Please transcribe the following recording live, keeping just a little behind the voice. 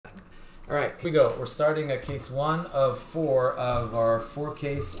All right, here we go. We're starting at case 1 of 4 of our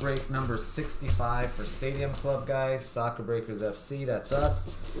 4-case break number 65 for Stadium Club, guys. Soccer Breakers FC, that's us.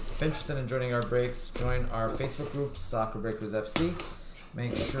 If interested in joining our breaks, join our Facebook group, Soccer Breakers FC.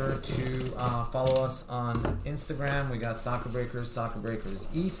 Make sure to follow us on Instagram. We got Soccer Breakers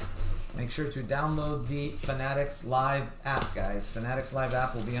East. Make sure to download the Fanatics Live app, guys. Fanatics Live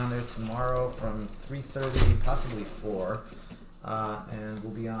app will be on there tomorrow from 3:30, possibly 4. And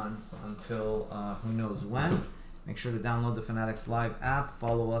we'll be on until who knows when. Make sure to download the Fanatics Live app.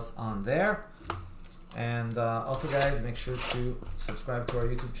 Follow us on there. And also, guys, make sure to subscribe to our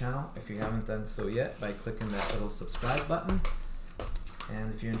YouTube channel if you haven't done so yet by clicking that little subscribe button.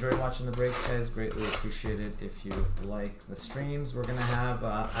 And if you enjoy watching the breaks, guys, greatly appreciate it if you like the streams. We're going to have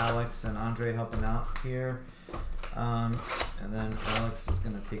Alex and Andre helping out here. And then Alex is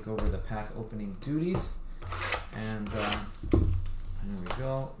going to take over the pack opening duties. And there we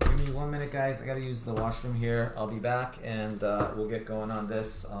go. Give me 1 minute, guys. I got to use the washroom here. I'll be back, and we'll get going on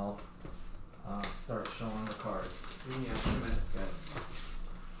this. I'll start showing the cards. Just give me a few minutes, guys.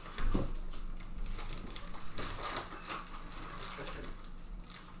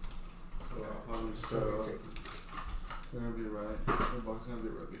 It's gonna be right. The box is gonna be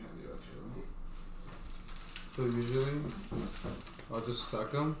right behind you, actually. So usually, I'll just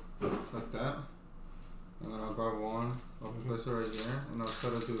stack them like that, and then I'll grab one. I'll place it right here, and I'll try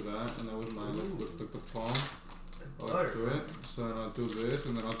to do that, and then with my with the palm, I'll do it. So then I'll do this,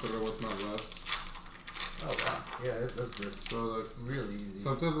 and then I'll throw it with my left. Oh wow! Yeah, that's good. So like really easy.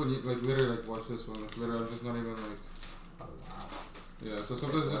 Sometimes when you like literally like watch this one, like literally I'm just not even like. Oh wow. Yeah. So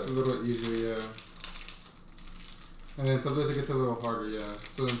sometimes it's just a little bit easier, yeah. And then sometimes it gets a little harder, yeah.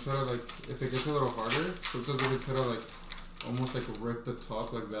 So then try to like, if it gets a little harder, sometimes you can try to like, almost like rip the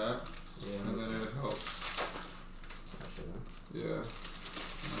top like that, yeah, and then it helps. Yeah.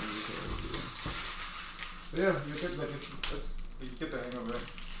 So yeah, you get like, you get the hang of it,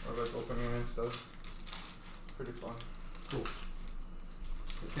 or like opening and stuff. Pretty fun. Cool.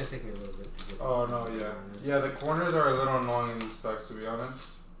 It's gonna take me a little bit to get. Oh no, yeah, yeah. The corners are a little annoying in these packs, to be honest.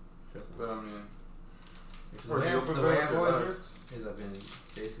 But I mean. The way I've always worked is I've been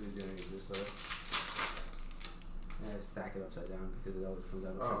basically doing it this way. And I stack it upside down because it always comes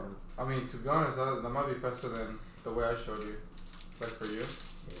out upside down. I mean, to be honest, that might be faster than the way I showed you. Like for you.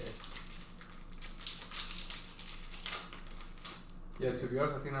 Yeah. Yeah, to be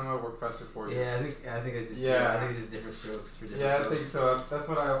honest, I think that might work faster for you. Yeah, I think it's just I think it's just different strokes for different strokes. I think so. That's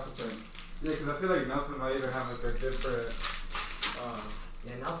what I also think. Yeah, because I feel like Nelson might even have like a different.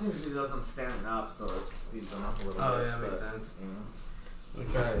 Yeah, Nelson usually does them standing up, so it speeds them up a little bit. Oh yeah, makes sense. You know. Let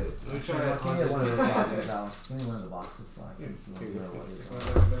me try it. Give me one of those boxes, Alex. Give me one of the boxes so I can let me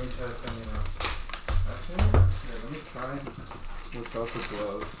try standing up. Actually, yeah, let me try without the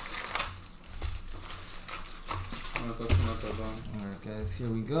gloves. Alright guys, here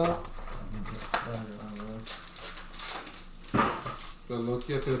we go. I'm gonna get started on this. So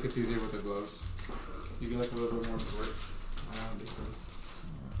low-key, I feel like it's easier with the gloves. You get like a little bit more grip.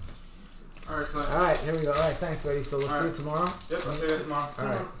 Alright, here we go. Alright, thanks, buddy. So we'll see you tomorrow. Yep, I'll see you guys tomorrow.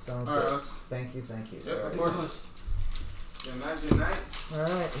 Alright, sounds good. Alex. Thank you. Yep, of course. Good night.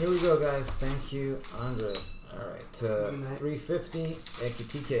 Alright, here we go, guys. Thank you, Andre. Alright, 350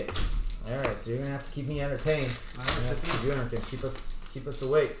 Ekitike. Alright, so you're gonna have to keep me entertained. Keep you entertained. Keep us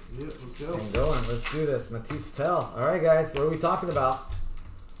awake. Yeah, let's go. And going. Let's do this. Matisse Tell. Alright, guys, what are we talking about?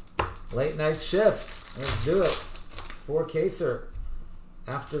 Late night shift. Let's do it. 4-caser.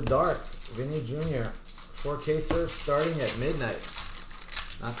 After dark. Vinny Jr. 4-caser starting at midnight.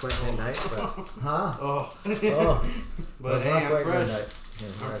 Not quite midnight, but but it's not quite midnight.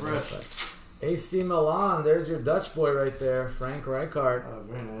 I'm fresh. AC Milan, there's your Dutch boy right there, Frank Rijkaard. Oh,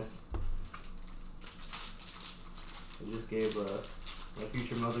 very nice. I just gave my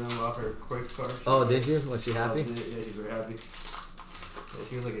future mother-in-law her credit card. Oh, did you? Was she happy? Yeah, she's very happy. Yeah,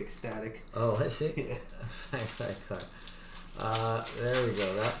 she was like ecstatic. Oh, was she? Yeah. Thanks, Rijkaard. There we go.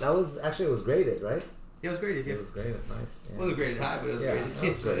 That was actually, it was graded, right? Yeah, it was graded. Yeah, it was graded. Nice. Yeah. It wasn't graded high, but it was graded. It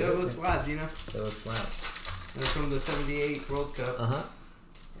was graded. It was slabs, you know. It was slabs. And it's from the '78 World Cup.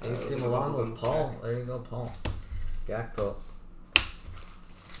 AC Milan was Paul. There you go, Paul. Gakpo.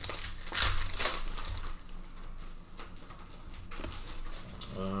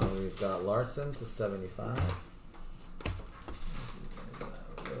 We've got Larson to 75.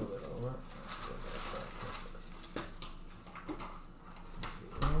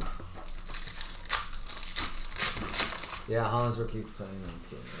 Yeah, Holland's rookies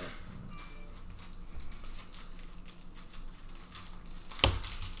 2019. Yeah.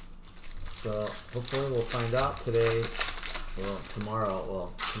 So hopefully we'll find out today Well,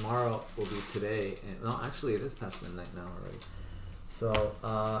 tomorrow will be today, and no, actually it is past midnight now already. So,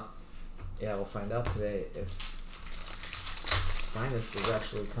 yeah, we'll find out today if Finest is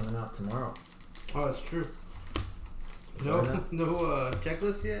actually coming out tomorrow. Oh, that's true. No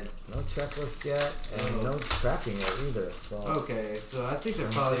checklist yet? No checklist yet, and no tracking yet either. So okay, so I think they're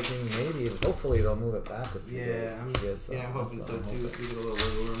I'm probably thinking maybe, hopefully they'll move it back a few days. I'm hoping so too. Hoping. So we get a little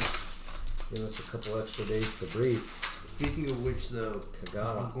wiggle room. Give us a couple extra days to breathe. Speaking of which, though,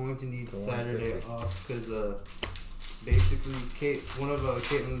 Kagawa I'm going to need to Saturday 150. off because basically, one of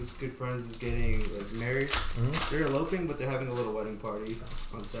Caitlin's good friends is getting like married. Mm-hmm. They're eloping, but they're having a little wedding party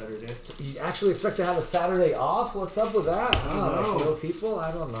on Saturday. So you actually expect to have a Saturday off? What's up with that? I don't know. Like real people?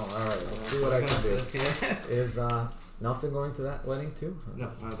 I don't know. All right, let's see what I can do. Yeah. Is Nelson going to that wedding too? No,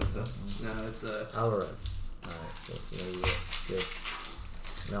 I don't think so. No, it's Alvarez. All right, so maybe we'll give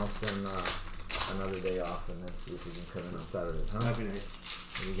Nelson another day off and then see if he can come in on Saturday. Huh? That'd be nice.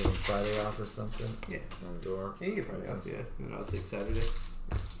 Are you getting Friday off or something? Yeah. Indoor. Yeah, you get Friday off, yeah. And I'll take Saturday.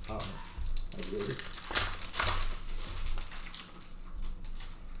 Oh, that's good.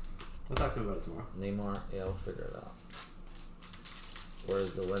 We'll talk to him about it tomorrow. Neymar, yeah, we'll figure it out. Where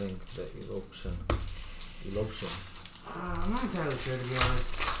is the wedding, the eloption? I'm not entirely sure, to be honest.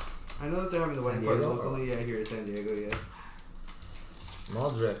 I know that they're having the wedding party locally. Yeah, here in San Diego, yeah.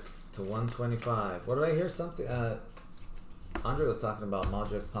 Modric to 125. What did I hear? Something. Andre was talking about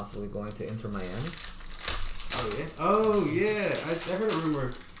Modric possibly going to Inter Miami. Oh yeah. Oh yeah. I heard a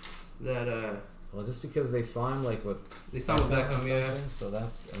rumor that well, just because they saw him like with Beckham, yeah. So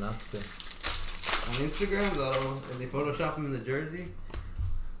that's enough to. On Instagram though, and they Photoshop him in the jersey.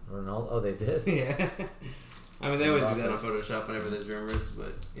 Ronaldo. Oh, they did. Yeah. I mean, they always do that on Photoshop whenever there's rumors,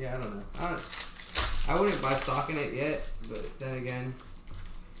 but yeah, I don't know. I wouldn't buy stock in it yet, but then again,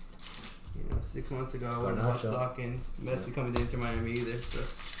 6 months ago I wouldn't buy stock in Messi coming to Inter Miami either, so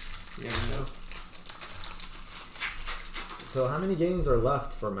you never know. So how many games are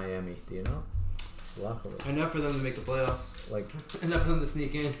left for Miami? Do you know? Enough for them to make the playoffs. Like enough for them to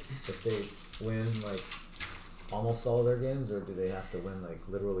sneak in. If they win like almost all their games, or do they have to win like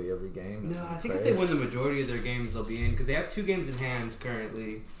literally every game? No, I think if they win the majority of their games, they'll be in because they have 2 games in hand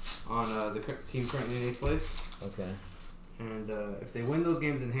currently on the team currently in 8th place. Okay. And if they win those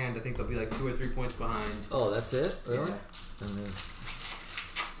games in hand, I think they'll be like 2 or 3 points behind. Oh, that's it? Really? Yeah. And then,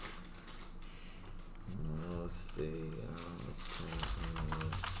 let's see.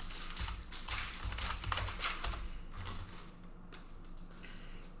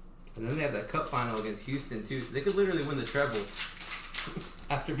 And then they have that cup final against Houston too, so they could literally win the treble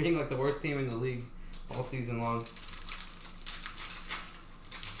after being like the worst team in the league all season long.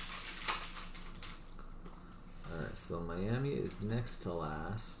 Alright, so Miami is next to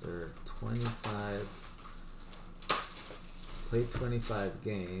last. They're 25. Played 25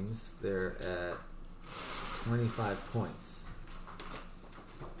 games. They're at 25 points.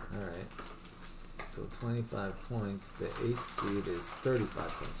 Alright. So 25 points. The 8th seed is 35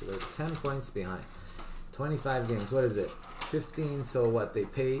 points. So they're 10 points behind. 25 games. What is it? 15. So what? They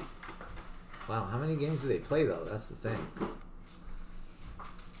pay. Wow. How many games do they play though? That's the thing.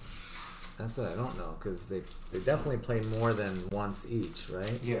 That's what I don't know. Because they definitely play more than once each,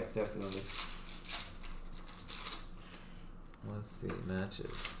 right? Yeah, definitely. Let's see.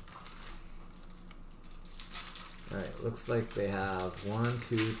 Matches. Alright, looks like they have 1,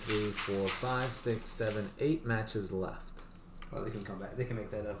 2, 3, 4, 5, 6, 7, 8 matches left. Oh, they can come back. They can make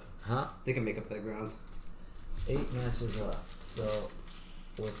that up. Huh? They can make up that ground. 8 matches left. So,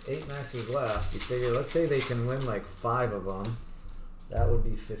 with 8 matches left, you figure, let's say they can win like 5 of them. That would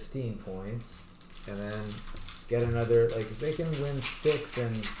be 15 points. And then get another, like, if they can win 6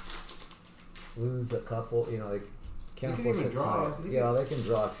 and lose a couple, they can't afford to draw. Yeah, they can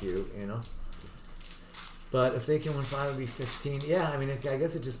draw a few, But if they can win 5, it would be 15. Yeah, I mean, I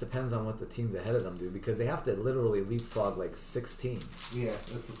guess it just depends on what the teams ahead of them do because they have to literally leapfrog like 6 teams. Yeah,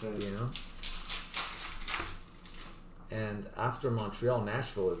 that's the thing. And after Montreal,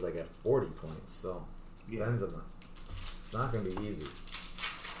 Nashville is like at 40 points. So, Benzema. It's not going to be easy.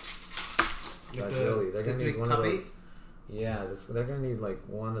 They're going to need one of those. Yeah, they're going to need like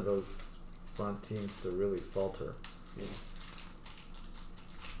one of those front teams to really falter. Yeah.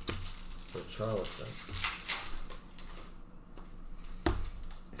 For Charleston.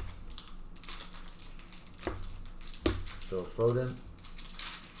 So Foden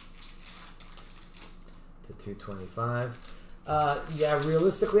to 225. Yeah,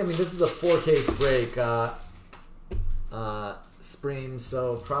 realistically, I mean, this is a 4-case break. Spring,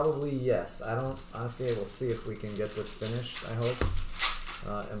 so probably yes. I don't honestly. We'll see if we can get this finished. I hope.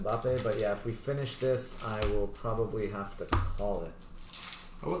 Mbappe. But yeah, if we finish this, I will probably have to call it.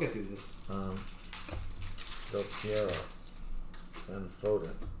 Oh, we'll get through this. Del Piero and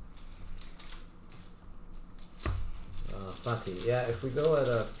Foden. Fati. Yeah, if we go at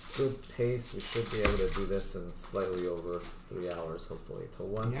a good pace, we should be able to do this in slightly over 3 hours, hopefully. Till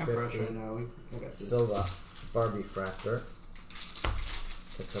 150. Yeah, now. I got this. Silva, Barbie Fractor,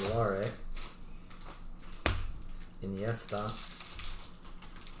 Tetelare, Iniesta,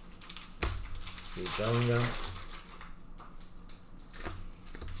 Bellingham,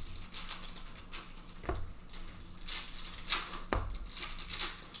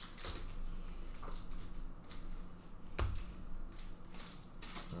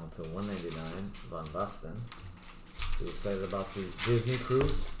 to 199, Van Basten. So excited about the Disney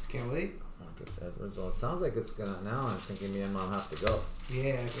cruise. Can't wait. Marcus Edwards. Well, it sounds like it's gonna now. I'm thinking me and Mom have to go.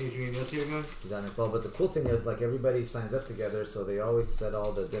 Yeah, if Adrian Mills here going. Well, but the cool thing is, like, everybody signs up together, so they always set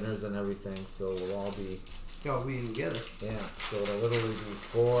all the dinners and everything. So we'll all be. Y'all be together. Yeah. So it'll literally be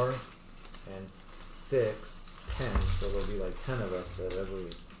 4 and 6, 10. So there'll be like 10 of us at every.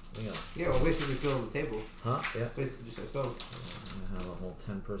 You know. Yeah, we'll basically fill the table. Huh? Yeah. Basically just ourselves. I'm gonna have a whole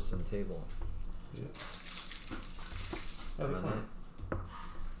 10-person table. Yeah. That'll be fun.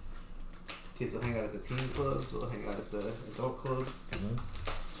 Kids will hang out at the teen clubs, we'll hang out at the adult clubs.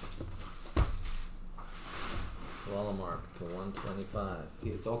 Walmark to 125.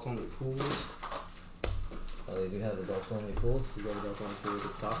 The adults only pools. Oh, they do have adults only pools? You got adults only pools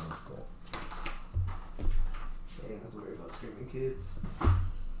at the top. That's cool. Yeah, you don't have to worry about screaming kids.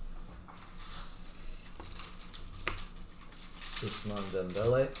 Ousmane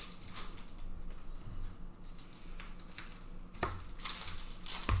Dembele.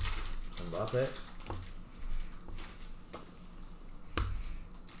 Mbappe.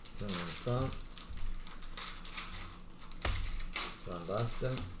 Son. Van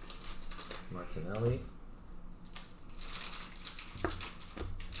Basten. Martinelli.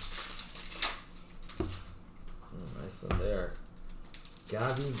 Nice one there.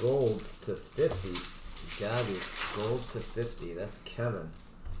 Gavi gold to 50. Gavi gold to 50. That's Kevin.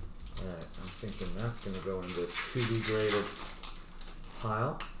 Alright, I'm thinking that's going to go into 2D graded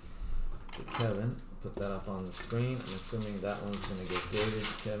pile. Kevin, put that up on the screen. I'm assuming that one's going to get graded,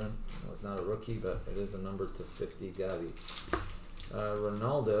 Kevin. It was not a rookie, but it is a number to 50 Gavi.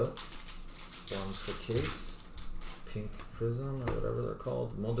 Ronaldo, one per case. Pink Prism, or whatever they're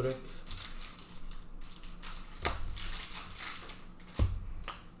called. Modric.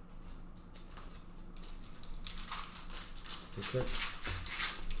 Secret.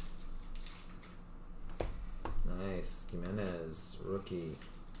 Nice. Jimenez, rookie.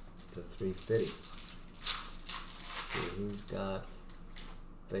 To 350. So who's got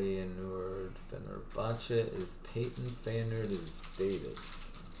Feyenoord? Fenerbahce is Peyton. Feyenoord is David.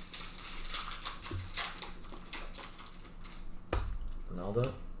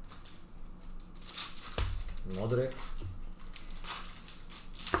 Ronaldo. Modric.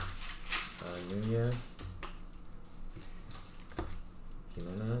 Nunez.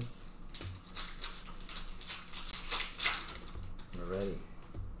 Jimenez. We're ready.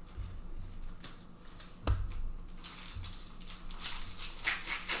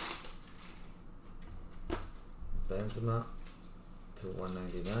 Benzema to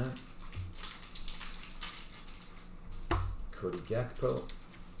 199. Cody Gakpo.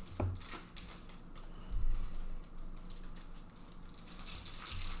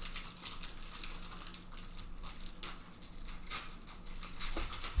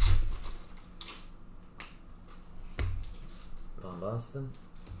 Van Basten.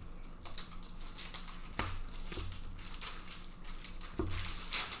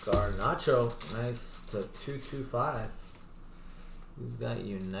 Garnacho, nice to 225. Who's got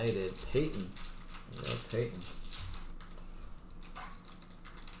United? Peyton. Yeah, Peyton.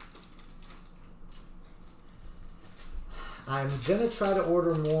 I'm gonna try to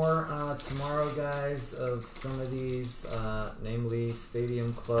order more tomorrow, guys, of some of these, namely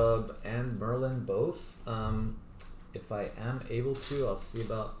Stadium Club and Merlin both. If I am able to, I'll see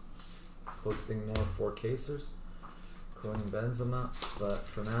about posting more 4-casers. Karim Benzema, but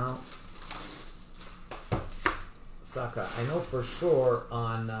for now, Saka. I know for sure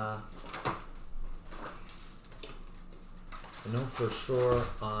on.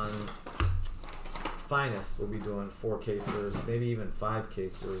 Finest we'll be doing 4-casers, maybe even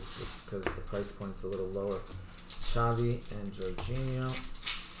 5-casers, just because the price point's a little lower. Xavi and Jorginho.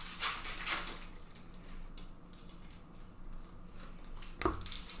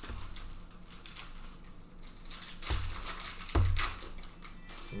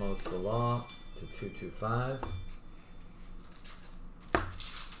 Mo Salah to 225.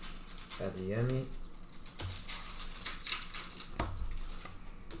 Adeyemi.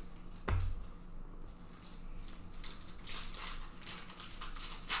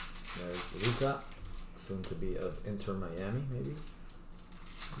 There's Luka, soon to be of Inter Miami, maybe.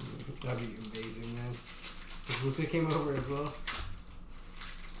 That'd be amazing, man. If Luka came over as well.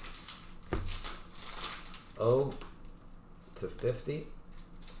 Oh, to 50.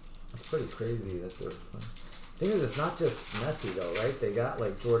 That's pretty crazy that they're playing. Thing is, it's not just Messi though, right? They got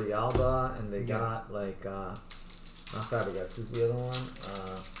like Jordi Alba, and they got like not Fabregas. Who's the other one?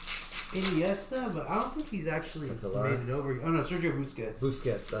 Iniesta, but I don't think he's actually made it over. Oh no, Sergio Busquets.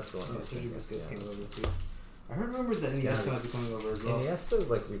 Busquets, that's the one. Yeah, Sergio Busquets came over too. I heard rumors that Iniesta might be coming over as well. Iniesta's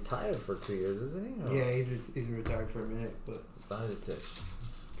like retired for 2 years, isn't he? Or? Yeah, he's been retired for a minute, but Started to itch.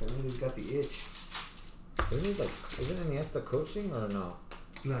 apparently he's got the itch. Isn't Iniesta coaching or no?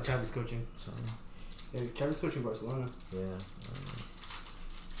 No, Xavi's coaching. Yeah, Xavi's coaching Barcelona. Yeah.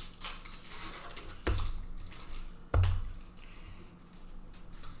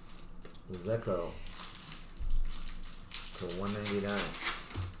 Zeko to 199.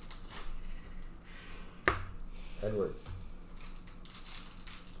 Edwards.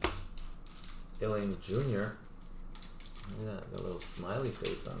 Illing Jr. Yeah, got a little smiley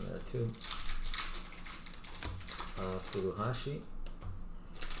face on there too. Furuhashi.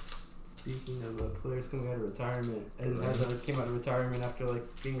 Speaking of players coming out of retirement, and Hazard came out of retirement after like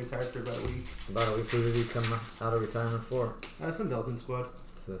being retired for about a week. About a week, who did he come out of retirement for? Some Belgian squad.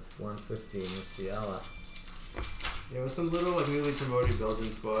 It's a 150 Musiala. Yeah, it was some little like newly promoted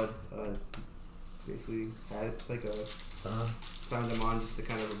Belgian squad. Basically had like a signed them on just to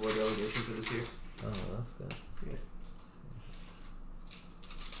kind of avoid relegation for this year. Oh, that's good. Yeah.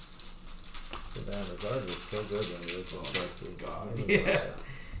 Too bad. Hazard was so good when he was with Chelsea. God. He was Yeah. like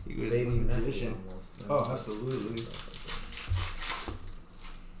He was baby a Messi magician. almost. Oh, absolutely.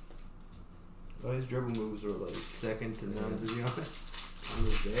 Well, his dribble moves were like second to none, to be honest. On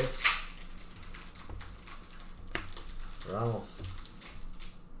his day. Ramos.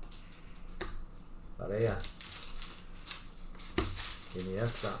 Barea.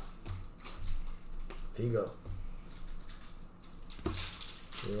 Iniesta. Figo.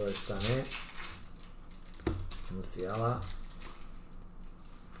 Leroy Sané. Musiala.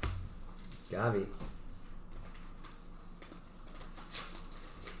 Gavi.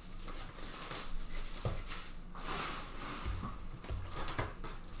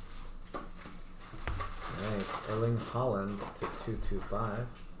 Nice. Erling Haaland to 225.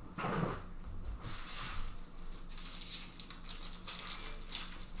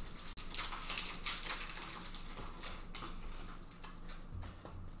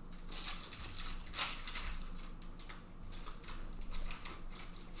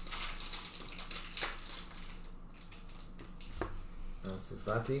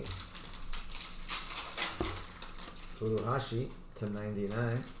 Sufati. Furuhashi to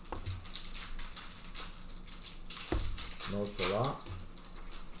 99. Mo Salah.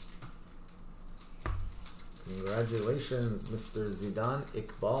 Congratulations, Mr. Zidane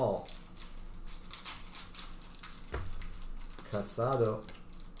Iqbal. Casado.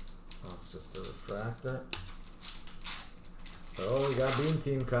 Oh, it's just a refractor. Oh, we got Beam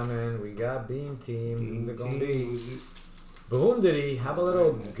Team coming. We got Beam Team. Who's it gonna be? Boom diddy. Have a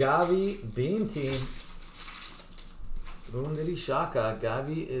little Gavi Beam Team. Boom diddy Shaka.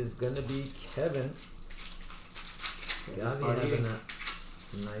 Gavi is gonna be Kevin. Gavi having a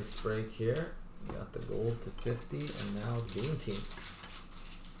nice break here. Got the gold to 50 and now Beam Team.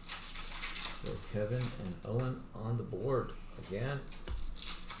 So Kevin and Owen on the board again.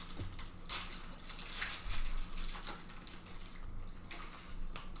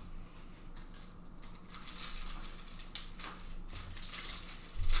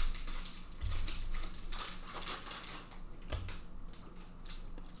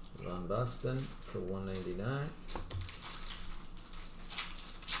 Van Basten to 199.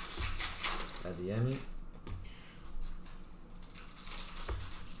 Adeyemi.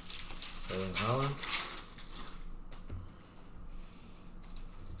 Erling Haaland.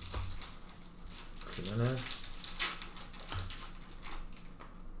 Jimenez.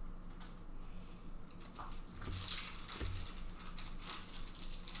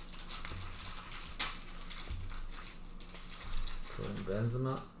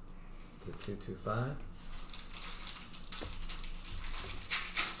 Benzema to 225.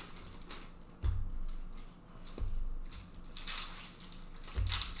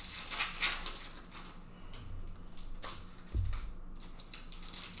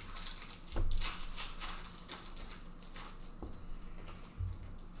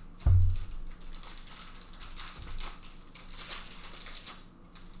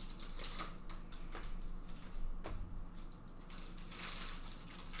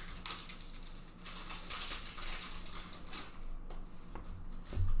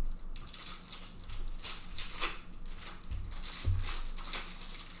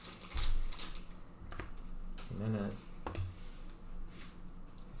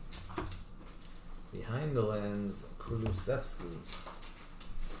 behind the lens, Kulusevski.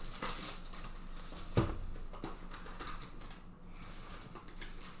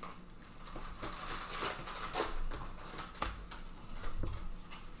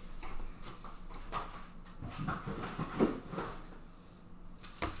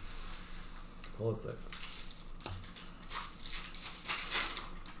 Pulisic.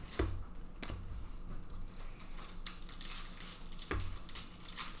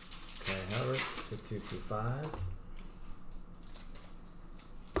 Havertz to 225.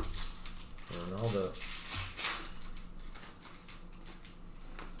 Ronaldo.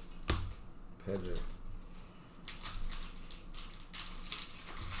 Pedri.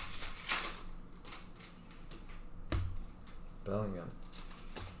 Bellingham.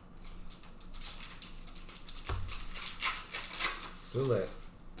 Sule.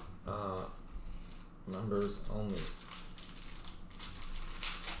 Members only.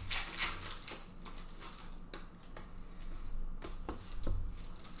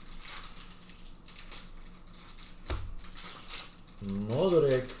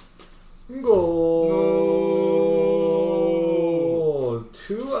 Modric. Goal.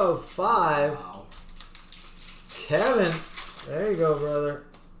 2 of 5. Wow. Kevin. There you go, brother.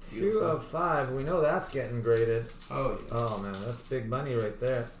 2 of 5. We know that's getting graded. Oh, yeah. Oh, man. That's big money right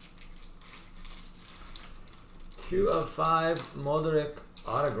there. 2 of 5. Modric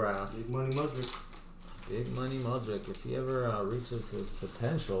autograph. Big money Modric. Big money Modric. If he ever reaches his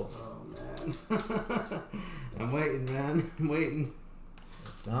potential. Oh, man. I'm waiting, man. I'm waiting.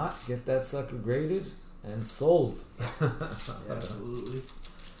 If not, get that sucker graded and sold. Yeah, absolutely.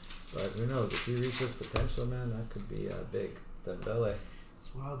 But who knows? If he reaches potential, man, that could be big. Dembele.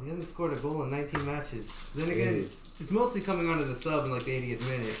 Wow, he hasn't scored a goal in 19 matches. Then again, Jeez. it's mostly coming on as a sub in like the 80th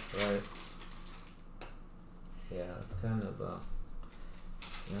minute. Right. Yeah, it's kind of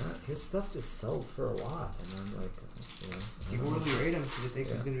yeah, his stuff just sells for a lot, and I'm like, you know, People really rate him because they think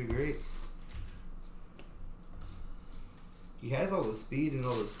he's going to be great. He has all the speed and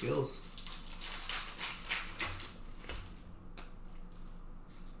all the skills.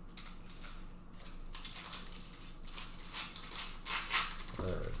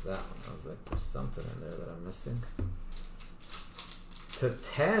 Where is that one? I was like, there's something in there that I'm missing. To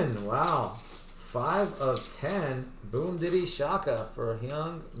 10, wow. 5 of 10. Boom Diddy Shaka for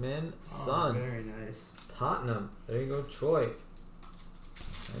Hyung Min Son. Oh, very nice. Tottenham. There you go, Troy.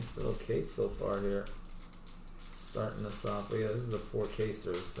 Nice little case so far here. Starting us off. Well, yeah, this is a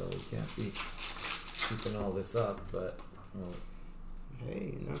 4-caser, so we can't be keeping all this up, but well,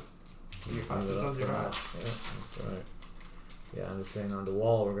 Hey, you know. When your leave confidence it up comes your for high. us. Yes, that's right. Yeah, I'm just saying on the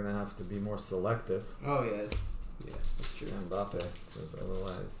wall we're gonna have to be more selective. Oh, yeah. Yeah, that's true. Mbappe, because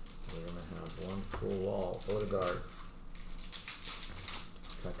otherwise we're gonna have one full wall. Odegaard,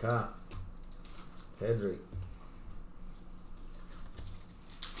 Kaká, Pedri,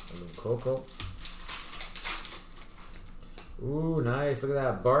 Coco. Ooh, nice! Look at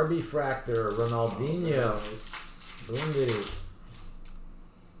that Barbie Fractor, Ronaldinho, Oh, nice. Boom Diddy.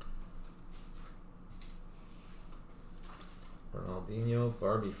 Ronaldinho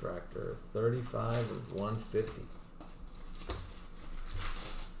Barbie Fractor, 35 of 150.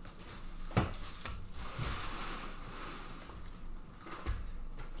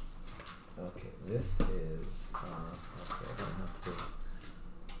 Okay, this is okay. I'm gonna have to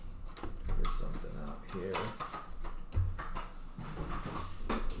figure something out here.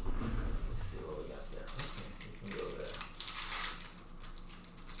 Let's see what we got there. Okay, we can go there.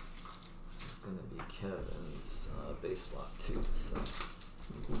 This is gonna be Kevin's base lot too. So.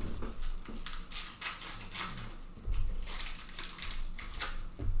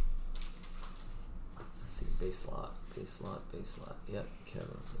 Let's see, base lot. Yep,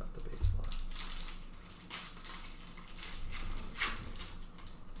 Kevin's got the base lot.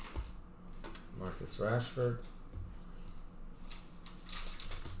 Marcus Rashford,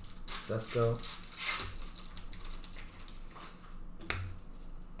 Sesko,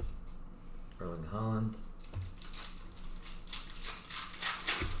 Erling Haaland,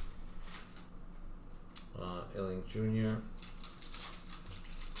 Illing Jr.,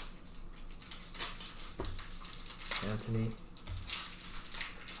 Anthony,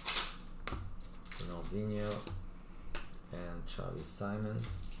 Ronaldinho, and Xavi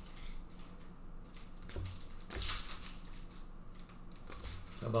Simons.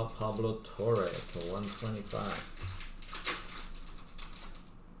 How about Pablo Torre to 125?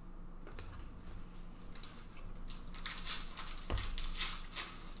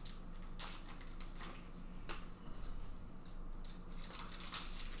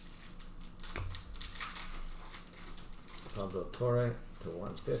 Pablo Torre to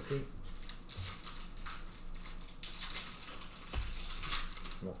 150.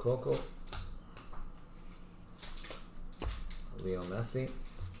 Mokoko, Leo Messi,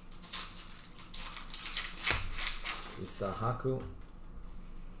 Isahaku,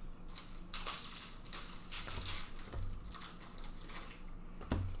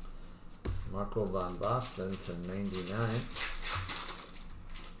 Marco van Basten to 99,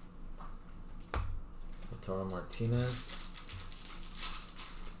 Lautaro Martinez,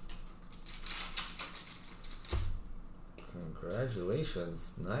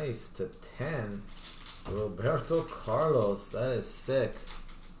 congratulations, nice, to 10, Roberto Carlos, that is sick.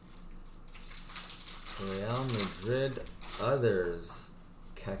 Real Madrid others,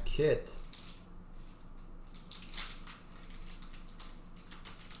 Kakit.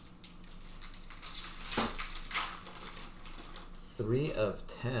 Three of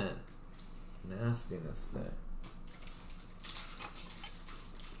 10. Nastiness there.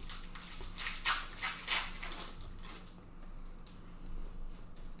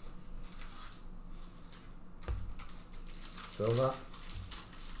 Silva,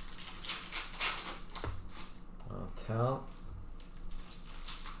 Tel,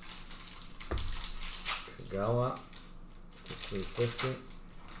 Kagawa to 350.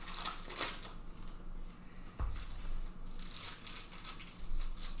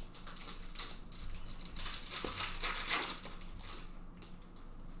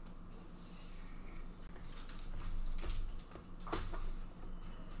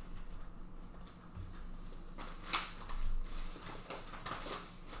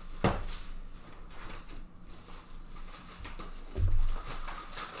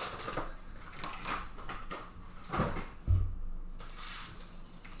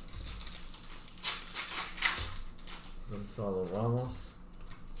 Gonzalo Ramos,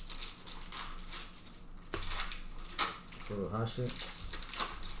 Furuhashi,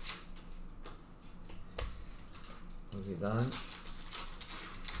 Zidane,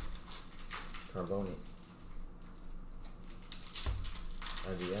 Carboni,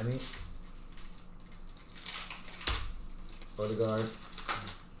 Adiani, Odegaard,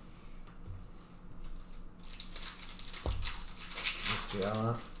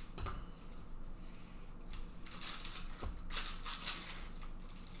 Musiala,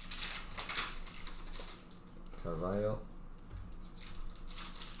 Carvalho,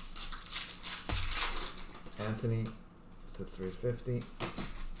 Anthony to 350,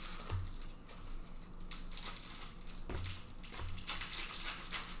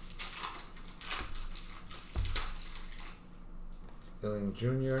 Billing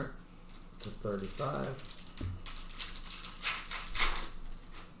Jr. to 35,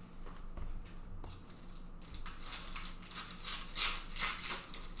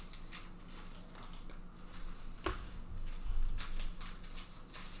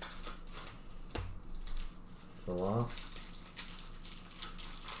 Salah,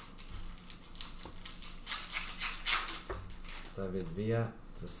 David Villa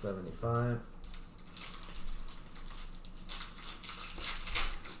to 75,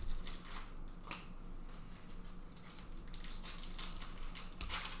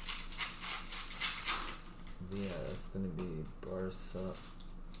 Villa, that's going to be Barca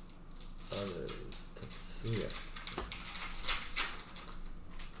others, Tetsuya.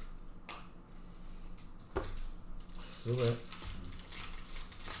 Sule,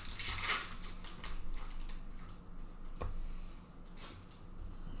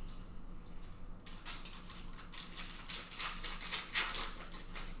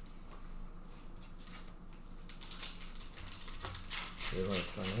 Leroy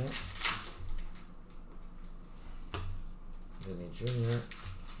Sané, Vinny Jr.,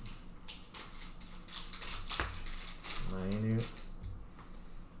 Mainu,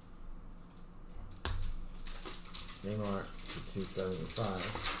 Neymar to 275,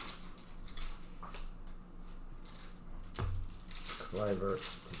 Kluivert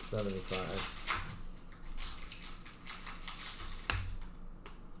to 75,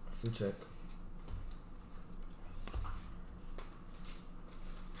 Suchek,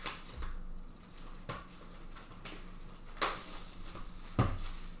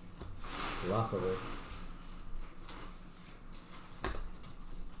 Vlahovic,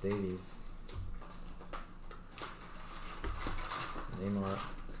 Davies, Neymar,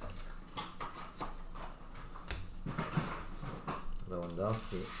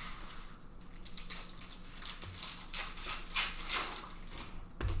 Lewandowski,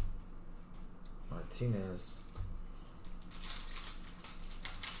 Martinez,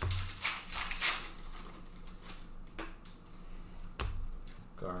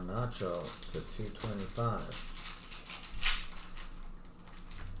 Garnacho to 225.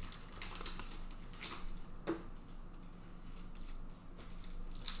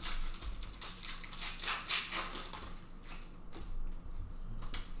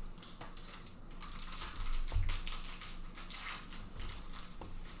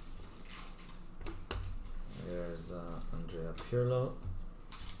 Andrea Pirlo,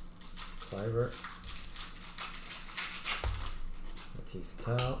 Kluivert, Matisse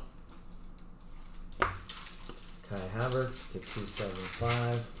Tell, Kai Havertz to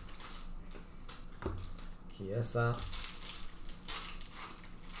 275, Chiesa,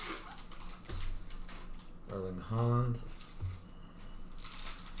 Erling Haaland,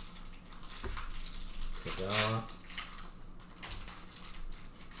 Tagawa,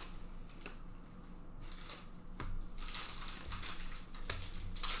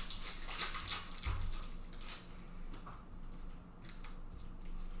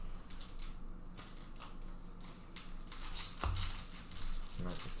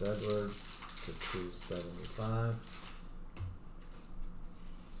 Marcus Edwards to 275.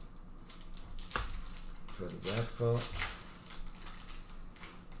 Cody Gakpo.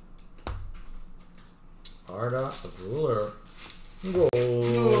 Arda, a ruler. Goal!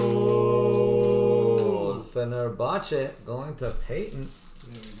 Fenerbahce going to Peyton.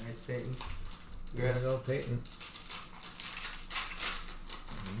 Very nice, Peyton. There you go, Peyton.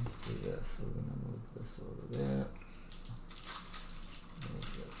 Let's do this. We're gonna move this over there. Move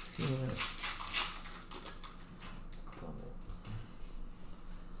this here.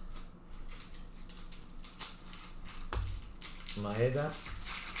 Maeda.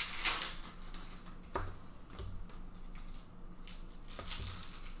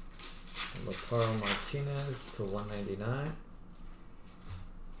 Lautaro Martinez to 199.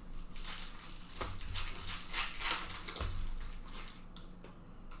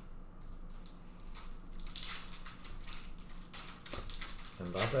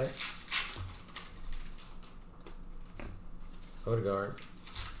 Mbappe. Odegaard.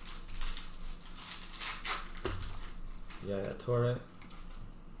 Yaya Toure.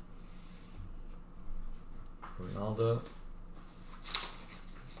 Ronaldo.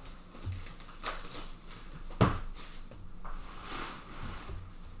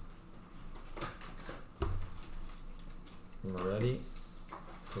 Moretti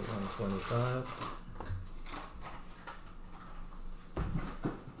to 125.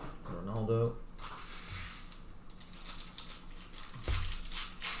 Ronaldo.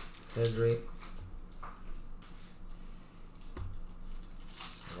 Pedri.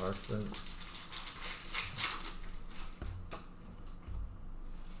 Larson.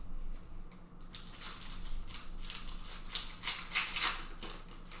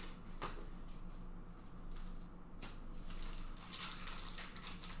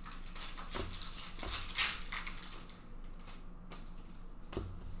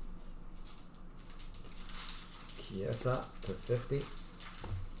 Chiesa to 50.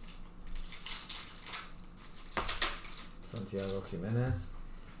 Santiago Jimenez.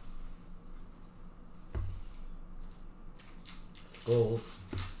 Scholes.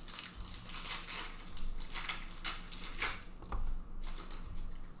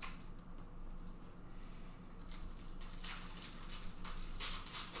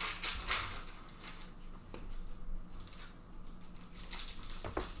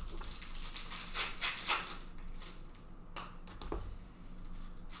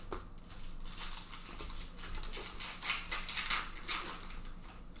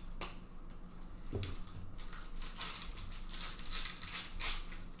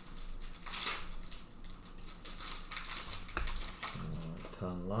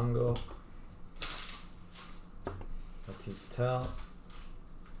 Longo, Matisse Tell,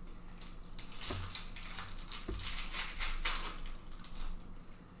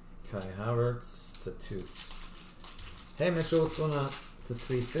 Kai Havertz to 2. Hey Mitchell, what's going on? To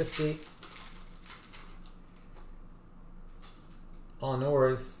 350. Oh, no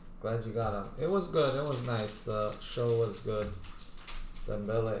worries. Glad you got him. It was good. It was nice. The show was good.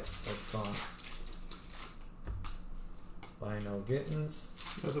 Dembele was fun. Bino Gittins.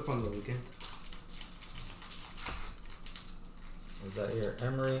 That was a fun little weekend. Is that your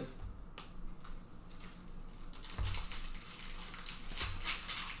Emery?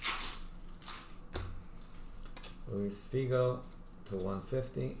 Luis Figo to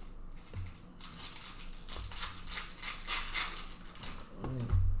 150.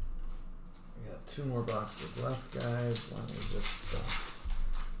 We got 2 more boxes left, guys. Let me just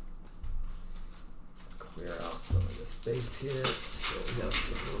clear out some of the space here so we have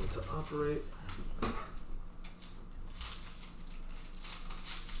some room to operate.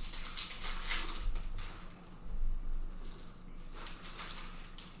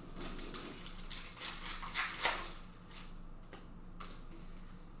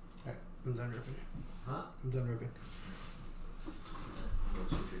 I'm done ripping. Huh? I'm done ripping.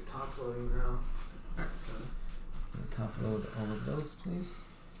 Once you do top loading now. Can you top load all of those, please?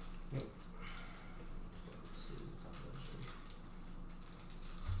 Yep. Let's see the top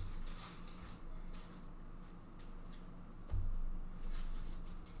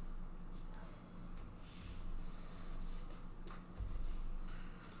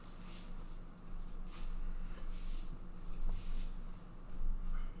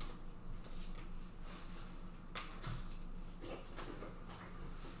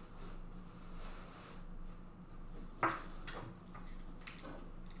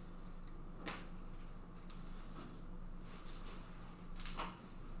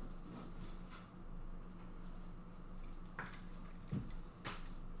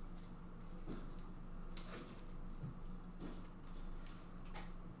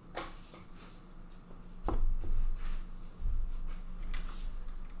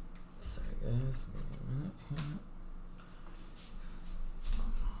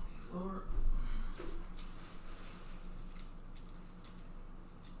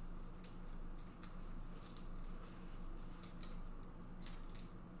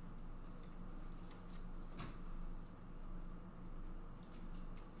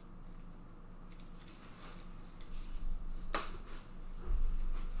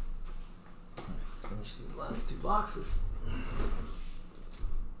Finish these last two boxes.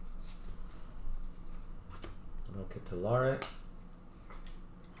 Locatellare.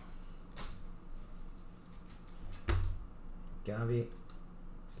 Gavi.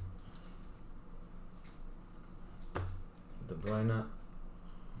 De Bruyne.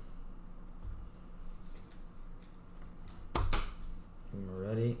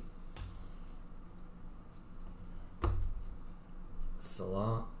 Moretti.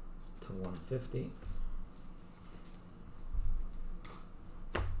 Salah to 150.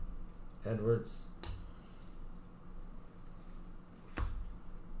 Edwards.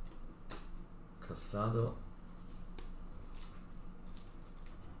 Casado.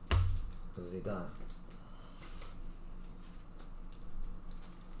 Zidane.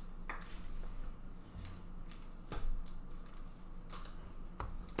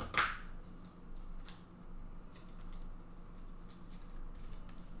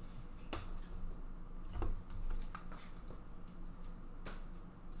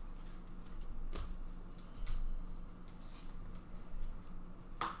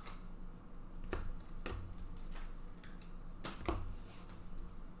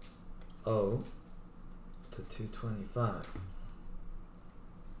 O to 225.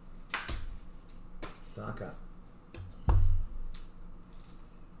 Saka.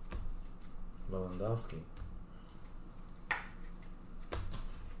 Lewandowski.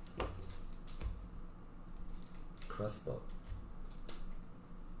 Crespo.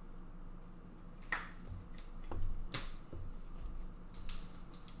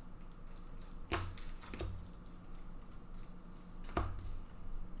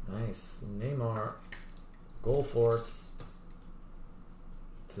 Nice. Neymar. Goal force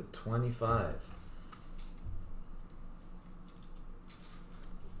to 25.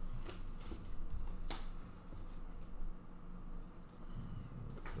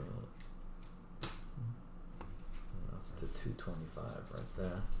 So that's to 225 right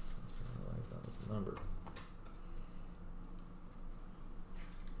there. So I didn't realize that was the number.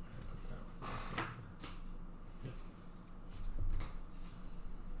 Put that with this.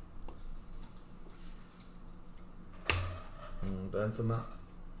 Benzema,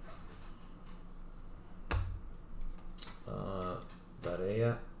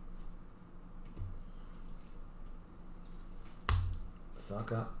 Barea,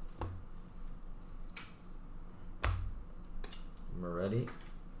 Saka, Moretti,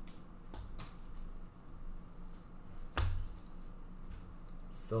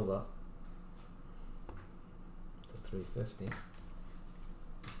 Silva, to 350.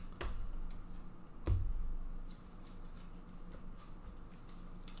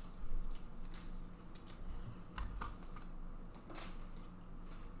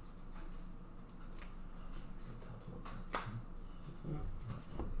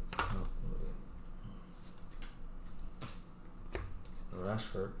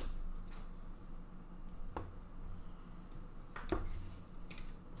 Rashford,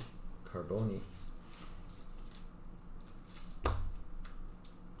 Carboni,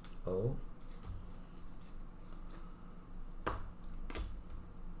 O,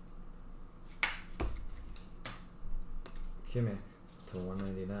 Kimmich to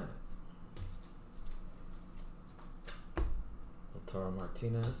 199, Lautaro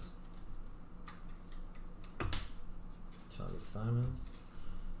Martinez, Charlie Simons,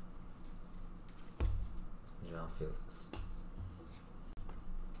 João Felix.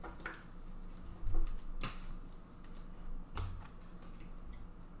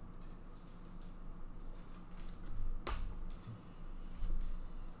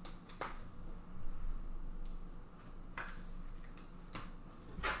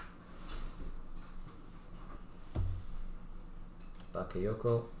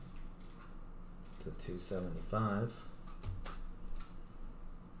 Bakayoko to 275.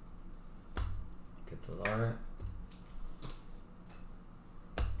 Catalara.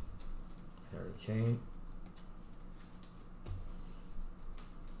 Harry Kane.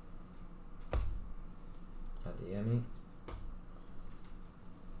 Adeyemi.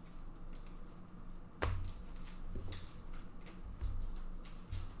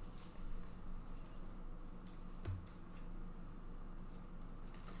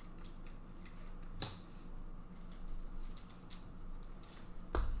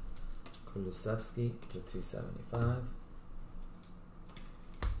 Kulusevski to 275.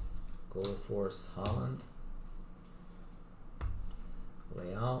 Goal force Holland.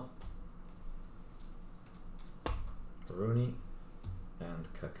 Leao. Rooney and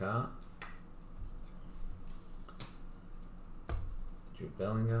Kaká. Jude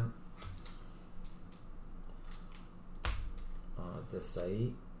Bellingham.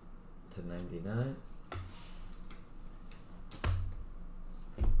 Desai. to 99.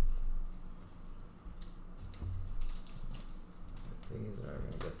 These are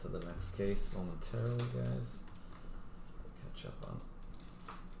going to get to the next case momentarily, guys. Catch up on.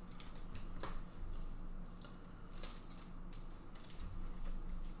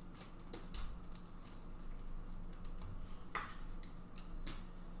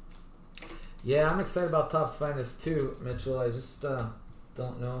 Yeah, I'm excited about Topps Finest too, Mitchell. I just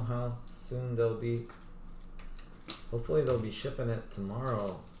don't know how soon they'll be. Hopefully they'll be shipping it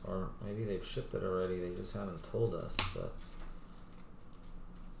tomorrow, or maybe they've shipped it already. They just haven't told us. But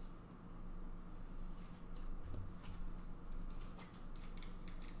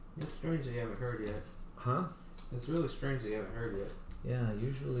it's strange they haven't heard yet. huh? It's really strange they haven't heard yet. Yeah,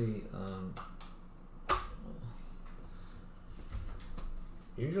 usually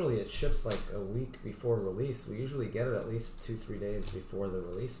it ships like a week before release. We usually get it at least 2-3 days before the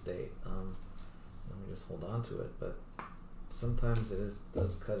release date. And we just hold on to it, but sometimes it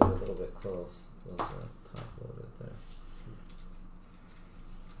does cut it a little bit close. Those are top loaded there.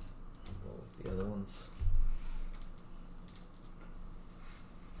 What was the other ones?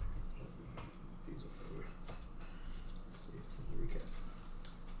 These ones over. See if some recap.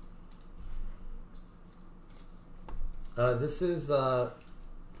 This is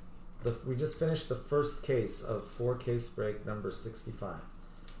we just finished the first case of 4 case break number 65.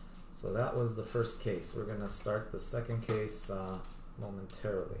 So that was the first case. We're gonna start the second case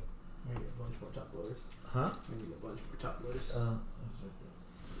momentarily. Maybe a bunch more top loaders. Huh? Maybe a bunch more top loaders.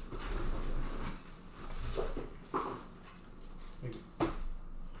 Maybe.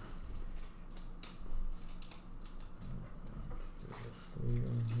 Let's do this 3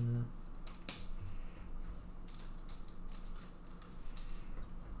 in here.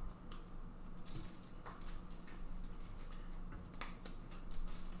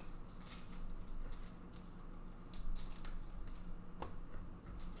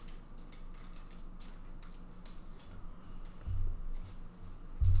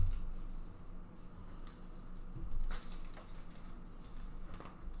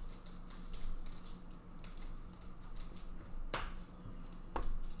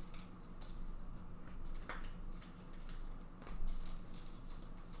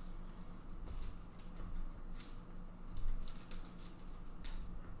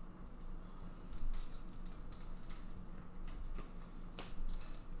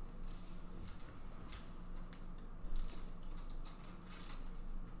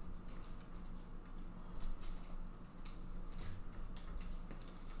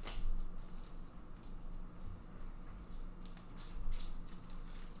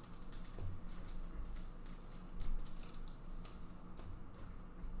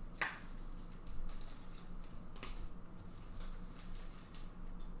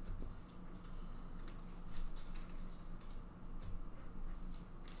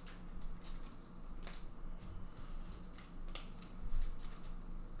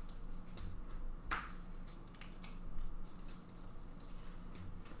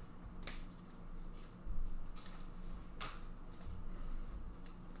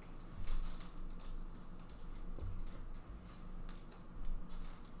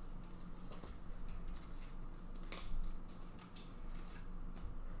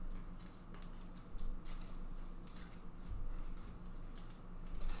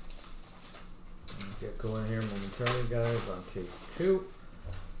 Get going here momentarily, guys, on case 2.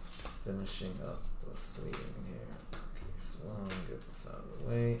 Just finishing up the sleeving here. Case 1, get this out of the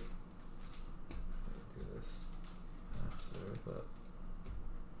way. Do this after, but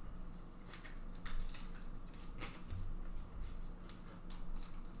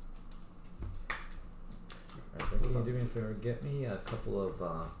alright, then can you do me a favor? Get me a couple of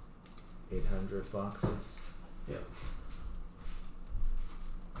 800 boxes. Yeah.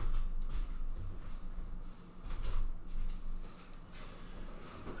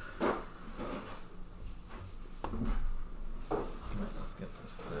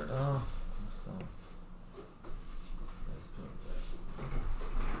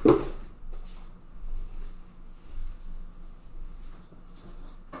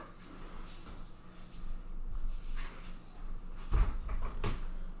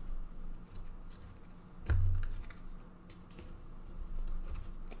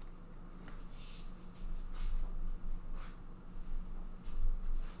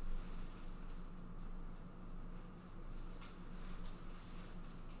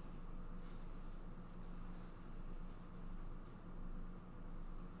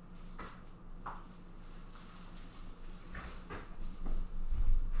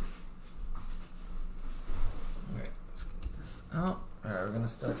 gonna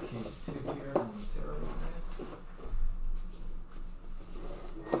start case 2 here momentarily.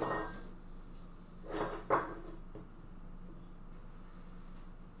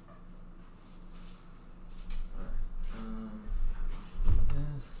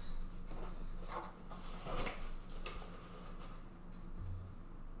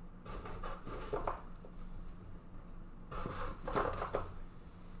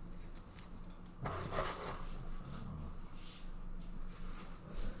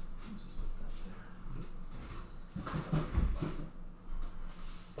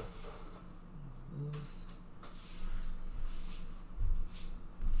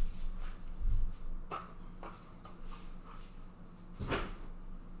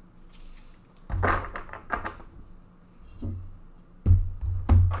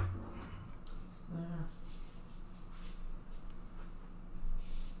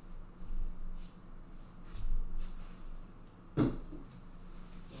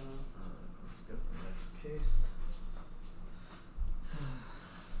 Case.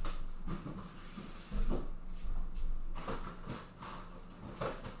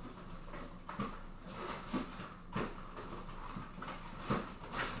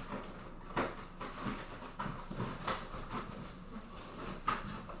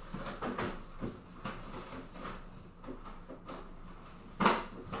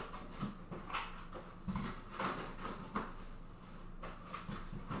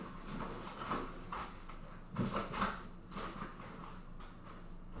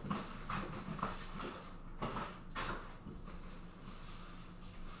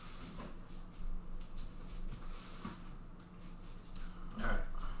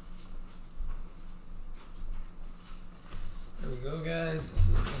 Go guys,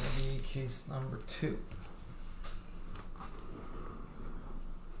 this is going to be case number 2.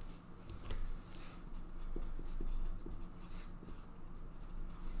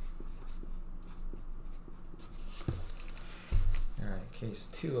 Alright, case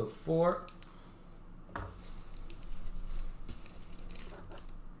 2 of 4.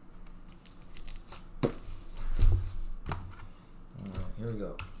 Alright, here we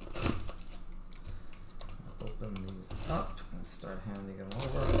go. Open these up and start handing them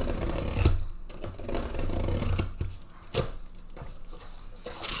over.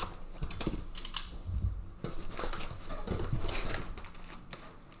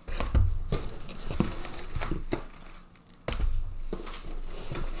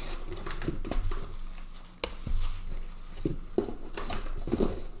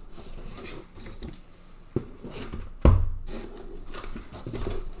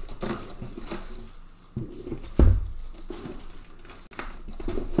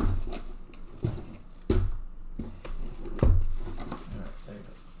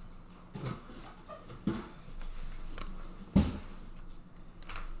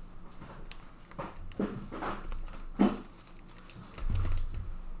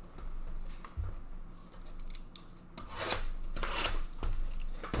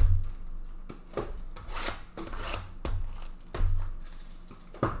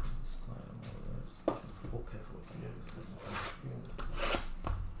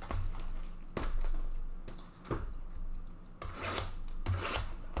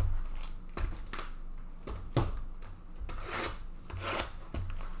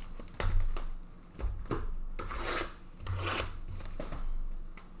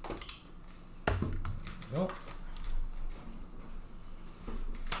 Nope.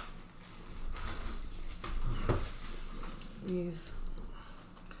 These.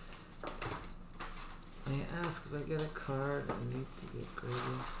 I ask if I get a card, I need to get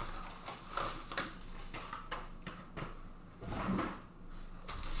graded.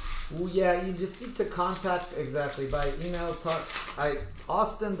 Well, yeah, you just need to contact exactly by email.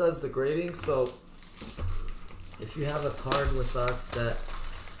 Austin does the grading, so if you have a card with us that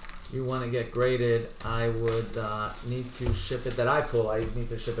you want to get graded, I would need to ship it. That I pull, I need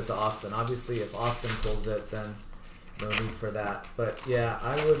to ship it to Austin. Obviously, if Austin pulls it, then no need for that. But yeah,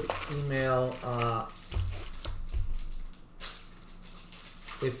 I would email.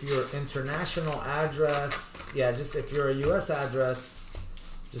 If your international address, yeah, just if you're a U.S. address,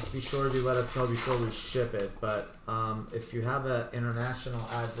 just be sure to let us know before we ship it. But if you have an international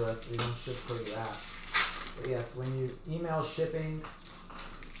address, we don't ship per you ask. But yes, when you email shipping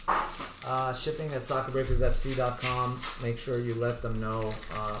at soccerbreakersfc.com, make sure you let them know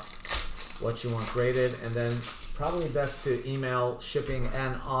what you want graded, and then probably best to email shipping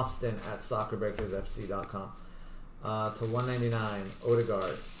and Austin at soccerbreakersfc.com to 199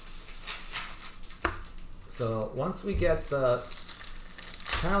 Odegaard. So once we get the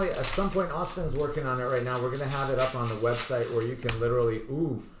apparently at some point Austin's working on it right now. We're gonna have it up on the website where you can literally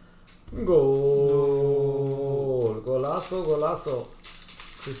goal, golazo.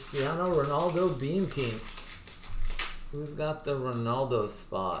 Cristiano Ronaldo Beam Team. Who's got the Ronaldo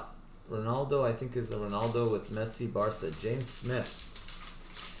spot? Ronaldo, I think, is a Ronaldo with Messi, Barca. James Smith.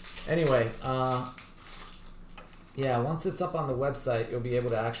 Anyway, yeah, once it's up on the website, you'll be able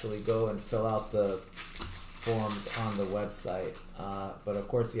to actually go and fill out the forms on the website. But of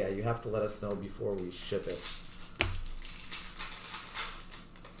course, yeah, you have to let us know before we ship it.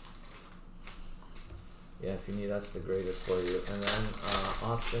 Yeah, if you need us to grade it for you. And then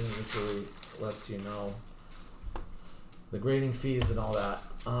Austin usually lets you know the grading fees and all that.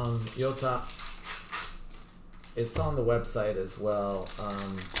 Yota, it's on the website as well. I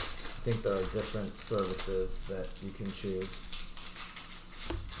think there are different services that you can choose.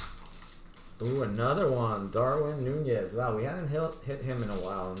 Ooh, another one. Darwin Nunez. Wow, we hadn't hit him in a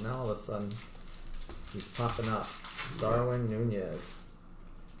while, and now all of a sudden he's popping up. Darwin Nunez.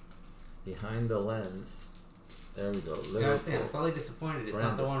 Behind the lens. There we go. Yeah, I'm slightly disappointed. It's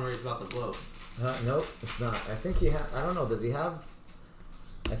not the one where he's about to blow. Nope, it's not. I think he has. I don't know. Does he have?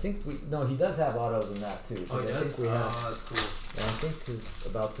 I think we. No, he does have autos in that too. Oh, he does? Think we have, that's cool. Yeah, I think his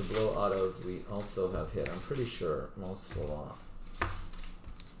about to blow autos we also have hit. I'm pretty sure. Most Salah.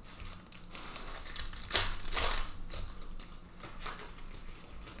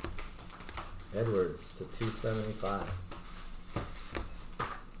 Edwards to 275.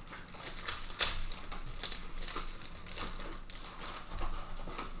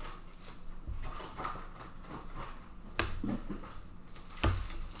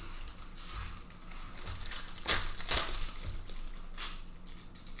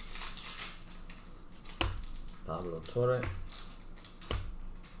 Pablo Torre.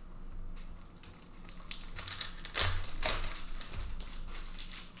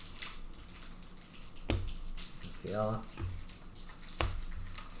 Musiala.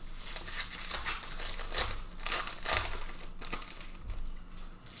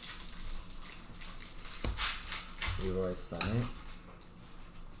 Leroy Sané.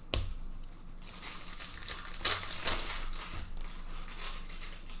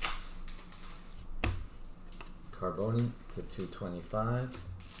 Carboni to 225.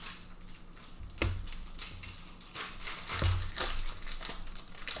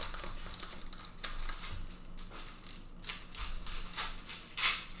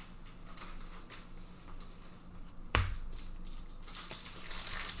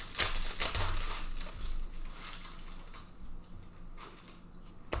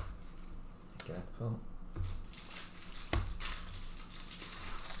 Gakpo.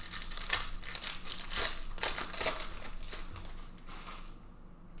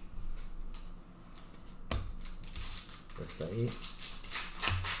 Desai.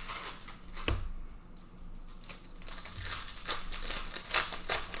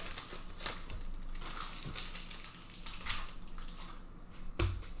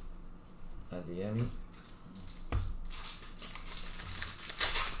 Adiemi.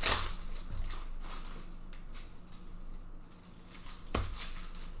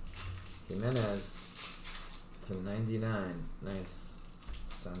 Jimenez to 99. Nice.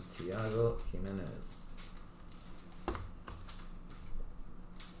 Santiago Jimenez.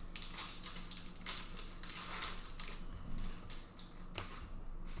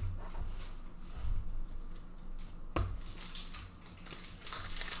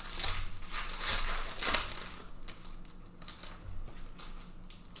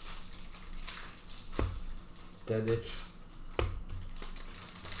 Dedic.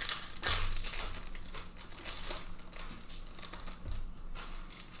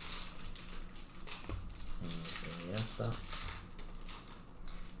 Iniesta.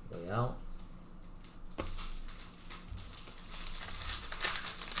 Leal.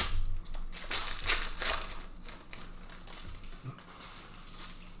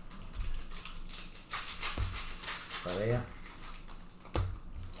 Barea.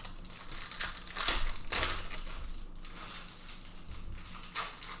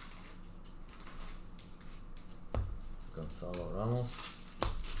 Gonzalo Ramos.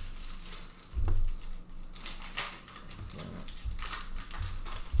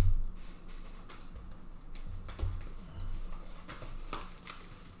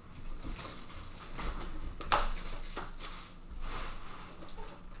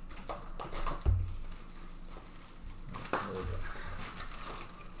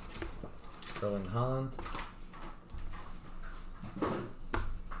 Erling Haaland.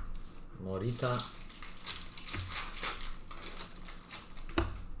 Morita.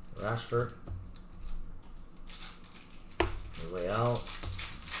 Rashford. Leal.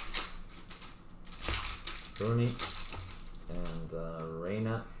 Bruni, and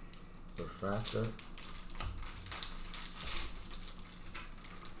Reina, refractor.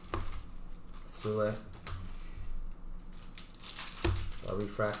 Sule, a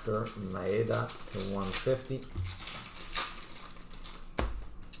refractor, Maeda to 150.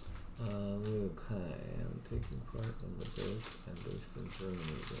 Okay, I'm taking part in the break and based in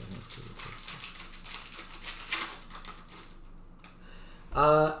Germany. Do I have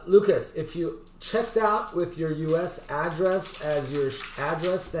to Lucas, if you checked out with your US address as your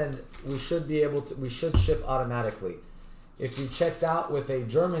address, then we should be able to, we should ship automatically. If you checked out with a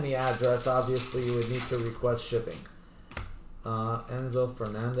Germany address, obviously you would need to request shipping. Enzo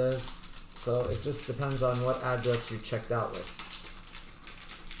Fernandez. So it just depends on what address you checked out with.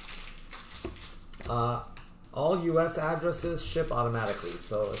 All US addresses ship automatically.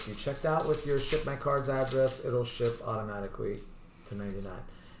 So if you checked out with your Ship My Cards address, it'll ship automatically to 99.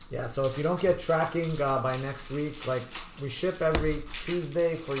 Yeah, so if you don't get tracking by next week, like we ship every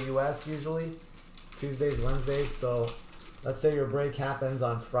Tuesday for US usually. Tuesdays, Wednesdays. So let's say your break happens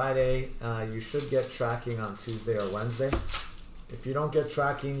on Friday, you should get tracking on Tuesday or Wednesday. If you don't get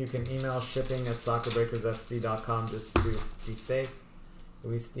tracking, you can email shipping@soccerbreakersfc.com just to be safe.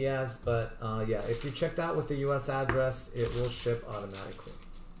 Luis Diaz, but yeah, if you checked out with the US address, it will ship automatically.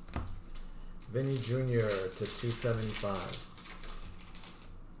 Vinny Jr. to 275.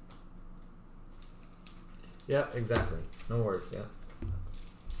 Yep, exactly. No worries, yeah.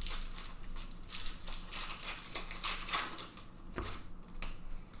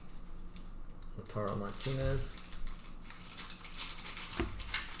 Lautaro Martinez.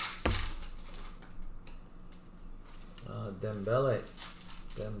 Dembele.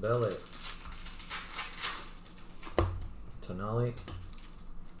 Tonali.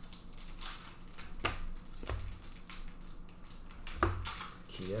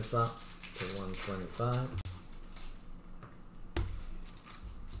 Chiesa to 125.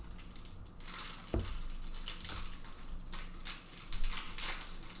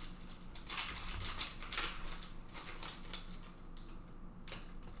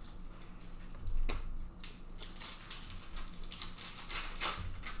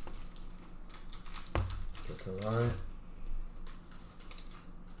 Calare,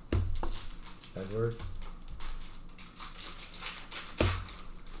 Edwards,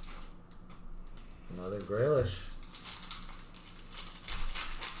 another Grealish,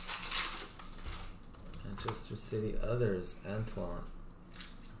 Manchester City others, Antoine,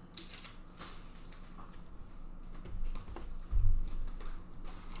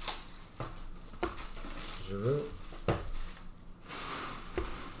 Giroud,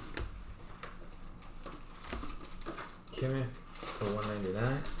 Kimmich to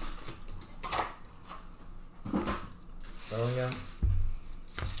 199. Bellingham.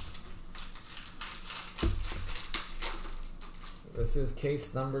 This is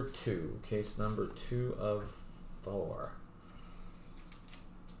case number 2. Case number 2 of 4.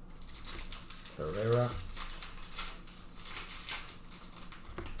 Herrera.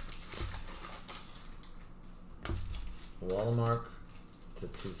 Walmark to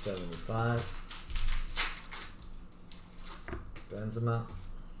 275. Benzema,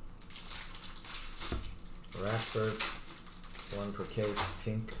 Rashford, 1 per case,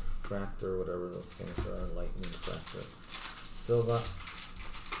 pink fractor, whatever those things are, lightning fractor. Silva,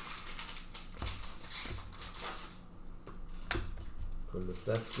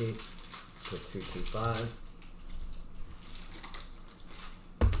 Kulusevski to 225.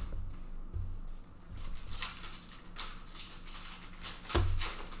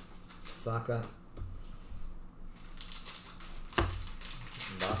 Saka.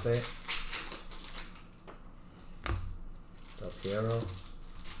 Mbappe, Del Piero,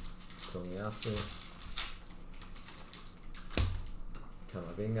 Tomiyasu,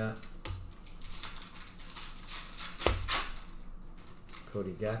 Camavinga,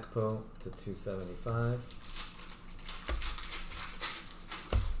 Cody Gakpo to 275.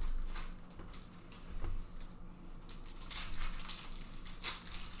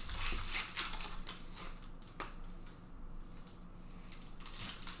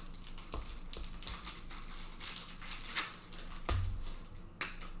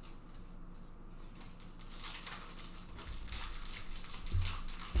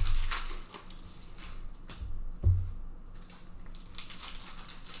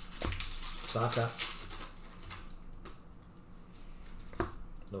 Saka,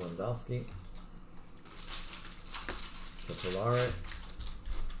 Lewandowski, Titolare,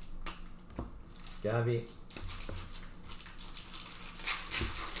 Gavi,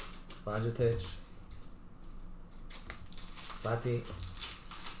 Bajatic, Fati,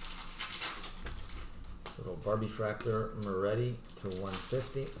 Little Barbie Fractor Moretti to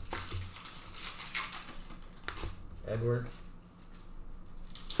 150. Edwards.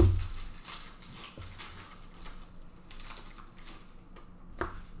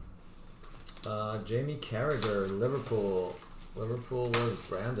 Jamie Carragher, Liverpool. Liverpool was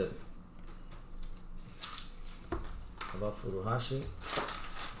branded. How about Furuhashi?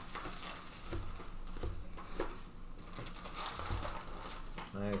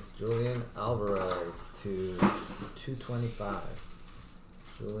 Nice. Julian Alvarez to 225.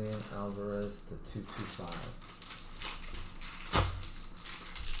 Julian Alvarez to 225.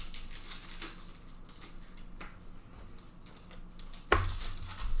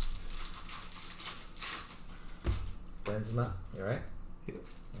 Benzema, you alright? Yep.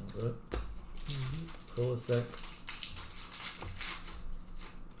 All good. Pulisic.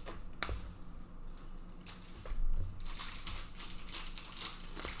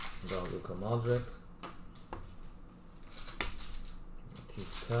 About Luka Modric.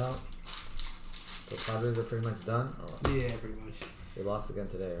 Tistel. So Padres are pretty much done? Or Yeah, pretty much. they lost again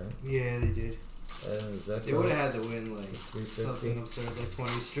today, right? Yeah, they did. And Zeko, They would have had to win like 350. something absurd, like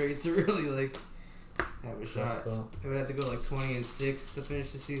 20 straight to really like have a shot. Crespo. They would have to go like 20-6 to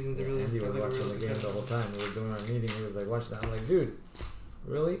finish the season to really. Andy was have, like, a watching real the game the success. whole time. We were doing our meeting. He was like watching that. I'm like, dude,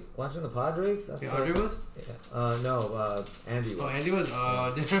 really? Watching the Padres? That's Yeah, like, Andre was? yeah. No, Andy was. Oh, Andy was?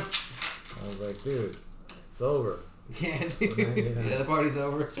 Oh, damn. I was like, dude, it's over. Yeah, dude. Yeah. Yeah, the party's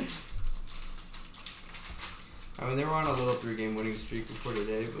over. I mean, they were on a little 3-game winning streak before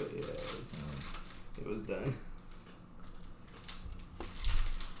today, but yeah, it was done.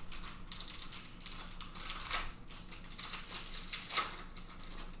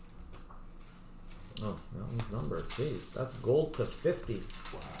 Oh, that one's numbered. Jeez, that's gold to 50.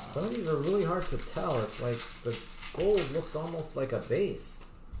 Wow. Some of these are really hard to tell. It's like the gold looks almost like a base.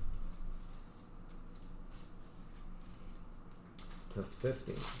 To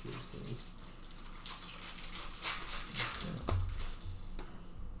 50.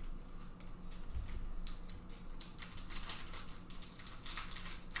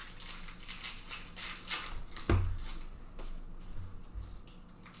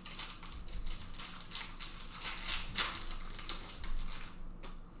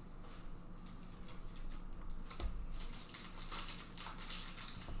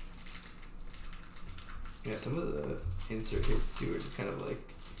 Yeah, some of the insert hits too are just kind of like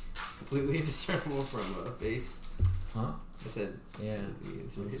completely indiscernible from a base. Huh? I said, Yeah. some of the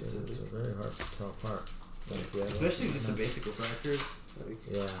insert hits It's are very hard to tell apart. Santiago. especially just the basic refractors. Like,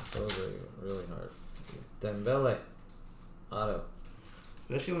 Yeah, those are really hard. Dembele. Auto.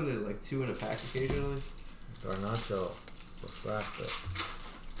 especially when there's like 2 in a pack occasionally. Garnacho. Refractor.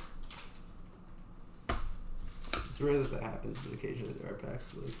 It's rare that happens, but occasionally there are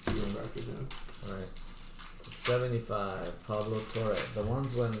packs with like 2 refractors in them. Alright. 75. Pablo Torre. The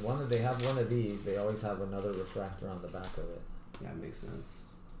ones when they have one of these, they always have another refractor on the back of it. That makes sense.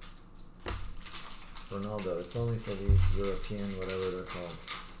 Ronaldo. It's only for these European, whatever they're called.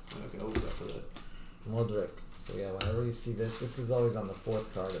 Okay, I'll look up for that. Modric. So yeah, whenever you see this is always on the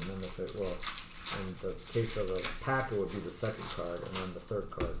 4th card, and then if it will, in the case of a pack, it would be the 2nd card, and then the 3rd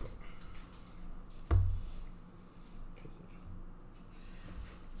card.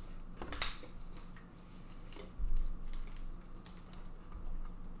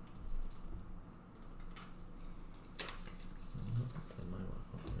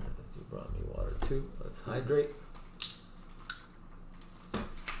 You brought me water too. Let's hydrate.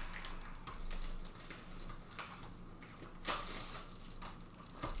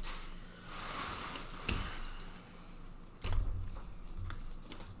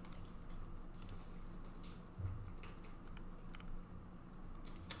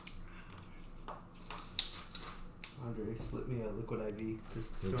 Andre slipped me a liquid IV.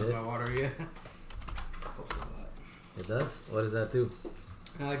 Just You throwing did? my water, yeah. Helps a lot. It does? What does that do?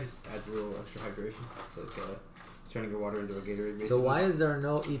 It just adds a little extra hydration. It's like turning your water into a Gatorade, basically. So why is there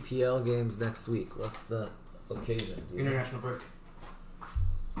no EPL games next week? What's the occasion? Do you know? International break.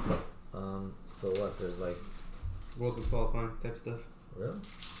 So what? There's like World Cup qualifying type stuff. really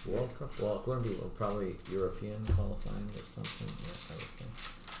World Cup. Well, it wouldn't be probably European qualifying or something. Yeah, I would think.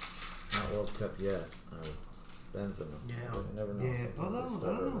 Not World Cup yet. Benzema. Yeah. You never know. Yeah. Sometimes Although, they I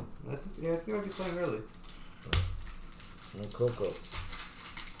start don't know. I think I might be starting early. No Coco.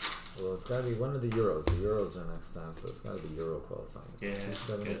 Well, it's gotta be one of the Euros. The Euros are next time, so it's gotta be Euro qualifying. Yeah.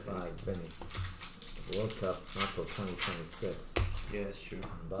 275, Vinny. The World Cup not till 2026. Yeah, it's true.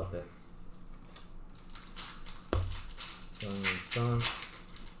 Mbappe. Son.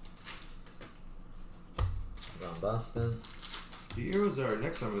 Van Basten. The Euros are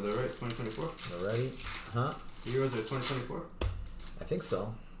next summer though, right? 2024? Already. Huh? The Euros are 2024? I think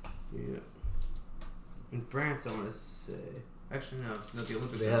so. Yeah. In France, I want to say. Actually, no. No, the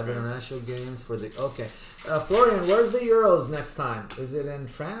Olympics They are have in France. international games for the... Okay. Florian, where's the Euros next time? Is it in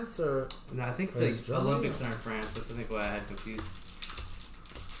France or... No, I think Or the is Germany Olympics or- are in France. That's, I think, why I had confused.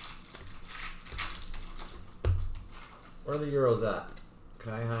 Where are the Euros at?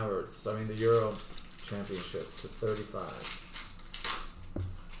 Kai Havertz. I mean, the Euro Championship to 35.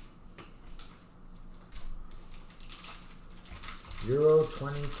 Euro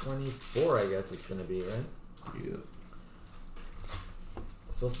 2024, I guess it's going to be, right? Yeah.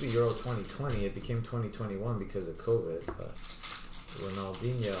 It's supposed to be Euro 2020. It became 2021 because of COVID, but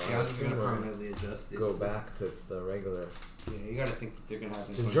Ronaldinho, Yeah, I this is assume going to we're permanently adjust it. go back to the regular. Yeah, you got to think that they're going to have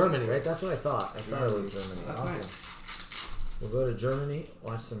In Germany, right? That's what I thought. I thought it was Germany. Germany. That's Awesome. nice. We'll go to Germany,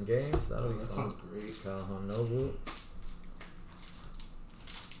 watch some games. That'll Oh, be that fun. sounds great. Calhoun Nobu.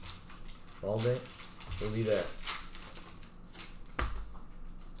 Balde. We'll be there.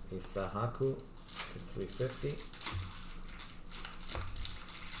 Isahaku to 350.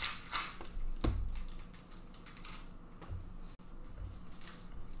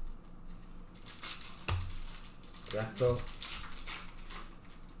 Gakpo.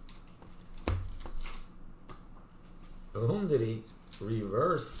 Whom did he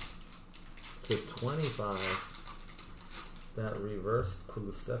reverse to 25? It's that reverse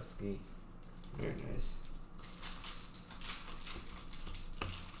Kulusevski. Very nice.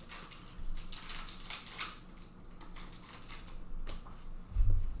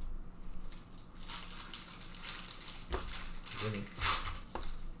 Jimmy.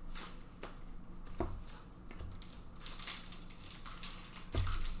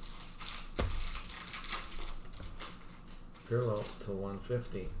 Pirlo to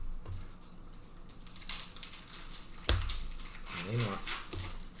 150. Neymar.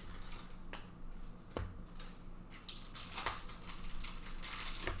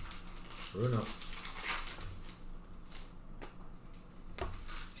 Bruno.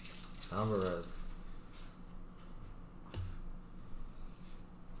 Alvarez.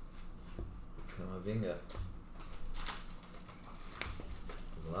 Kamavinga.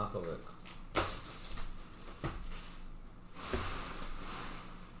 Vlahovic.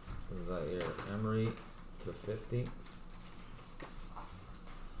 Zaire Emery to 50.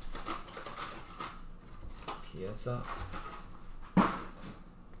 Chiesa.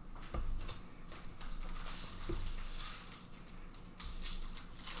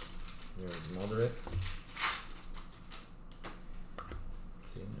 Here's Modric.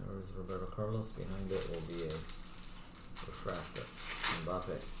 See, there's Roberto Carlos. Behind it will be a refractor.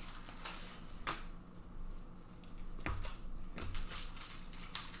 Mbappe.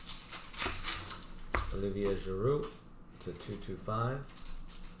 Olivier Giroud to 225.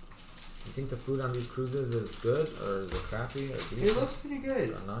 You think the food on these cruises is good or is it crappy or decent? It looks pretty good.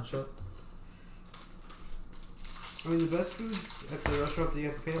 Or nacho? I mean, the best foods at the restaurants that you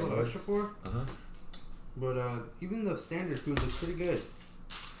have to pay a little extra for. Uh-huh. But even the standard food looks pretty good.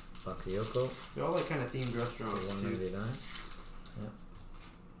 Bakayoko They're all like kind of themed for restaurants too. $199. Yeah.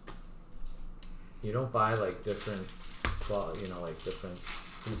 You don't buy like different like different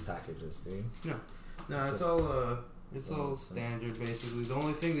food packages, do you? No, It's it's just- all it's all all the same. standard basically. The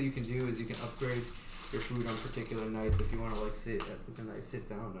only thing that you can do is you can upgrade your food on particular nights if you want to like sit at the nice sit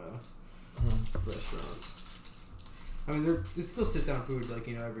down restaurants. I mean, it's still sit down food like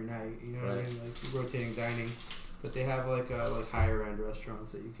every night. You know what I Right. mean? Like rotating dining, but they have like higher end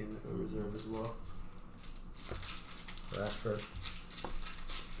restaurants that you can reserve as well. Rashford.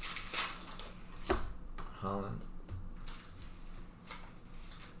 Holland.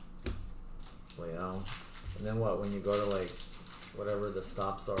 Leal. And then what? When you go to like whatever the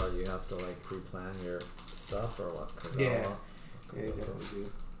stops are, you have to like pre-plan your stuff or what? Yeah. Kagawa? Yeah, you definitely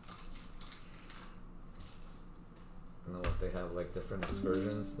do. And then what? They have like different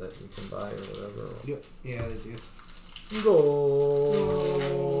excursions that you can buy or whatever. Or Yep. Yeah, they do.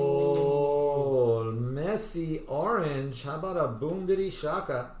 Goal. Messi orange. How about a Boondity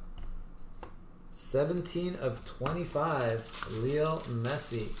Shaka? 17 of 25. Leo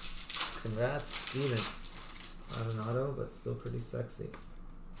Messi. Congrats, Steven. Not an auto, but still pretty sexy.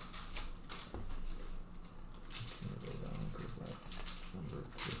 Go down because that's number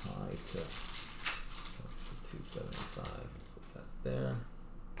too high to. That's the 275. Put that there.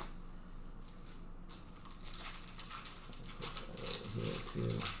 Put that over here too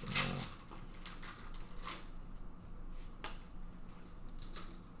for now.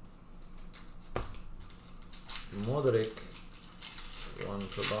 Modric. One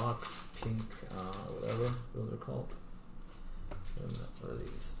per box. Pink, whatever those are called. What are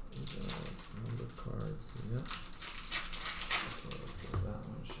these? These are numbered cards. Yeah. Okay, so that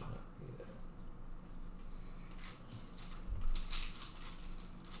one should not be there.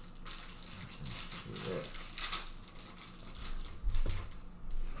 Should be there.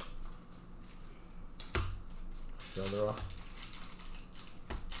 Shoulder off.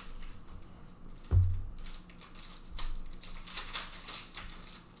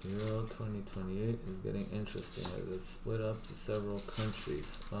 Euro 2028 is getting interesting as it's split up to several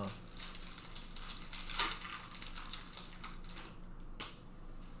countries. Wow.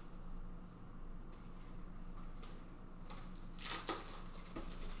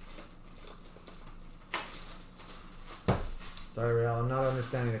 Sorry, Real, I'm not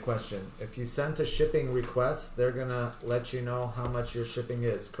understanding the question. If you sent a shipping request, they're gonna let you know how much your shipping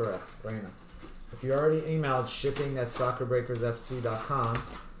is. Correct, Raina. If you already emailed shipping@soccerbreakersfc.com,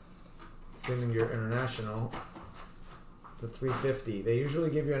 assuming you're international, to $350. They usually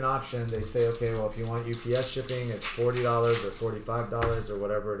give you an option. They say, okay, well, if you want UPS shipping, it's $40 or $45 or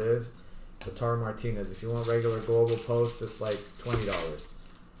whatever it is. The Tara Martinez. If you want regular global post, it's like $20.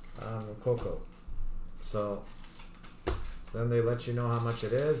 Coco. So then they let you know how much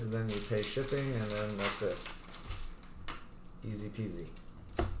it is, and then you pay shipping, and then that's it. Easy peasy.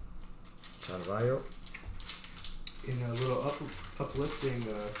 Carvalho. In a little uplifting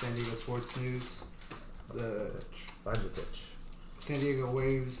San Diego sports news, the San Diego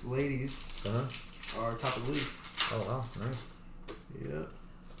Waves ladies are top of the league. Oh wow, nice. Yeah.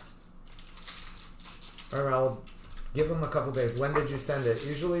 Alright, I'll give them a couple days. When did you send it?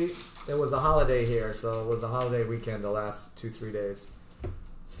 Usually it was a holiday here, so it was a holiday weekend the last 2-3 days.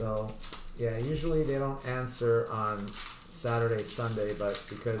 So yeah, usually they don't answer on Saturday, Sunday, but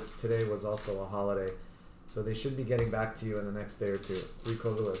because today was also a holiday, so they should be getting back to you in the next day or two.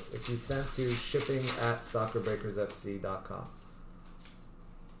 Rico Lewis. If you sent to shipping@soccerbreakersfc.com.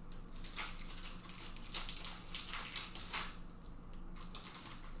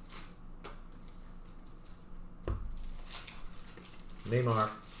 Neymar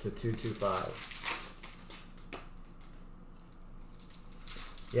to 225.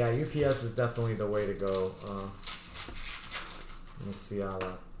 Yeah, UPS is definitely the way to go.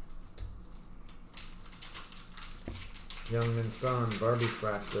 Musiala. Youngman Son, Barbie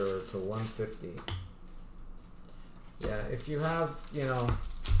Fractor to 150. Yeah, if you have, you know,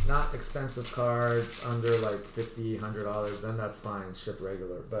 not expensive cards under like $50, $100, then that's fine, ship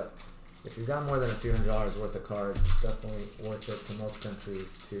regular. But if you've got more than a few $100s worth of cards, it's definitely worth it to most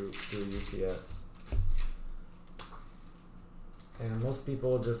countries to do UPS. And most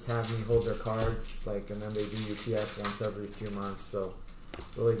people just have me hold their cards, like, and then they do UPS once every few months, so it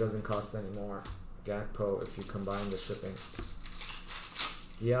really doesn't cost any more. Gakpo if you combine the shipping.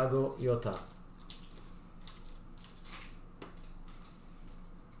 Diago Yota.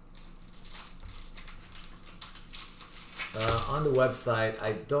 On the website,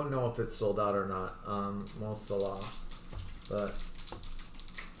 I don't know if it's sold out or not. Mo Salah, but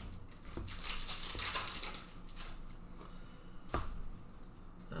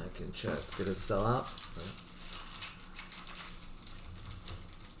I can check. Did it sell out?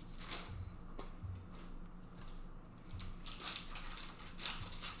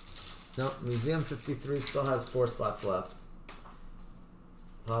 No, Museum 53 still has 4 spots left.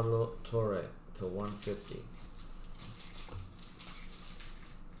 Pablo Torre to 150.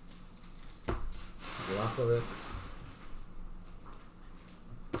 Vlahovic.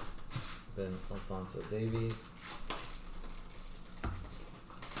 Then Alfonso Davies.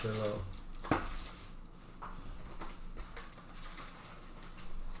 Pirlo.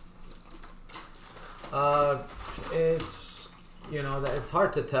 It's, you know, that it's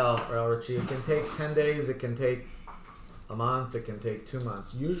hard to tell, Richie. It can take 10 days, it can take a month, it can take 2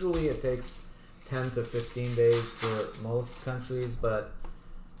 months. Usually it takes 10 to 15 days for most countries, but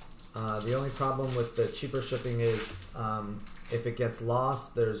the only problem with the cheaper shipping is if it gets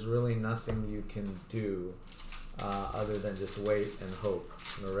lost, there's really nothing you can do other than just wait and hope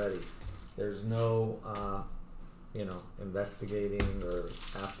and ready. There's no, you know, investigating or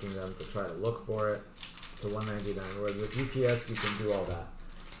asking them to try to look for it to $199. Whereas with UPS, you can do all that.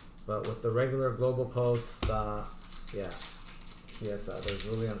 But with the regular global post, yeah, PSI, there's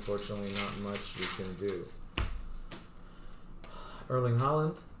really unfortunately not much you can do. Erling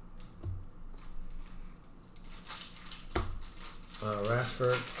Haaland.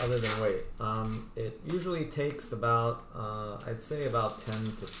 Rashford, other than weight, it usually takes about, I'd say about 10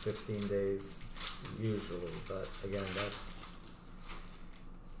 to 15 days usually, but again, that's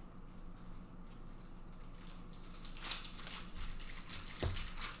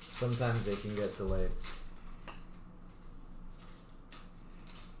sometimes they can get delayed.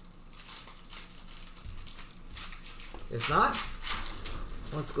 It's not?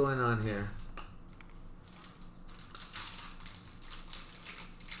 What's going on here?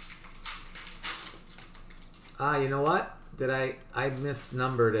 Ah, you know what? I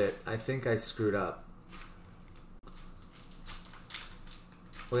misnumbered it. I think I screwed up.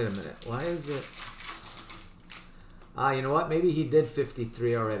 Wait a minute. Why is it? Ah, you know what? Maybe he did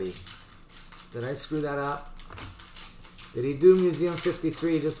 53 already. Did I screw that up? Did he do Museum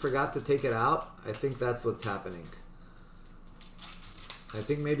 53? He just forgot to take it out? I think that's what's happening. I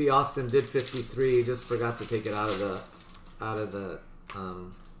think maybe Austin did 53. He just forgot to take it out of the.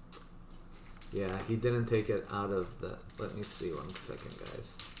 Yeah, he didn't take it out of the. Let me see 1 second,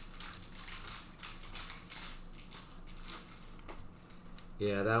 guys.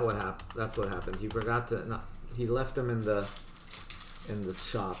 Yeah, that's what happened. He forgot to. He left them in the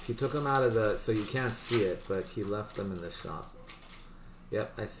shop. He took them out of the, so you can't see it, but he left them in the shop.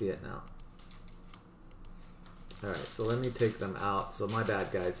 Yep, I see it now. All right, so let me take them out. So my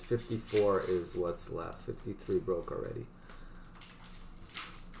bad, guys. 54 is what's left. 53 broke already.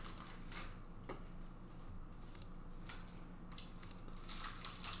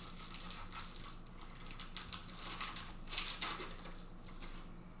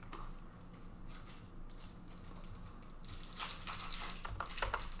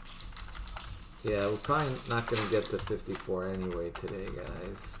 Yeah, we're probably not going to get to 54 anyway today,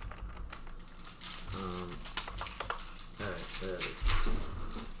 guys. Alright, there it is.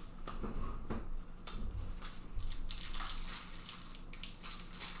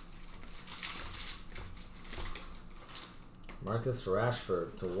 Marcus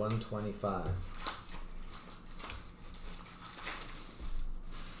Rashford to 125.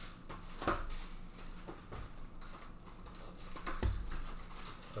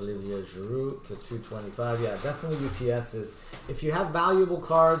 Olivier Giroud to 225. Yeah, definitely UPS is, if you have valuable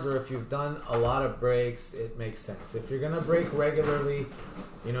cards or if you've done a lot of breaks, it makes sense. If you're going to break regularly,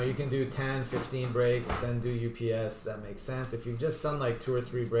 you know, you can do 10, 15 breaks, then do UPS. That makes sense. If you've just done like 2 or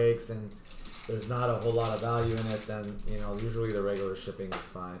 3 breaks and there's not a whole lot of value in it, then, you know, usually the regular shipping is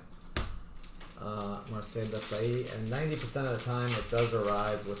fine. Marseille Desailly, and 90% of the time it does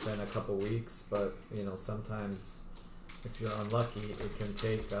arrive within a couple weeks, but, you know, sometimes if you're unlucky, it can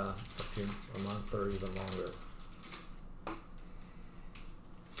take a month or even longer.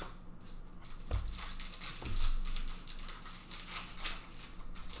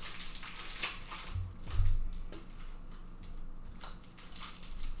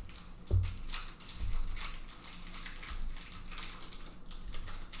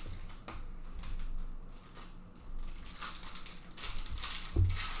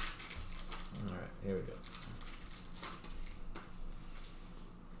 All right, here we go.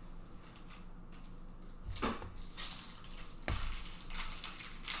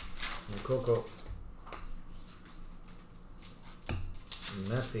 Coco,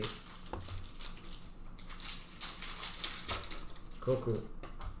 Messi, Coco,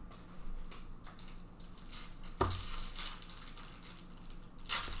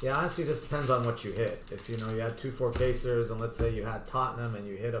 yeah, honestly, it just depends on what you hit. If you know you had 2 4-casers, and let's say you had Tottenham and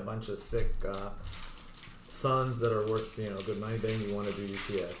you hit a bunch of sick Suns that are worth, you know, good money, then you want to do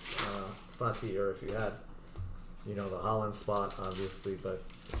UPS. Fatih, or if you had, you know, the Holland spot, obviously, but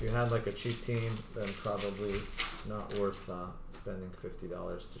if you had like a cheap team, then probably not worth spending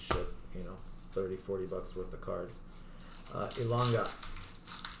 $50 to ship, you know, 30, 40 bucks worth of cards. Ilanga.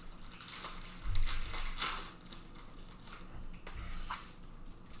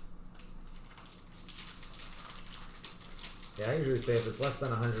 Yeah, I usually say if it's less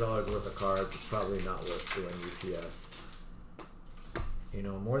than $100 worth of cards, it's probably not worth doing UPS. You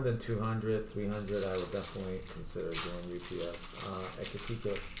know, more than 200, 300, I would definitely consider doing UPS.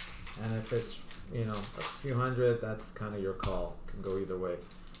 Ekitike. And if it's, you know, a few hundred, that's kind of your call. Can go either way.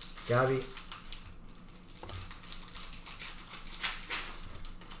 Gavi.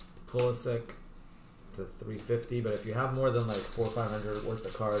 Pulisic to 350. But if you have more than like 400 or 500 worth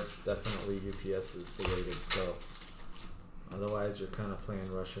of cards, definitely UPS is the way to go. Otherwise, you're kind of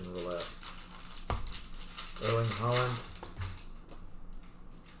playing Russian roulette. Erling Haaland.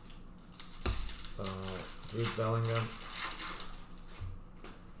 Jude Bellingham.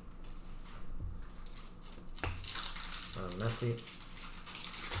 Messi.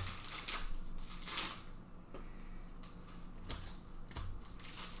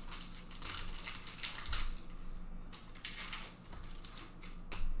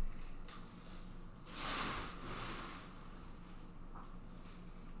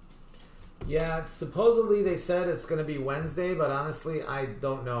 Yeah, supposedly they said it's going to be Wednesday, but honestly, I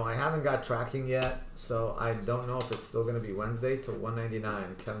don't know. I haven't got tracking yet, so I don't know if it's still going to be Wednesday to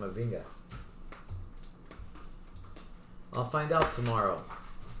 199. Camavinga. I'll find out tomorrow.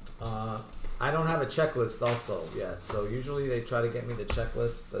 I don't have a checklist also yet, so usually they try to get me the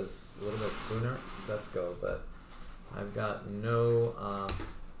checklist as a little bit sooner, Sesko, but I've got no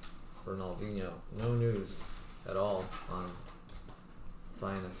Ronaldinho, no news at all on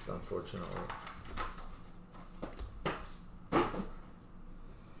Finest, unfortunately.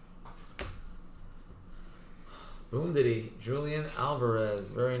 Boom diddy, Julian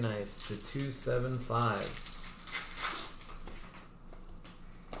Alvarez, very nice, to 275.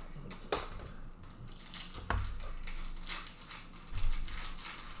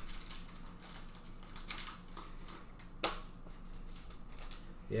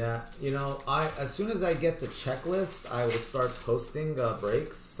 Yeah, you know, as soon as I get the checklist, I will start posting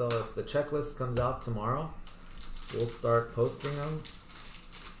breaks. So if the checklist comes out tomorrow, we'll start posting them.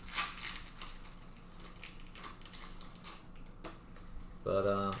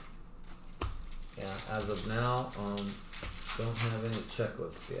 But yeah, as of now, don't have any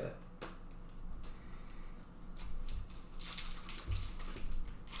checklist yet.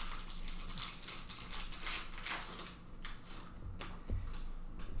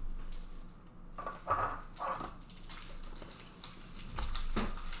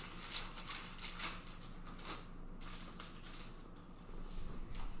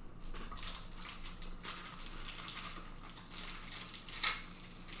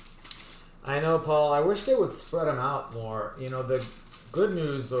 I know, Paul. I wish they would spread them out more. You know, the good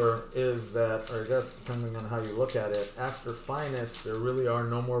news is that, or I guess depending on how you look at it, after Finest, there really are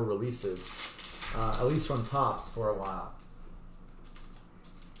no more releases, at least from Topps for a while.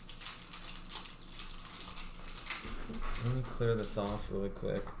 Let me clear this off really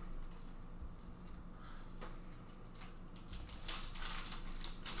quick.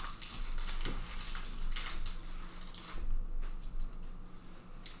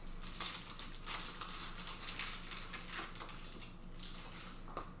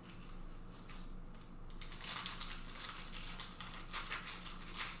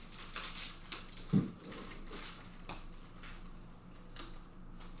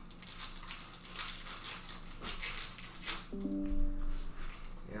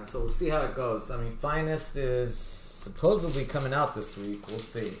 So we'll see how it goes. I mean, Finest is supposedly coming out this week. We'll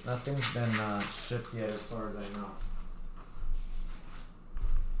see. Nothing's been shipped yet as far as I know.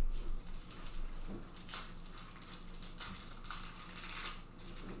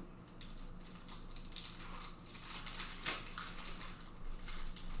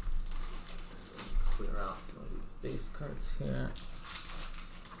 Clear out some of these base cards here.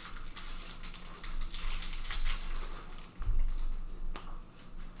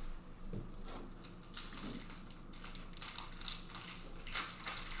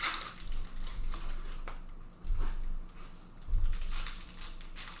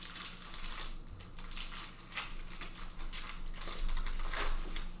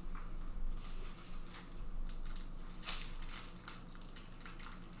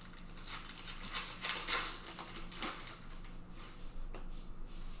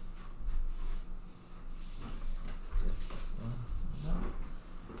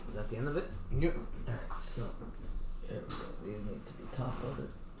 The end of it? Yep. Alright, so there we go. These need to be top loaded.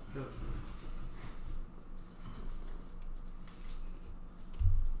 Yep.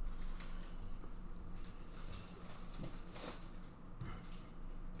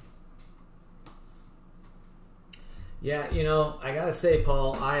 Yeah, you know, I gotta say,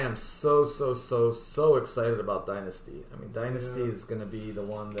 Paul, I am so excited about Dynasty. I mean, Dynasty is gonna be the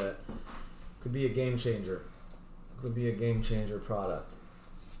one that could be a game changer. Could be a game changer product.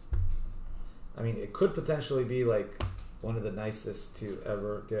 I mean, it could potentially be like one of the nicest to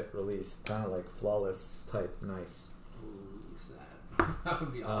ever get released. Kind of like Flawless type nice. Ooh, snap. That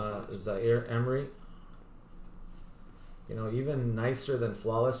would be awesome. Zaire Emery. You know, even nicer than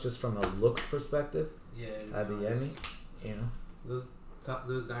Flawless just from a looks perspective. Yeah. Adeyemi, you know. Those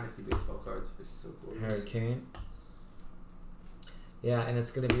Dynasty baseball cards are so cool. Harry Kane. Yeah, and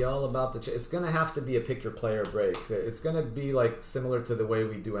it's going to be all about it's going to have to be a pick your player break. It's going to be like similar to the way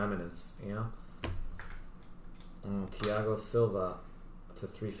we do Eminence, you know. Thiago Silva to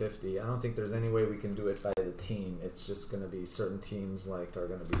 350. I don't think there's any way we can do it by the team. It's just going to be certain teams like are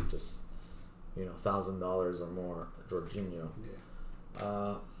going to be just, you know, $1,000 or more. Jorginho.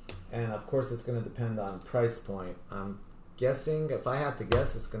 Yeah. And of course it's going to depend on price point. I'm guessing, if I had to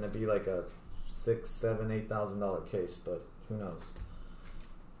guess, it's going to be like a $6,000, $7,000, $8,000 case, but who knows?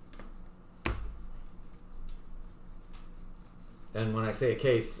 And when I say a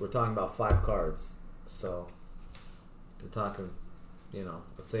case, we're talking about 5 cards. So we're talking, you know,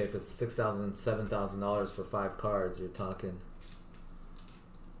 let's say if it's $6,000, $7,000 for 5 cards, you're talking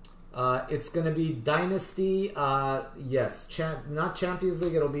It's going to be Dynasty, yes, not Champions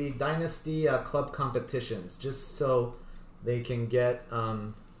League, it'll be Dynasty club competitions, just so they can get,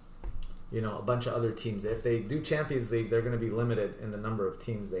 you know, a bunch of other teams. If they do Champions League, they're going to be limited in the number of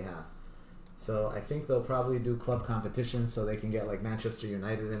teams they have. So I think they'll probably do club competitions so they can get like Manchester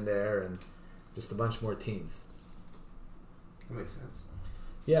United in there and just a bunch more teams. That makes sense.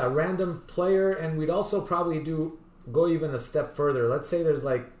 Yeah, random player, and we'd also probably go even a step further. Let's say there's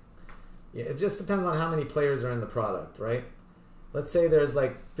like, it just depends on how many players are in the product, right? Let's say there's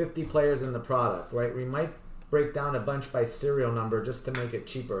like 50 players in the product, right? We might break down a bunch by serial number just to make it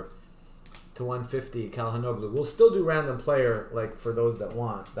cheaper to 150 Calhanoglu. We'll still do random player, like for those that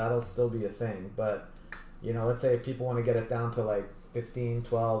want. That'll still be a thing. But, you know, let's say if people want to get it down to like $15,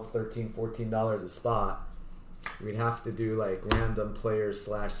 $12, $13, $14 a spot, we'd have to do like random player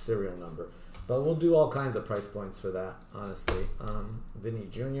 / serial number. But we'll do all kinds of price points for that, honestly. Vinny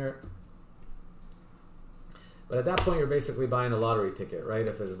Jr. But at that point, you're basically buying a lottery ticket, right?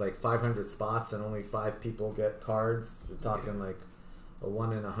 If there's like 500 spots and only 5 people get cards, you're talking like a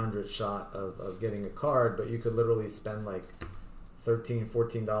 1 in 100 shot of getting a card. But you could literally spend like $13,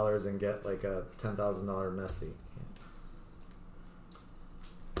 $14 and get like a $10,000 Messi.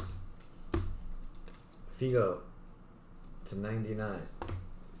 Figo to 99.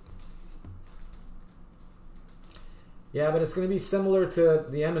 Yeah, but it's going to be similar to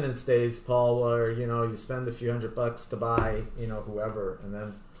the Eminence days, Paul, where, you know, you spend a few $100 to buy, you know, whoever. And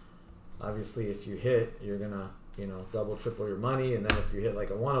then, obviously, if you hit, you're going to, you know, double, triple your money. And then if you hit like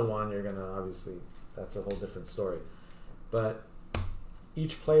a 101, you're going to, obviously, that's a whole different story. But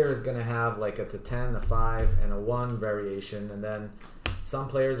each player is going to have like a to 10, a 5, and a 1 variation. And then some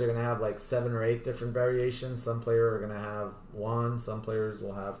players are going to have like 7 or 8 different variations. Some players are going to have 1. Some players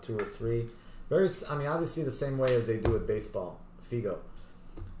will have 2 or 3. I mean, obviously the same way as they do with baseball, Figo.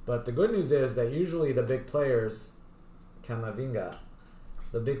 But the good news is that usually the big players, Camavinga,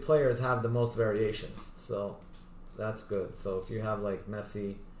 the big players have the most variations. So that's good. So if you have like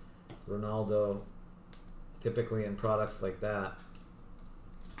Messi, Ronaldo, typically in products like that,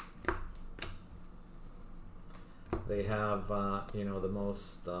 they have, you know, the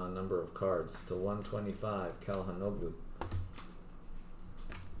most number of cards to 125, Calhanoglu.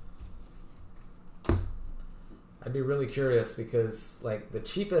 I'd be really curious because like the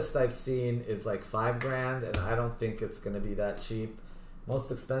cheapest I've seen is like $5,000, and I don't think it's going to be that cheap.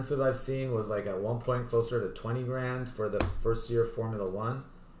 Most expensive I've seen was like at one point closer to $20,000 for the first year Formula One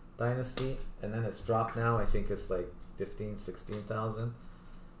Dynasty, and then it's dropped now. I think it's like 15, 16,000.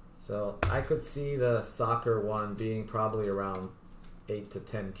 So I could see the soccer one being probably around 8 to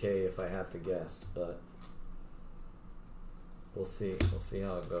 10K if I had to guess, but we'll see. We'll see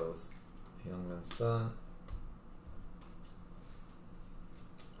how it goes. Youngman's Son.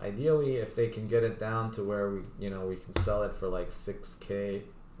 Ideally, if they can get it down to where we can sell it for like 6K,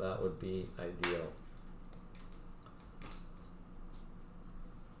 that would be ideal.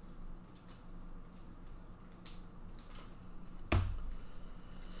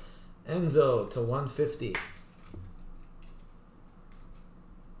 Enzo to 150.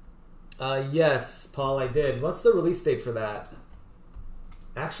 Yes, Paul, I did. What's the release date for that?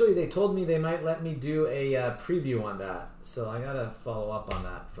 Actually, they told me they might let me do a preview on that, so I gotta follow up on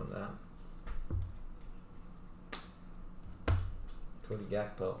that from them. Cody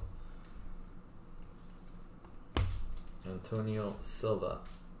Gakpo. Antonio Silva.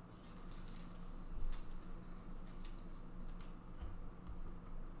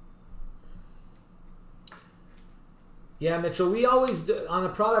 Yeah, Mitchell, we always do, on a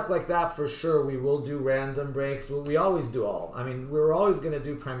product like that, for sure, we will do random breaks. We always do all. I mean, we're always going to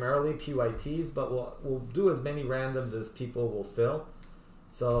do primarily PYTs, but we'll do as many randoms as people will fill.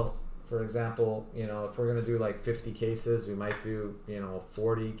 So, for example, you know, if we're going to do like 50 cases, we might do,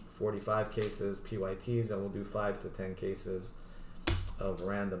 40, 45 cases PYTs, and we'll do 5 to 10 cases of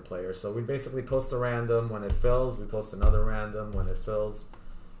random players. So we basically post a random. When it fills, we post another random. When it fills,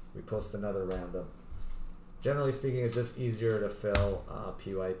 we post another random. Generally speaking, it's just easier to fill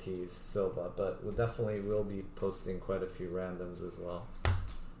PYT's Silva, but we definitely will be posting quite a few randoms as well.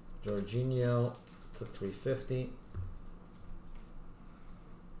 Jorginho to 350.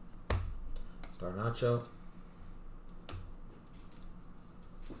 Garnacho.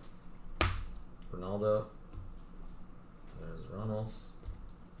 Ronaldo. There's Ramos.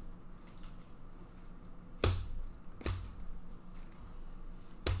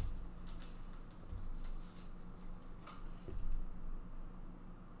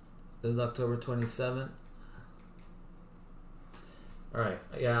 This is October 27th. Alright,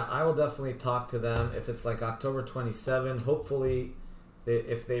 yeah, I will definitely talk to them. If it's like October 27, hopefully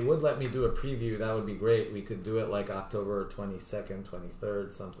if they would let me do a preview, that would be great. We could do it like October 22nd,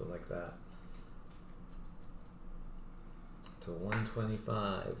 23rd, something like that. To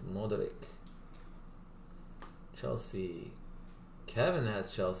 125, Modric. Chelsea. Kevin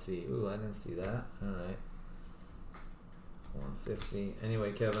has Chelsea. Ooh, I didn't see that. Alright. 150.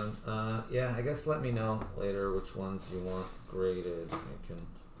 Anyway, Kevin, yeah, I guess let me know later which ones you want graded. I can.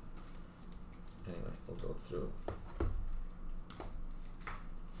 Anyway, we'll go through.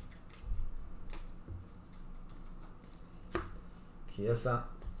 Chiesa.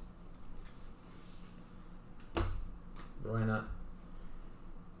 Bruyne.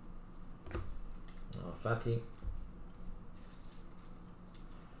 Fati.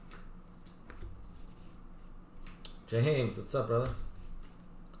 James, what's up, brother?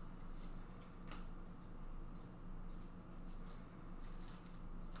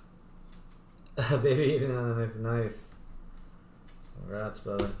 Baby eating on the knife, nice. Congrats,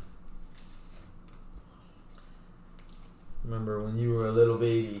 brother. Remember when you were a little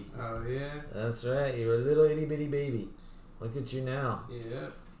baby? Oh yeah. That's right, you were a little itty bitty baby. Look at you now. Yeah.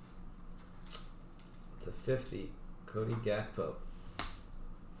 To 50, Cody Gakpo.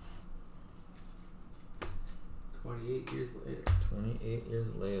 28 years later. 28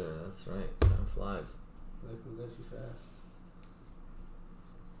 years later, that's right. Time flies. Life was actually fast.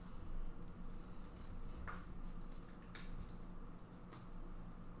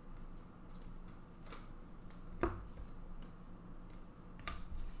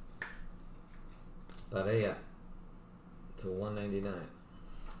 Barea to 199.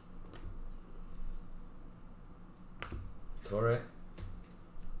 Torre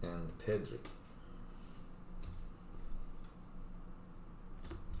and Pedri.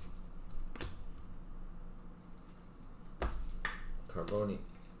 Carboni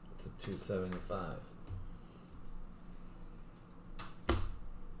to 275.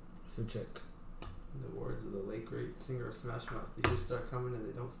 Suchek. In the words of the late great singer of Smash Mouth, the years start coming and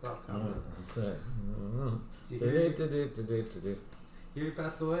they don't stop coming. That's right. Did you hear he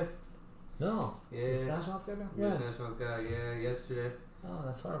passed away? No. Yeah. The Smash Mouth guy? Yeah, Yeah. Smash Mouth guy, yeah, yesterday. Oh,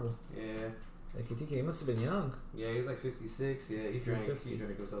 that's horrible. Yeah. He must have been young. Yeah, he was like 56. Yeah, he drank 50. he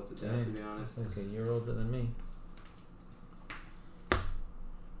drank himself to death, to be honest. He's like a year older than me.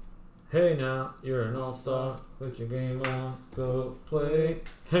 Hey now, you're an all-star. Put your game on, go play.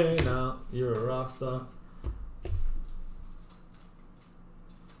 Hey now, you're a rock star.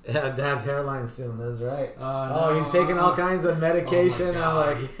 Yeah, Dad's hairline soon, that's right. No. He's taking all kinds of medication. Oh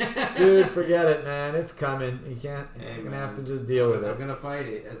I'm like, dude, forget it, man. It's coming. You can't. Hey, you're gonna man. have to just deal with I'm it. gonna fight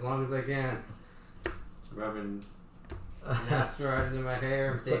it as long as I can. Rubbing Nastar into my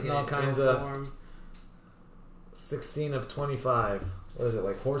hair. I'm Putting taking all it kinds full of- form. 16 of 25. What is it,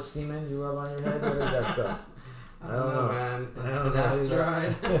 like horse semen you rub on your head? What is that stuff? I don't know, man. I don't know.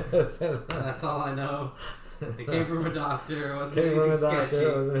 Finasteride. That's all I know. It came from a doctor. It wasn't Came from anything a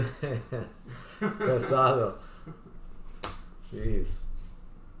doctor. sketchy. It wasn't Casado. Jeez.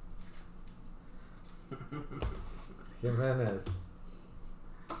 Jimenez.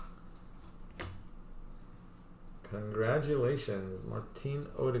 Congratulations, Martin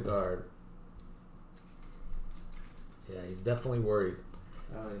Odegaard. Yeah, he's definitely worried.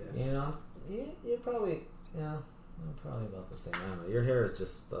 Oh yeah. You know, you're probably, you're probably about the same. I don't know. Your hair is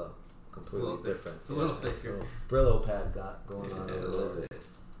just completely different. It's a little thicker. Little Brillo pad got going on Yeah, over a little there. bit.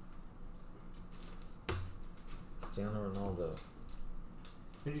 Cristiano Ronaldo.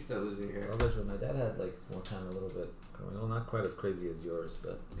 When did you start losing your hair? Well, my dad had like more time, a little bit. Well, not quite as crazy as yours,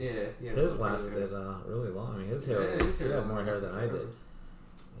 but Yeah. his lasted really long. I mean, his hair was, he had more hair than I did.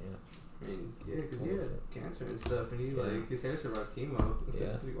 Yeah. I mean, yeah, because he Almost had cancer and stuff, and he Yeah. like his hair survived chemo. Yeah.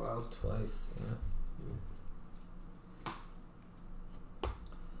 That's pretty wild. Twice, yeah.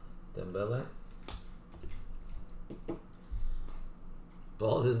 Dembele.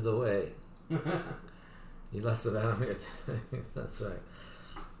 Bald is the way. You must have had him here today. That's right.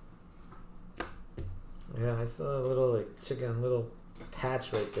 Yeah, I still have a little like chicken, little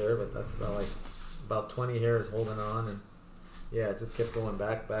patch right there, but that's about 20 hairs holding on, and yeah, it just kept going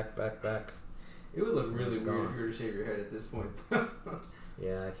back. It would look really It's weird gone. if you were to shave your head at this point.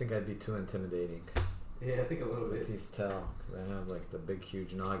 Yeah, I think I'd be too intimidating. Yeah, I think a little bit. Please tell, because I have like the big,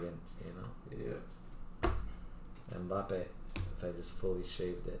 huge noggin, you know. Yeah. Mbappe, if I just fully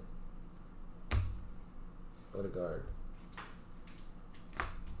shaved it. Odegaard.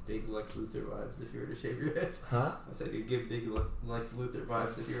 Big Lex Luthor vibes if you were to shave your head. Huh? I said you'd give big Lex Luthor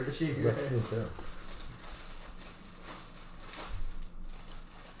vibes if you were to shave your Lex head. Luthor.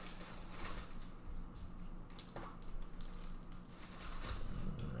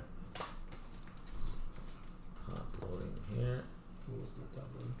 Alright. Top loading here. Almost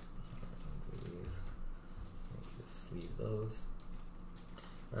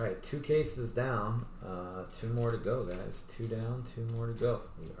All right, 2 cases down. 2 more to go, guys. 2 down, 2 more to go.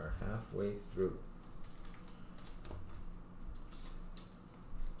 We are halfway through.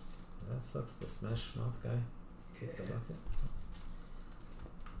 That sucks. The smash mouth guy. Yeah. The bucket.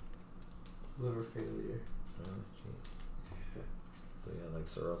 Liver failure. Oh, jeez. Yeah. So yeah, like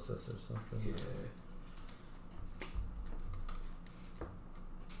cirrhosis or something. Yeah.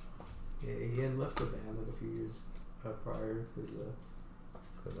 Yeah, he had left the band like a few years prior because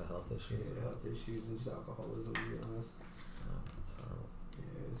of health issues. yeah, health issues and just alcoholism. To be honest. Oh, that's horrible.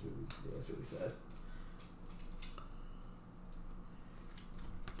 Yeah, it's really sad.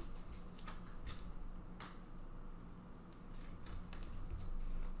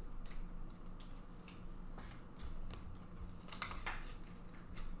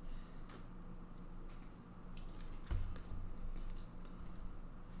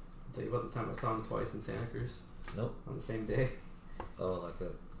 I'll tell you about the time I saw him twice in Santa Cruz Nope. on the same day. Oh, like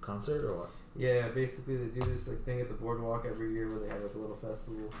a concert or what? Yeah, basically they do this like thing at the boardwalk every year where they have like a little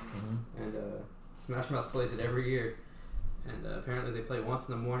festival, Mm-hmm. and Smash Mouth plays it every year, and apparently they play once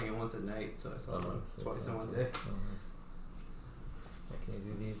in the morning and once at night. So I saw them twice in one day. Oh, nice. Yeah, can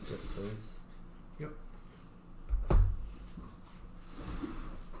you do these just sleeves? Yep.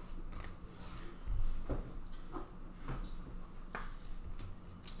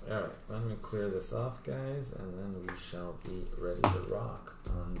 Alright, let me clear this off, guys, and then we shall be ready to rock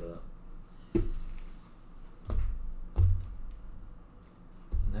on the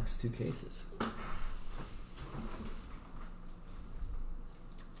next 2 cases.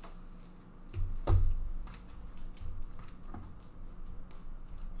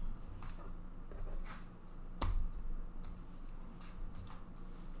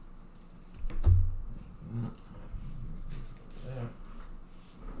 There.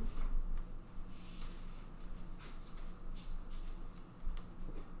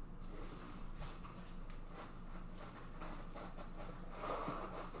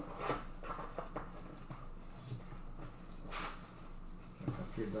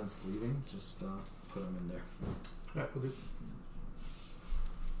 After you're done sleeving, just put them in there. Alright, we'll do.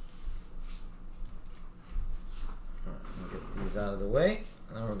 Alright, we'll get these out of the way.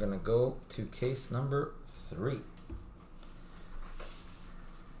 Now we're gonna go to case number 3.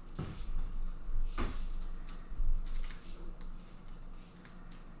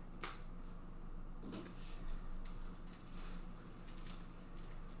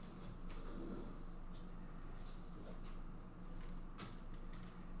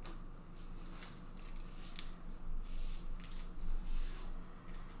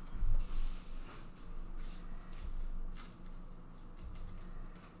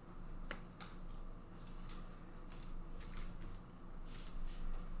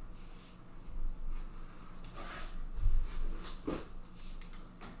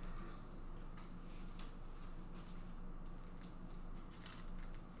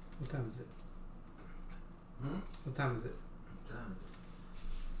 What time is it? Hmm? What time is it? What time is it?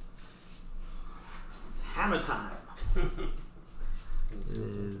 It's hammer time. It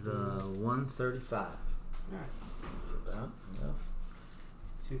is 1:35. Alright. So that, yes.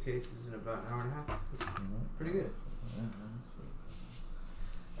 2 cases in about an hour and a half. That's pretty good. Yeah, that's pretty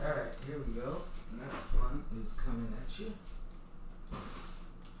good. Alright, here we go. Next one is coming at you.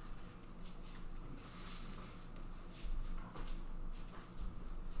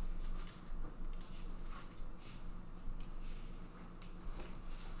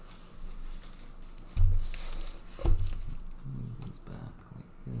 Move these back like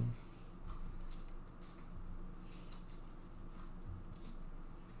this.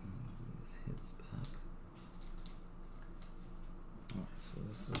 Move these hits back. Alright, so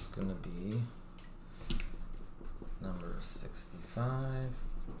this is gonna be number 65,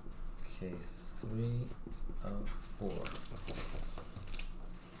 case 3 of 4.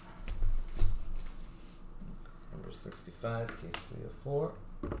 Number 65, case 3 of 4.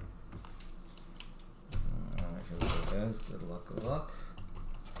 Alright, here we go, guys. Good luck, good luck.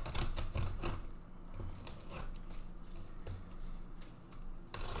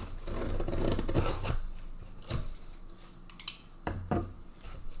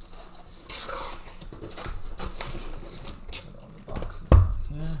 Put all the boxes out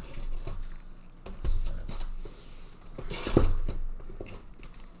here. Start.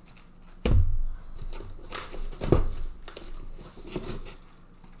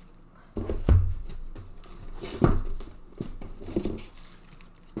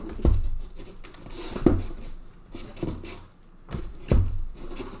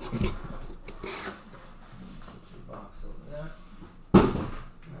 Put your box over there.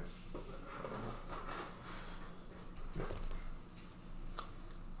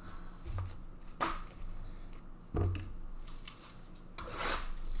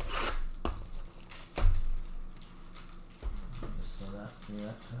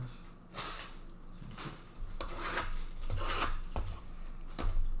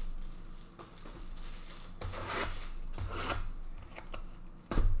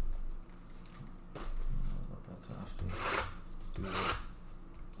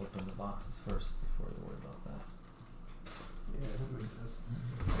 boxes first before you worry about that. Yeah, that makes sense.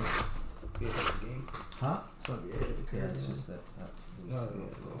 Be ahead of the game. Huh? So be ahead of the curve. Yeah, it's just that that's loose. Oh, all yeah,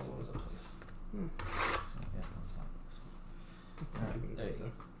 goes no, over the place. Hmm. So, yeah, that's fine. Alright, there you go.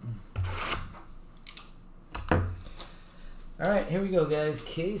 Alright, here we go, guys.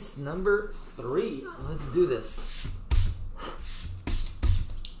 Case number 3. Let's do this.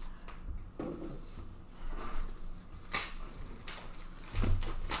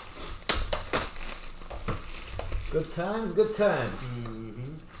 Good times, good times.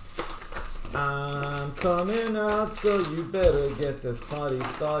 Mm-hmm. I'm coming out, so you better get this party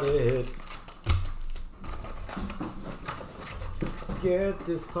started. Get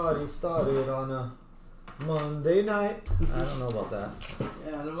this party started on a Monday night. I don't know about that. Yeah,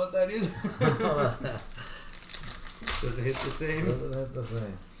 I don't know about that either. I don't know about that. Does it hit the same? Doesn't hit the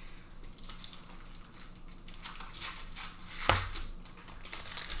same.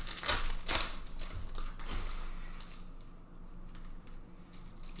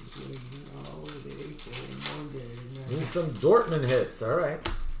 Need some Dortmund hits, alright.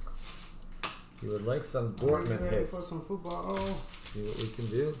 You would like some Dortmund ready hits. for some football. See what we can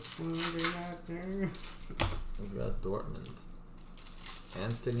do. Monday night there. We've got Dortmund.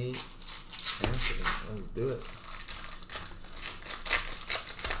 Anthony. Let's do it.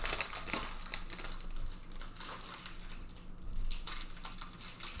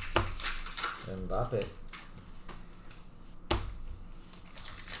 Mbappe.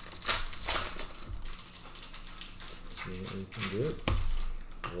 See what we can do.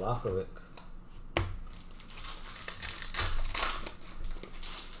 Lakovic.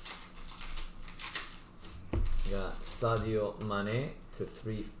 Got Sadio Mane to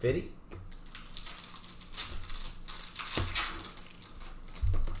 350.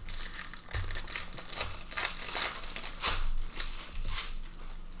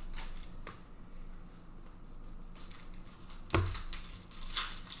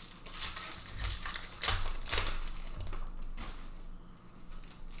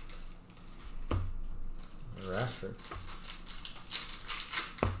 Rashford.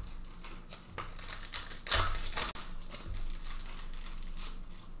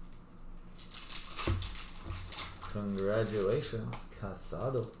 Congratulations,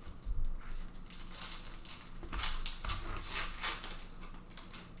 Casado.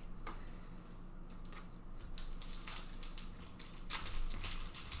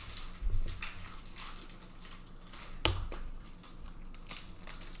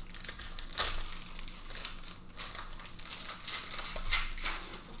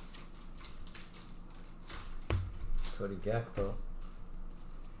 Cody Gakpo.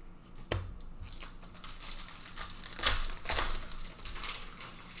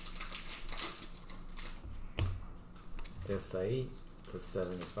 Desai to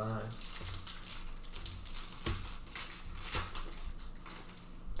 75.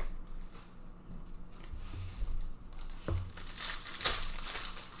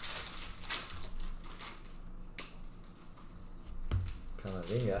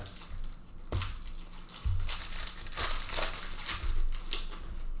 Camavinga.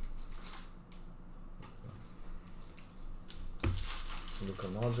 Luka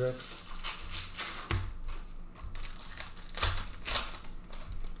Modric.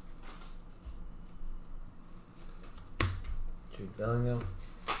 Jude Bellingham.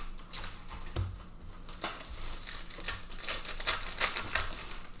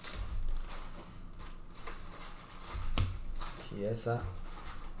 Chiesa.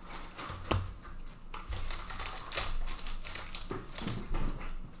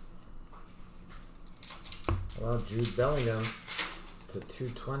 Well, Jude Bellingham to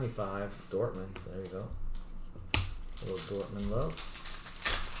 225. Dortmund. There you go. A little Dortmund love.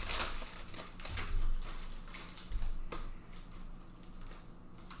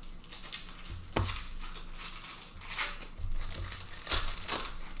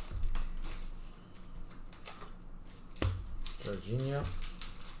 Jorginho.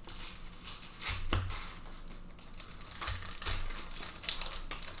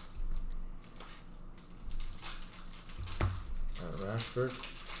 Rashford.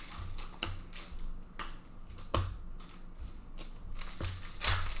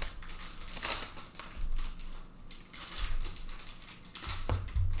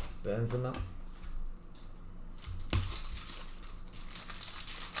 Benzema.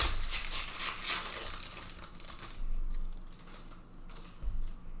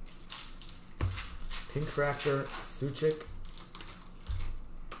 Pink Fractor, Suchik.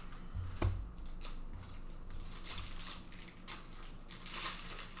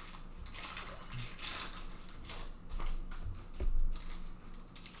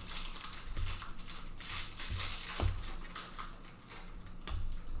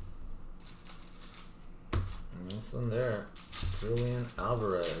 Nice one there. Julian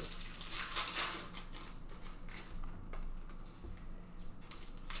Alvarez.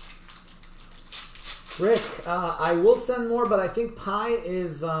 Rick, I will send more, but I think Pi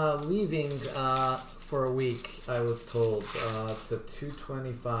is leaving for a week, I was told, to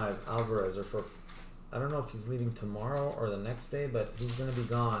 225 Alvarez, or for, I don't know if he's leaving tomorrow or the next day, but he's going to be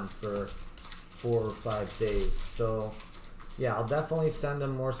gone for 4 or 5 days. So, yeah, I'll definitely send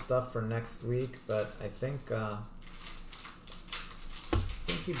him more stuff for next week, but I think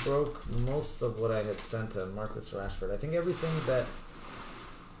he broke most of what I had sent him, Marcus Rashford. I think everything that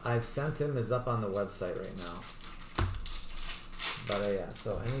I've sent him is up on the website right now. But yeah,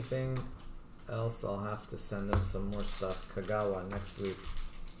 so anything else, I'll have to send him some more stuff. Kagawa next week.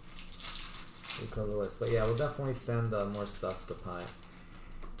 Luca Lewis. But yeah, we'll definitely send more stuff to Pi.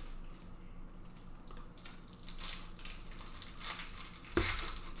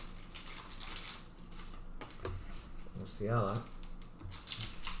 Musiala.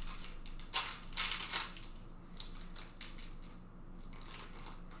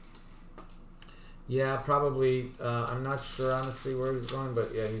 Yeah, probably. I'm not sure honestly where he's going,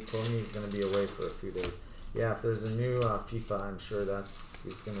 but yeah, he told me he's going to be away for a few days. Yeah, if there's a new FIFA, I'm sure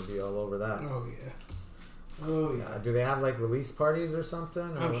he's going to be all over that. Oh yeah. Oh yeah. Do they have like release parties or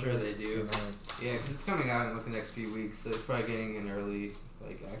something? Or I'm sure they do. Yeah, because it's coming out in like the next few weeks, so it's probably getting an early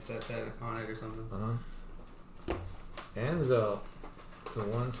like access on it or something. Enzo to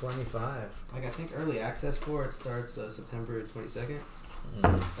 125. Like I think early access for it starts September 22nd.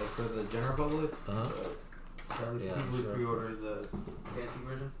 Like for the general public. At least people who pre-order the fancy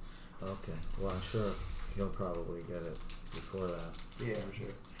version. Okay. Well, I'm sure he'll probably get it before that. Yeah, I'm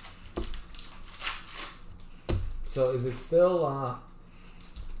sure. So is it still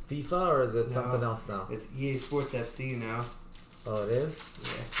FIFA or is it something else now? It's EA Sports FC now. Oh, it is?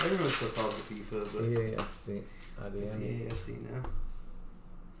 Yeah. Everyone still calls it FIFA, but EA FC. It's EA FC now.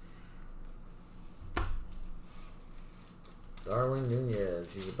 Darwin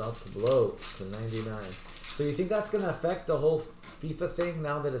Nunez, he's about to blow to 99. So you think that's going to affect the whole FIFA thing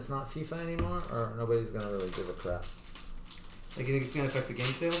now that it's not FIFA anymore? Or nobody's going to really give a crap? Like, you think it's going to affect the game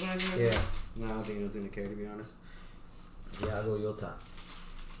sales and everything? Yeah. No, I don't think anyone's going to care, to be honest. Iago Jota.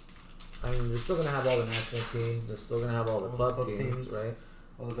 I mean, they're still going to have all the national teams. They're still going to have all the club teams, right?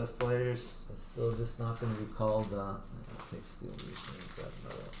 All the best players. It's still just not going to be called... take Steel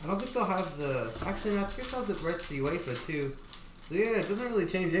I don't think they'll have the... Actually, no, I think they'll have the rights to UEFA, too. So, yeah, it doesn't really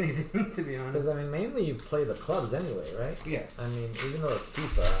change anything, to be honest. Because, I mean, mainly you play the clubs anyway, right? Yeah. I mean, even though it's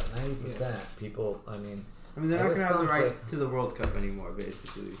FIFA, 90% people, I mean... I mean, they're not going to have the rights to the World Cup anymore,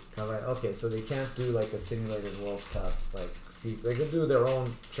 basically. Okay, so they can't do, like, a simulated World Cup, like, FIFA. They can do their own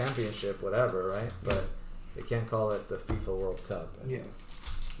championship, whatever, right? But they can't call it the FIFA World Cup. Yeah,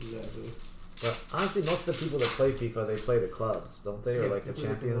 exactly. But honestly, most of the people that play FIFA, they play the clubs, don't they? Or like the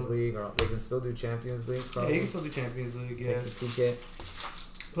Champions League, or they can still do Champions League. Probably. Yeah, you can still do Champions League. Yeah. Like the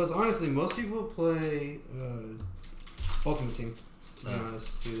 2K. Plus, honestly, most people play Ultimate Team. To be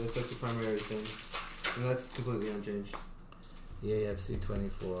honest, too, that's like the primary thing, and that's completely unchanged. EAFC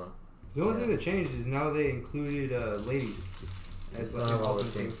 24. The only thing that changed is now they included ladies. As like all the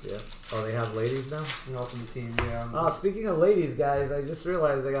teams, yeah. Oh, they have ladies now? An Ultimate Team, yeah. Oh, speaking of ladies, guys, I just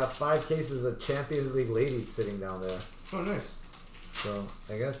realized I got 5 cases of Champions League ladies sitting down there. Oh, nice. So,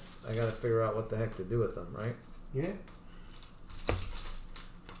 I guess I gotta figure out what the heck to do with them, right? Yeah.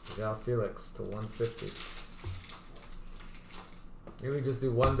 Gal Felix to 150. Maybe we just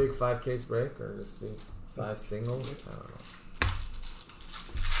do one big 5 case break, or just do 5 singles? I don't know.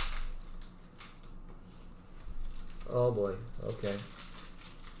 Oh boy, okay.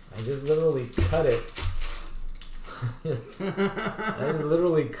 I just literally cut it. I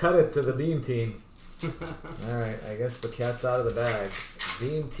literally cut it to the Beam Team. Alright, I guess the cat's out of the bag.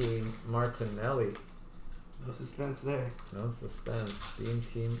 Beam Team Martinelli. No suspense there. No suspense. Beam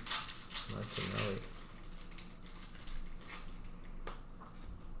Team Martinelli.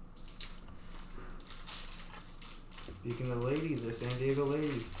 Speaking of ladies, they're San Diego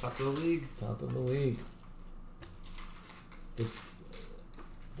ladies. Top of the league. Top of the league.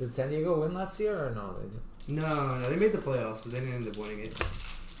 Did San Diego win last year or no? No, they made the playoffs, but they didn't end up winning it.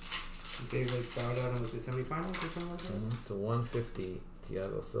 They like found out in like the semifinals or something like that. To 150,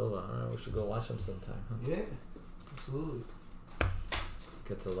 Thiago Silva. Alright, we should go watch them sometime. Huh? Yeah, absolutely.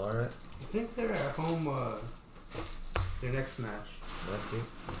 Get to Laura. I think they're at home. Their next match. Messi.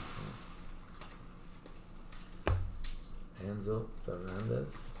 Yes. Enzo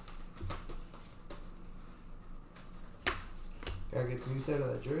Fernandez. Gotta get some use out of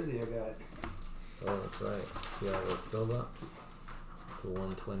that jersey I got. Oh, that's right. Thiago Silva to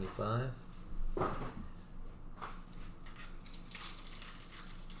 125.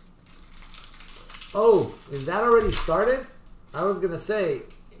 Oh, is that already started? I was gonna say,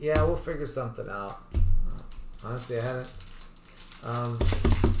 yeah, we'll figure something out. Honestly, I hadn't.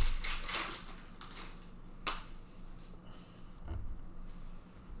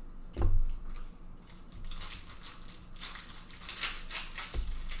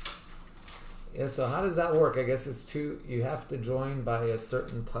 Yeah, so how does that work? I guess it's two. You have to join by a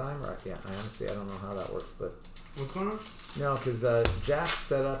certain time, or yeah. Honestly, I don't know how that works, but What's going on? no, because Jack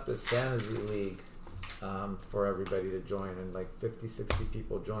set up this fantasy league for everybody to join, and like 50, 60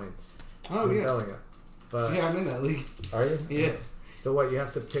 people joined. Oh, yeah. Bellingham. But Yeah, I'm in that league. are you? Yeah. So what? You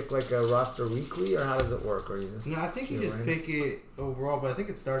have to pick like a roster weekly, or how does it work? Or you just No, I think you just pick it overall, but I think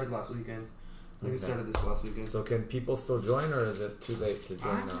it started last weekend. I think it started this last weekend. So can people still join, or is it too late to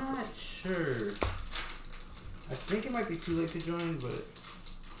join I'm now? not sure. I think it might be too late to join, but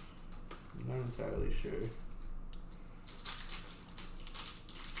I'm not entirely sure.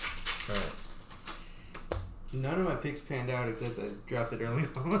 Alright. None of my picks panned out except I drafted Erling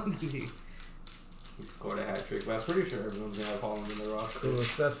Haaland and he scored a hat trick. But I was pretty sure everyone's gonna have Haaland in their roster.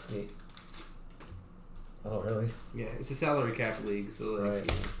 Kulusevski. Oh really? Yeah, it's a salary cap league, so like, Right. you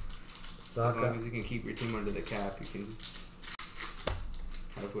know, as Saka. long as you can keep your team under the cap, you can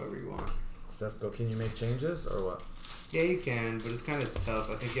have whoever you want. Sesko, can you make changes or what? Yeah, you can, but it's kind of tough.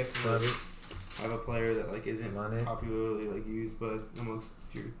 I think you have to like, have a player that like isn't Mane. popularly like used, but amongst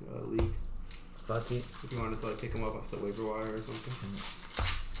your league. Fati. If you wanted to like pick him up off the waiver wire or something.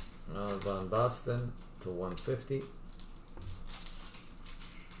 Van Basten to 150.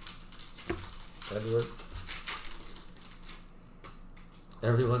 Edwards.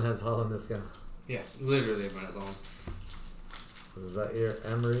 Everyone has Hall in this guy. Yeah, literally everyone has all. Zaire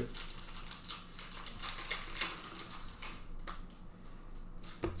Emery.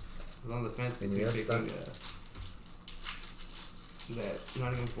 I was on the fence between Iniesta. picking that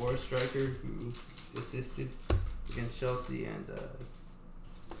Nottingham Forest striker who assisted against Chelsea and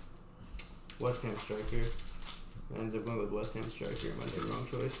West Ham striker. I ended up going with West Ham striker. It might be the wrong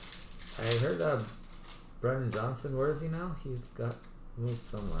choice. I heard Brennan Johnson, where is he now? He got moved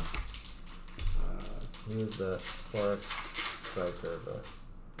somewhere. He was the Forest striker, but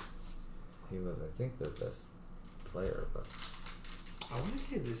he was, I think, their best player. But I want to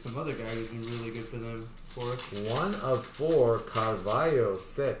say there's some other guy who's been really good for them. Forest. 1 of 4, Carvalho,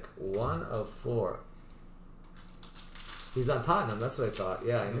 sick. 1 of 4. He's on Tottenham, that's what I thought.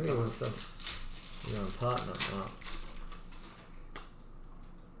 Yeah, I knew he was some. He's on Tottenham, wow.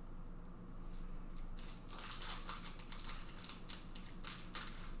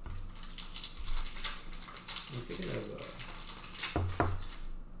 I'm thinking of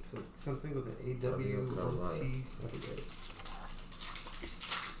something with an AWT. I forget it.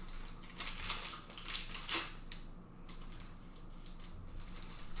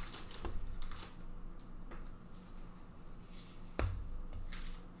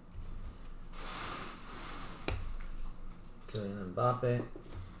 Kylian Mbappe.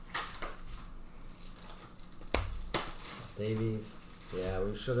 Davies. Yeah,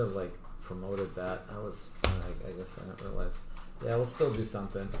 we should have like promoted that. I was, I guess I didn't realize. Yeah, we'll still do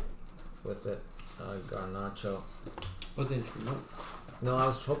something with it. Garnacho. What did you promote? No, I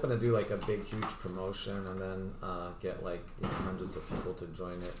was hoping to do like a big, huge promotion and then get like hundreds of people to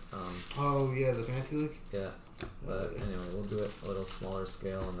join it. Oh yeah, the fantasy league. Yeah, but anyway, we'll do it a little smaller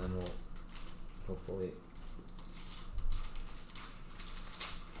scale and then we'll hopefully.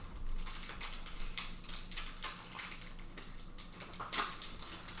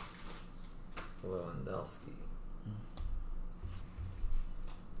 Lewandowski.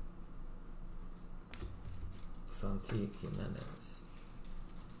 Santi Jimenez.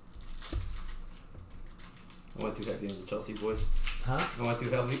 I went too heavy on the Chelsea boys. Huh? I went too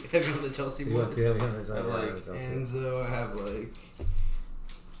heavy on the Chelsea You boys. went too heavy on the I have like Chelsea. Enzo. I have like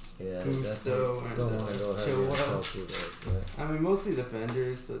Yeah, Gusto definitely and don't want to go heavy on Chilwell. Chelsea boys. Yeah. I mean, mostly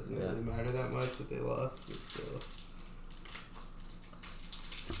defenders, so it didn't Yeah. really matter that much that they lost, but still.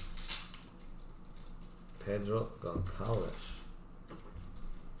 Pedro Goncalves.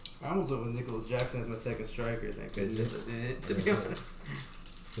 I almost went with Nicholas Jackson as my second striker. Thank Did goodness you? I didn't, to be Yeah. honest.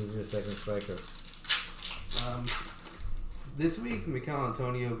 Who's your second striker? This week, Mikel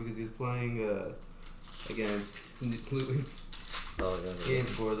Antonio, because he was playing against Luton. Oh, yeah. He didn't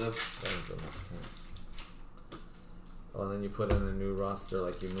score though. Oh, and then you put in a new roster,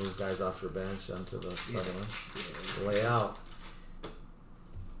 like you move guys off your bench onto the starting one. Yeah. Layout.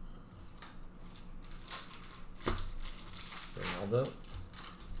 Ronaldo.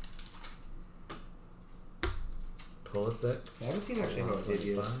 Pulisic. I haven't seen actually how I did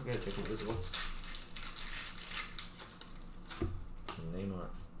yet. I 125. gotta check my results. Neymar.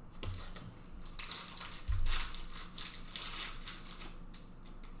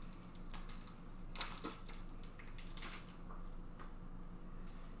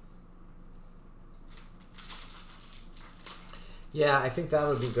 Yeah, I think that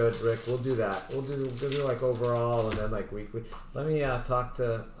would be good, Rick. We'll do that. We'll do like overall and then like weekly. Let me talk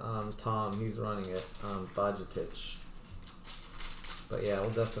to Tom. He's running it. Bajatic. But yeah, we'll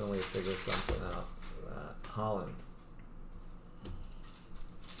definitely figure something out for that. Holland.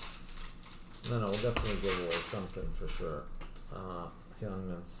 No, we'll definitely give away something for sure.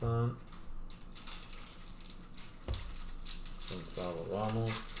 Hyungmin Son. Gonzalo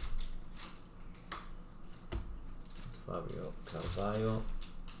Ramos. Fabio Carvalho.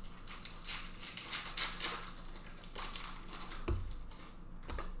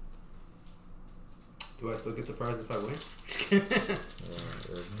 Do I still get the prize if I win?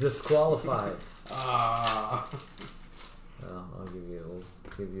 You're disqualified. Ah. We'll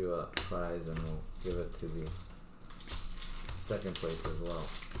give you a prize and we'll give it to the second place as well.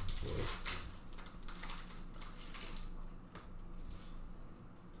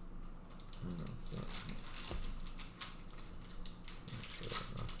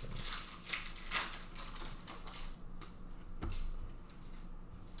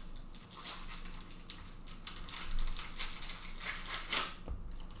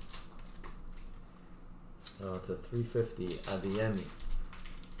 It's a 350 Adeyemi.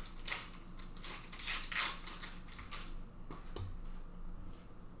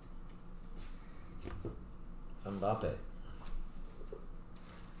 Mbappe.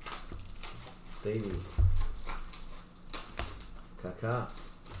 Davies. Kaká.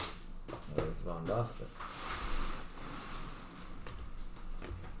 There's Van Basten.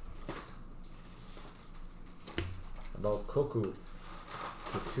 About Koku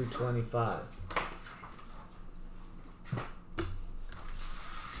to 225.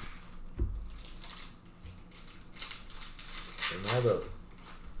 Ronaldo.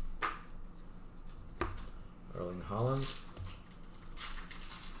 Erling Haaland.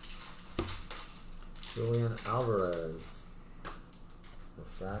 Julian Alvarez.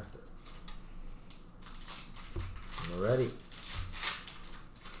 Refractor. Moretti.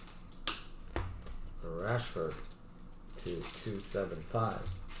 Rashford to 275.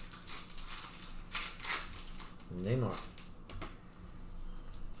 Neymar.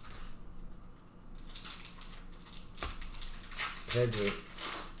 Pedri.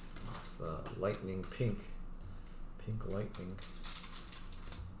 It's lightning pink. Pink lightning.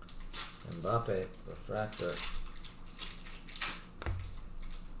 Mbappe. Refractor.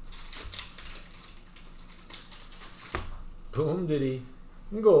 Boom diddy.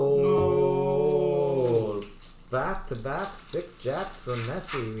 Goal. No. Back to back sick jacks for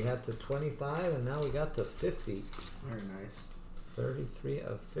Messi. We had to 25 and now we got to 50. Very nice. 33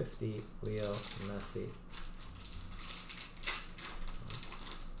 of 50, Leo Messi.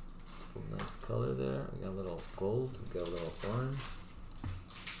 Nice color there. We got a little gold, we got a little orange.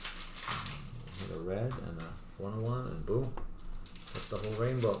 We got a red and a 101 and boom. That's the whole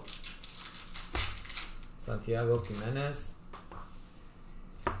rainbow. Santiago Jimenez.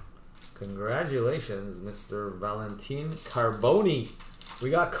 Congratulations, Mr. Valentin Carboni. We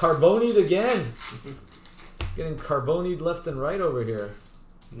got carbonied again. It's getting carbonied left and right over here.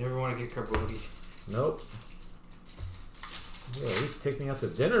 You never want to get carbonied. Nope. Yeah, at least take me out to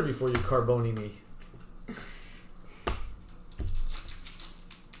dinner before you carboni me.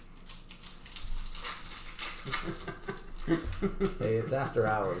 Hey, it's after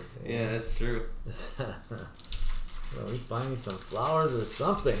hours. Yeah, that's true. Well, at least buy me some flowers or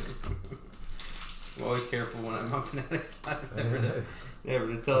something. I'm always careful when I'm on Fanatics Live. Never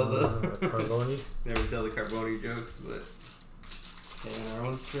to tell the carboni. Never tell the carboni jokes, but in our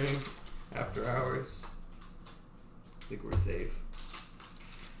own stream, after hours, I think we're safe.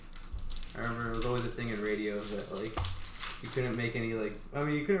 I remember it was always a thing in radio that like you couldn't make any like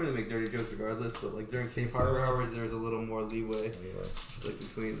you couldn't really make dirty jokes regardless, but like during safe harbor hours there was a little more leeway. Like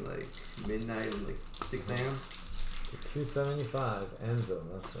between like midnight and like 6 a.m. 275 Enzo,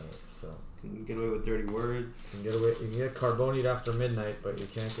 that's right. So you can get away with dirty words. You can get carbonied after midnight, but you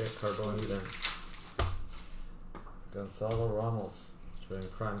can't get carbonied then. Gonzalo Ramos during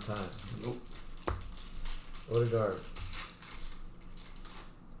prime time. Nope. Odegaard.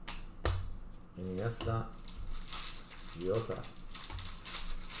 Iniesta. Jota.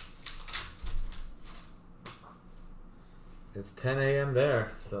 It's 10 a.m.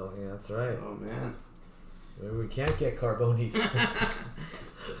 there, so yeah, that's right. Oh man. Maybe we can't get carboni.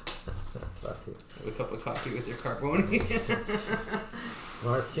 Have a cup of coffee with your carboni.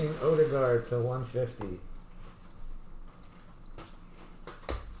 Martin Odegaard to 150.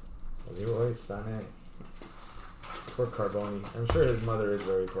 Leroy Sané. Poor Carboni. I'm sure his mother is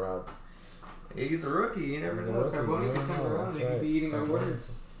very proud. He's a rookie. You never know. Carboni can come around. He could be eating our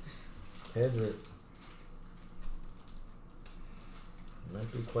words. Pedri. Might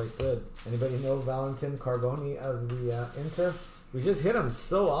be quite good. Anybody know Valentin Carboni of the Inter? We just hit him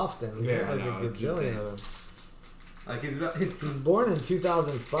so often. We hit like a gajillion of them. Like he's born in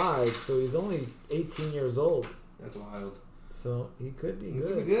 2005, so he's only 18 years old. That's wild. So he could be good.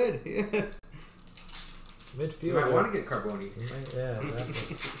 Could be good. Yeah. Midfield. You might want to get Carboni. Yeah,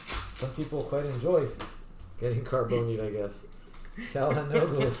 exactly. Some people quite enjoy getting Carboni, I guess.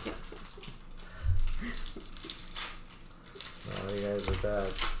 Calhanoglu. Oh, you guys are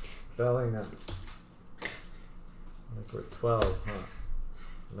bad. Bellingham. I think we're 12, huh?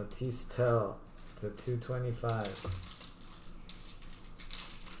 Matisse Tell to 225.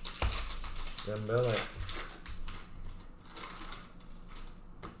 Dembele.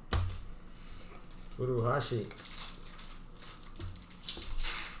 Furuhashi.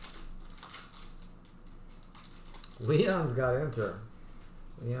 Leon's got Inter.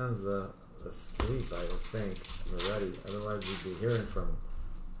 Leon's asleep, I would think, already. Otherwise, we'd be hearing from him.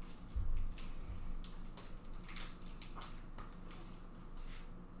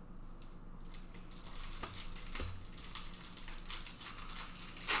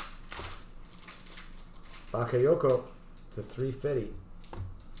 Bakayoko to 350.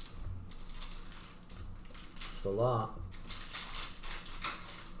 Salah.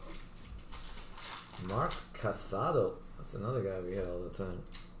 Mark Casado. That's another guy we hit all the time.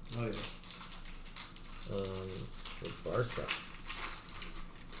 Oh yeah. With Barca.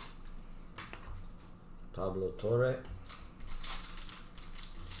 Pablo Torre.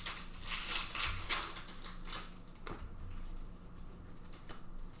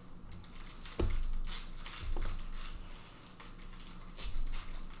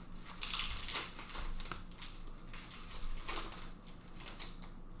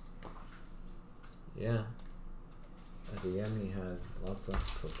 Yeah. At the end he had lots of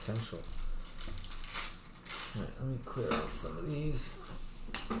potential. Alright, let me clear out some of these.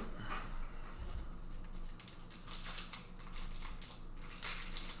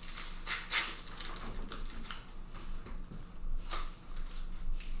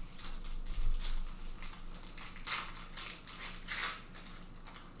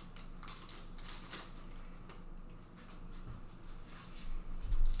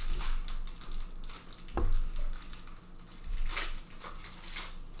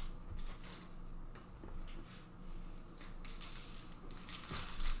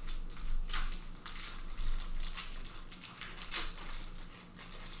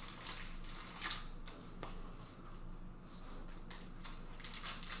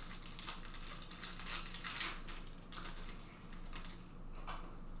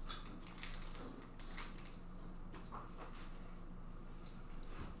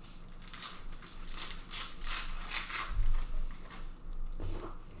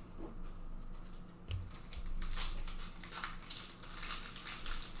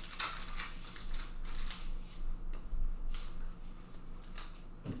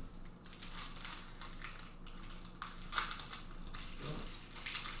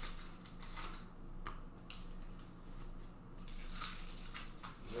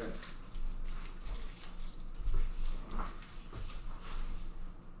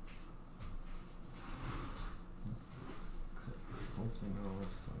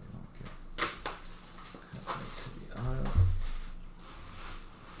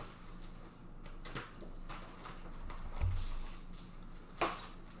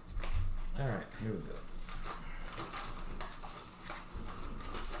 Alright, here we go.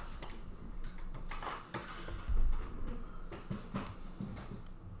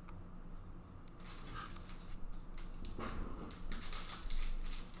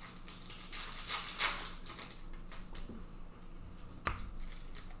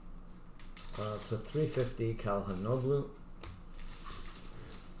 To 350 Calhanoglu.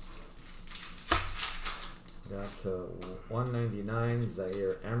 Got 199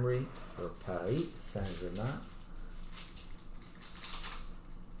 Zaire Emery for Paris Saint-Germain.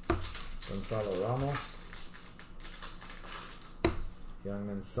 Gonzalo Ramos.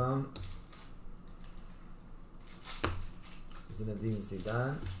 Youngman Son. Zinedine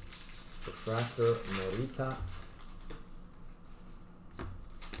Zidane. Refractor Morita.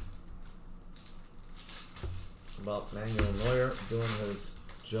 About Manuel Neuer doing his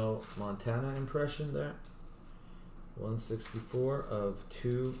Joe Montana impression there. 164 of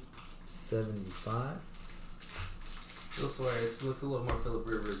 275. Still swear, it looks a little more Philip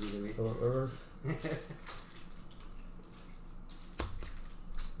Rivers to me. Philip Rivers.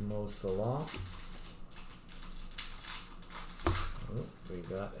 Mo Salah. Oh, we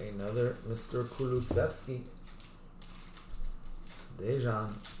got another Mr. Kulusevski.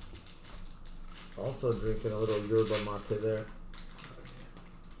 Dejan. Also drinking a little yerba mate there.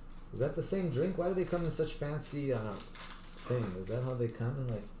 Is that the same drink? Why do they come in such fancy thing? Is that how they come in?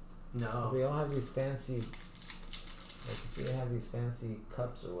 Like, No. 'cause they all have these fancy. Like you see, they have these fancy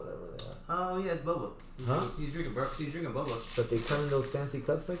cups or whatever they are. Oh yeah, it's Bubba. He's drinking Bubba. But they come in those fancy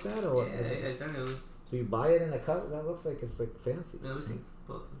cups like that, or what? Yeah, Is it? I don't know. So you buy it in a cup? That looks like it's like fancy. Let me see.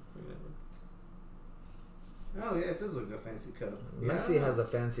 Oh yeah, it does look like a fancy cup. Messi has a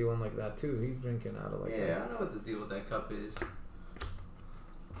fancy one like that too. He's drinking out of like I don't know what the deal with that cup is.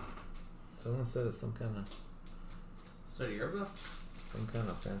 Someone said it's some kind of Yerba? some kind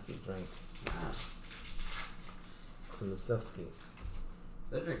of fancy drink. Ah. Kulusevski.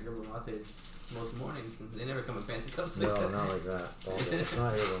 I drink yerba mates most mornings, and they never come in fancy cups No, like that. not like that. It's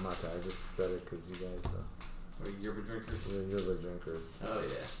not yerba mate. I just said it because you guys Or yerba drinkers. you're yerba drinkers. Oh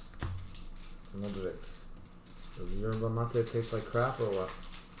yeah. Modric. Does yerba mate taste like crap or what?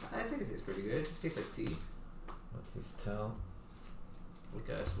 I think it tastes pretty good. It tastes like tea. What's his tell? Like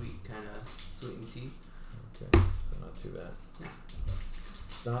a sweet kind of sweetened tea. Okay, so not too bad.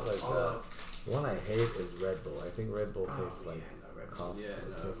 It's not like the one I hate is Red Bull. I think Red Bull tastes like Red Bull. coughs. Yeah,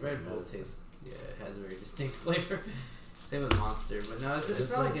 It no, tastes Red like Bull medicine. tastes. Yeah, it has a very distinct flavor. Same with Monster, but no,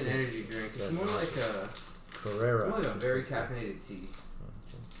 it's not like an energy drink. It's more like a Carrera. It's more like a very caffeinated tea.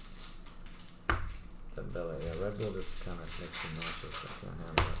 Okay. Bella, yeah, Red Bull just kind of makes me nauseous. I can't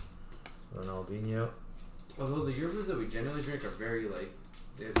handle it. Ronaldinho. Although the yerbas that we generally drink are very like,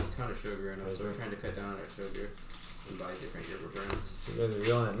 there's a ton of sugar in them, so we're trying to cut down on our sugar and buy different yerba brands. So you guys are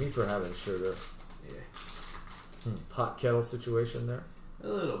yelling at me for having sugar. Yeah. Pot kettle situation there. A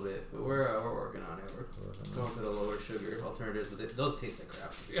little bit, but we're working on it. We're going for the lower sugar alternatives, but those taste like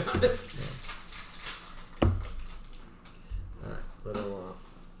crap, to be honest. Yeah. Alright, little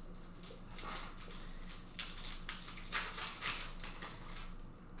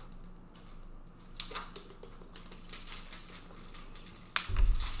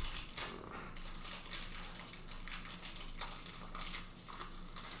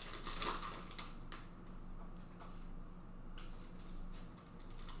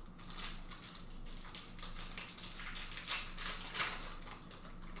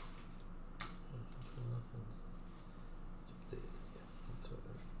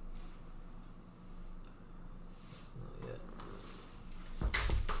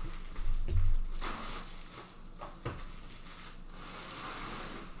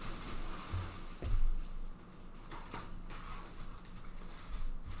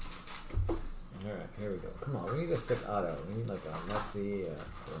Alright, here we go. Come on, we need a sick auto. We need like a Messi,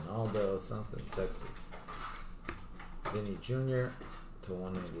 Ronaldo, something sexy. Vinny Jr. to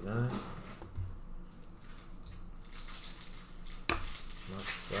 199.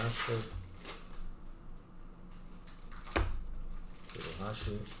 Marcus Rashford.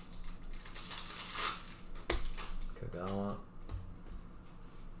 Furuhashi. Kagawa.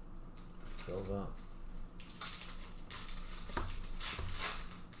 Silva.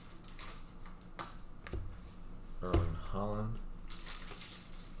 Erling Haaland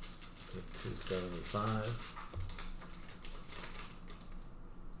with 275.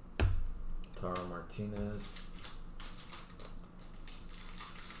 Taro Martinez.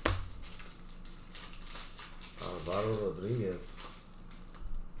 Alvaro Rodriguez.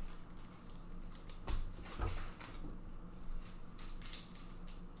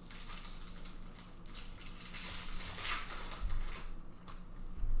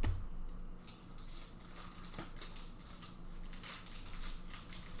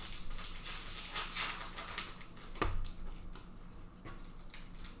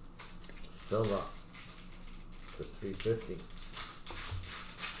 Silva to 350.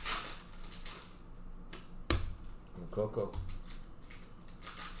 Mukoko.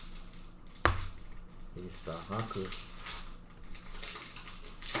 Isahaku.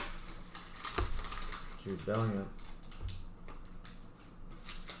 Jude Bellingham.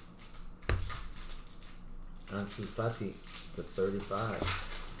 Ansu Fati to 35.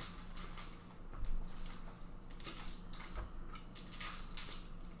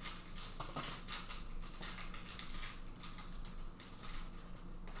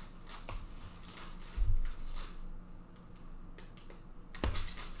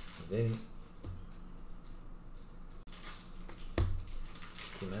 Vinny.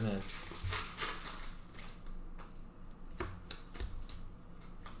 Jimenez.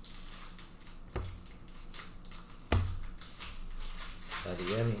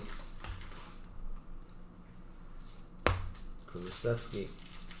 Adiemi. Kulusevski.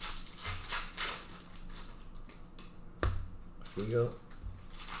 Figo.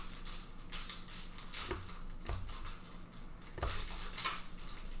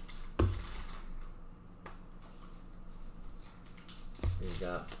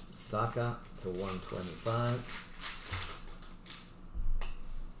 got Saka to 125.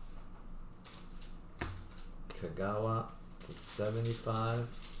 Kagawa to 75.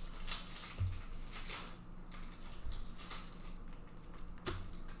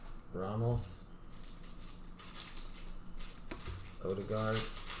 Ramos. Odegaard.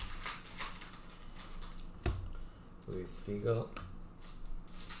 Luis Figo.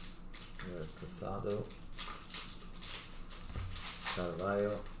 There's Casado.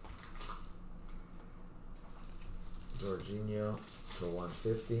 Carvalho. Jorginho to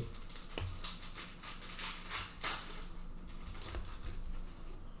 150.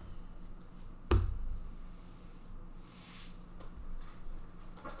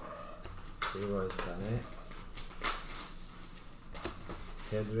 Leroy Sané.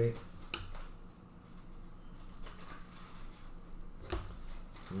 Pedri.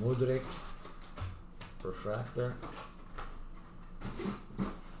 Mudryk. Refractor.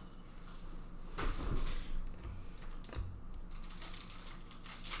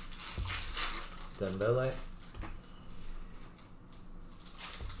 Dembele.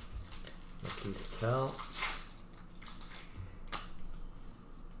 Matisse Tell.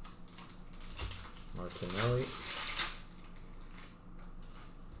 Martinelli.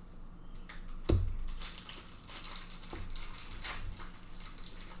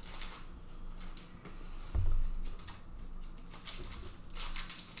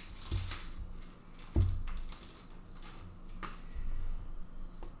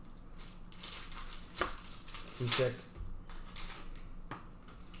 Suchek.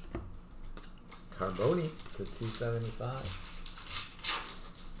 Carboni to 275.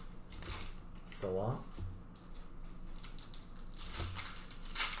 Salah.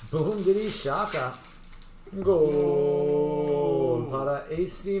 Boom diddy Shaka. Goal para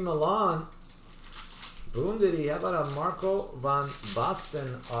AC Milan. Boom diddy. How about a Marco van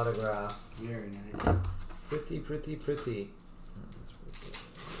Basten autograph? Very nice. Pretty, pretty, pretty.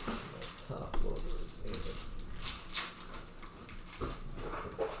 Top loaders.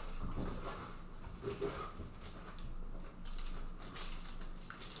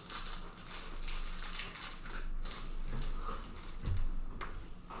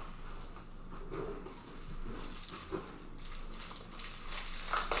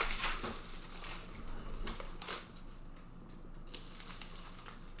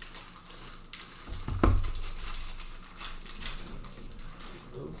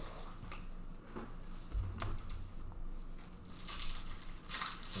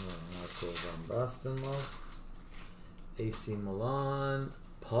 Boston love. AC Milan.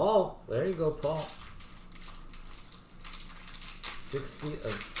 Paul. There you go, Paul. 60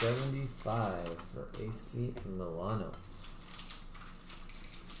 of 75 for AC Milano.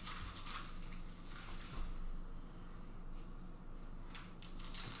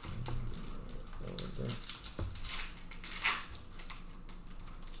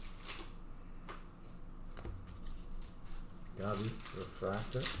 Gavi,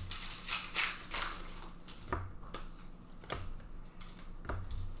 refractor.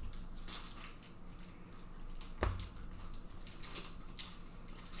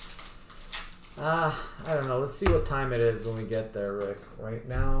 I don't know. Let's see what time it is when we get there, Rick. Right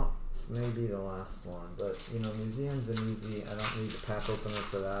now, this may be the last one, but you know, museum's an easy. I don't need a pack opener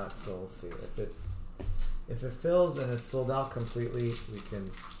for that, so we'll see. If it fills and it's sold out completely, we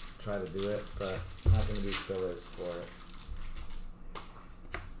can try to do it, but not going to be fillers for it.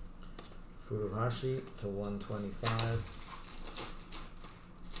 Furuhashi to 125.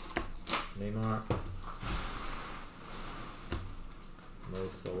 Neymar. Mo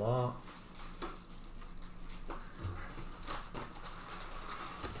Salah.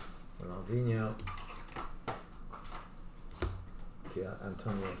 Ronaldinho.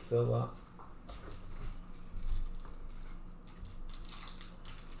 Antonio Silva.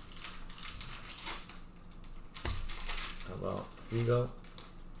 How about Figo?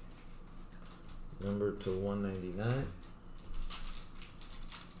 Number to 199.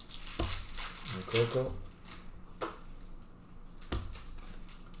 Nkoko.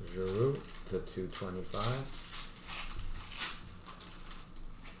 Giroud to 225.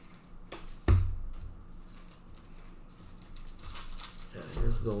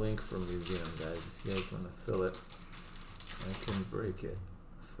 Here's the link for museum, guys. If you guys want to fill it, I can break it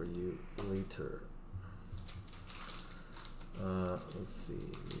for you later. Let's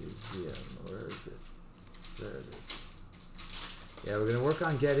see, museum, where is it? There it is. Yeah, we're gonna work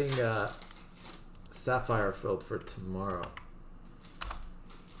on getting Sapphire filled for tomorrow.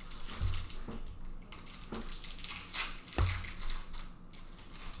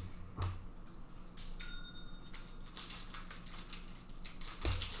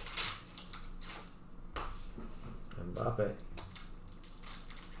 Mbappe.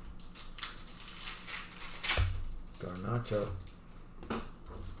 Garnacho.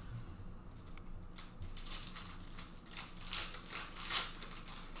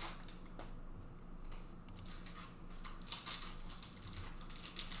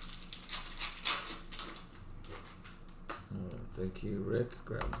 Thank you, Rick.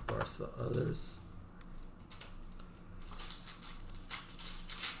 Grab Barca others.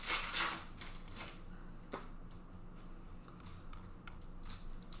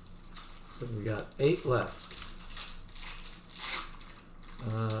 So we got 8 left.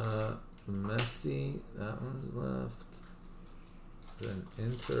 Messi, that one's left. Then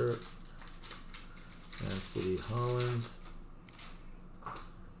Inter, Man City, Holland.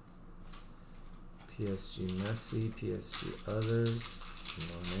 PSG Messi, PSG others,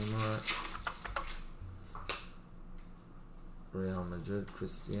 no Neymar. Real Madrid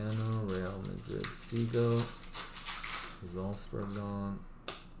Cristiano, Real Madrid Figo, Salzburg gone,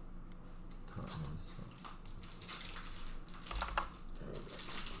 Tottenham.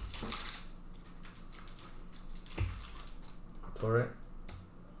 Torre,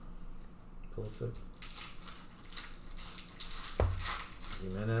 Pulisic,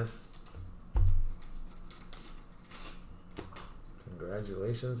 Jimenez.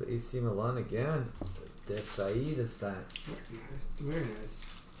 Congratulations, AC Milan again. Desai this time. Very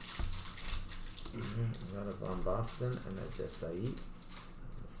nice. We got a Von Boston and a Desai in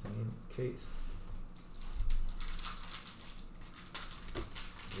the same case.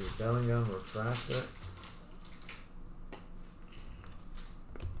 Here's Bellingham, refractor.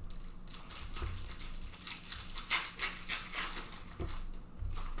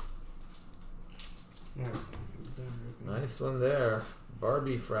 Nice one there.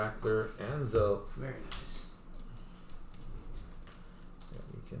 Barbie Fractor, Enzo. Very nice. Yeah,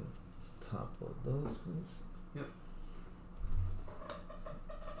 you can top load those, please. Yep.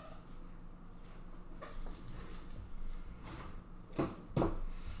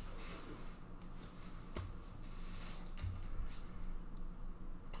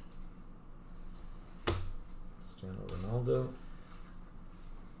 Cristiano Ronaldo.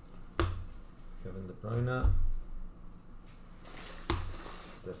 Kevin De Bruyne.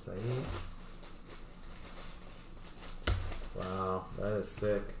 Desai. Wow, that is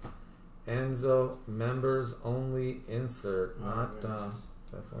sick. Enzo, members only insert. Not nice.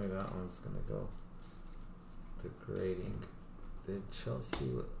 definitely that one's gonna go to grading. Did Chelsea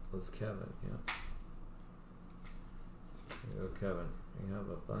was Kevin, yeah. Here you go, Kevin. We have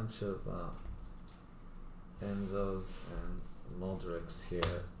a bunch of Enzos and Muldricks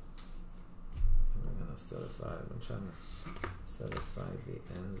here. I'm gonna set aside. I'm trying to set aside the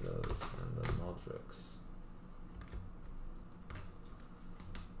Enzos and the Muldricks.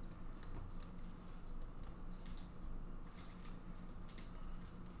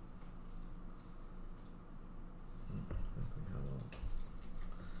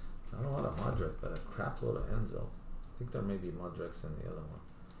 Not a lot of Modric, but a crap load of Enzo. I think there may be Modrics in the other one.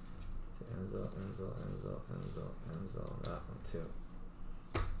 So Enzo, Enzo, Enzo, Enzo, Enzo, and that one too.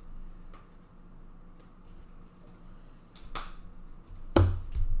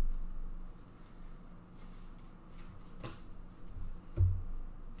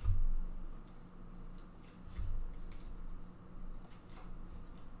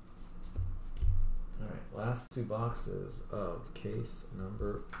 Last 2 boxes of case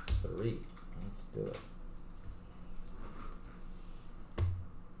number 3. Let's do it.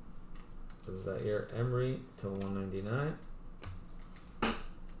 Zaire Emery to 199.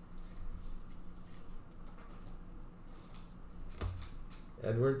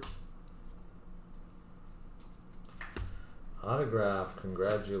 Edwards. Autograph,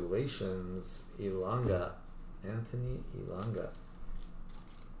 congratulations, Ilanga. Anthony Ilanga.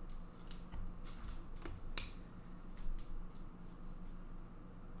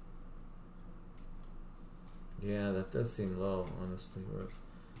 Yeah, that does seem low, honestly.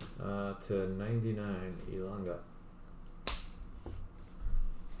 To 99, Ilanga.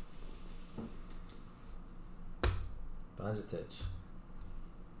 Bajatic.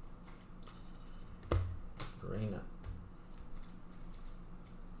 Reina.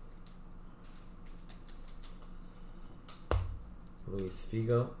 Luis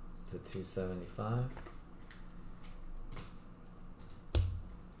Figo to 275.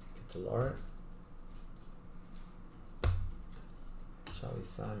 Catalara. Charlie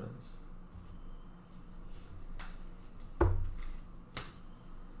Simons.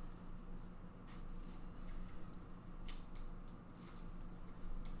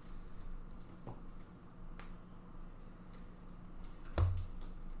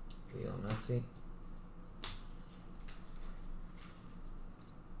 Leo Messi.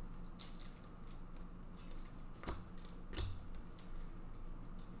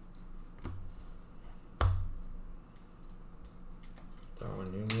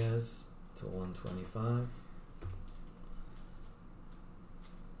 25.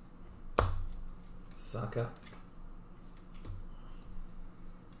 Saka.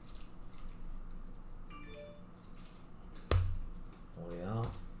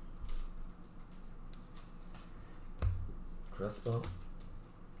 Leal. Crespo.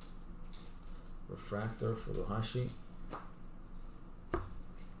 Refractor for Furuhashi.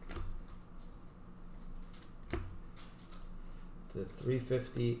 To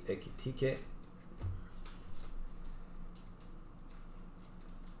 350 Ekitike.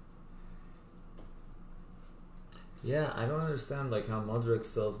 Yeah, I don't understand like how Modric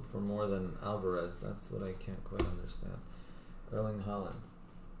sells for more than Alvarez. That's what I can't quite understand. Erling Haaland.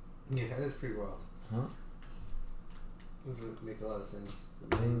 Yeah, that is pretty wild. Huh? Doesn't make a lot of sense.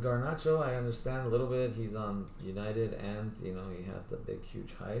 I mean, Garnacho, I understand a little bit. He's on United, and you know he had the big,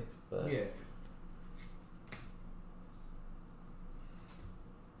 huge hype. But yeah.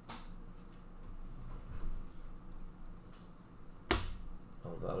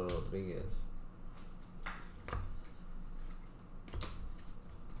 Alvaro Rodriguez.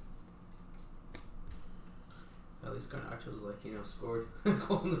 At least Garnacho's like, you know, scored a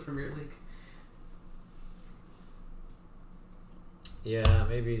goal in the Premier League. Yeah,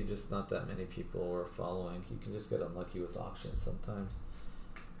 maybe just not that many people were following. You can just get unlucky with auctions sometimes.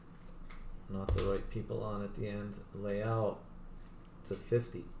 Not the right people on at the end. Layout to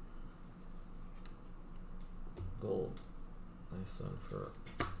 50. Gold. Nice one for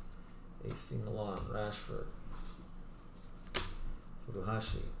AC Milan. Rashford.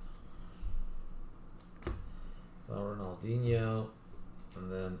 Furuhashi. Ronaldinho.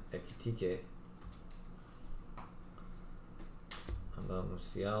 And then Ekitike.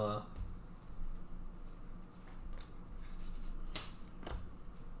 Musiala.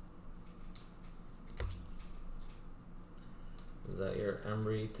 Zaire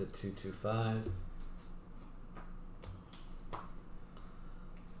Emery to 225.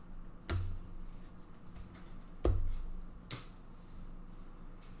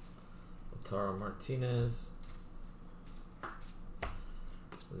 Lautaro Martinez.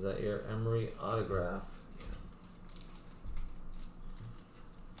 Zaire Emery autograph.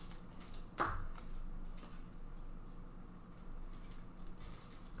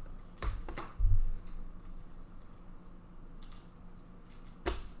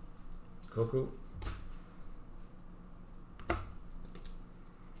 Koku.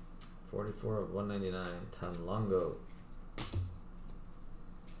 44 of 199. Tanlongo.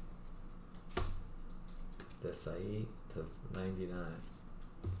 Desai to 99.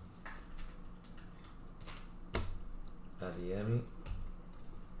 Adiemi.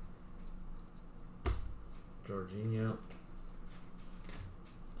 Jorginho.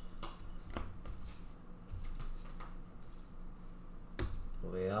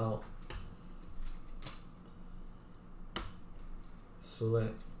 Leal.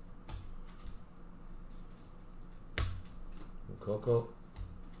 Sule. Mukoko.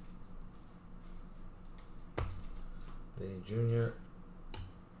 Vinny Jr.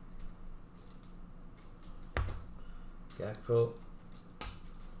 Gakpo.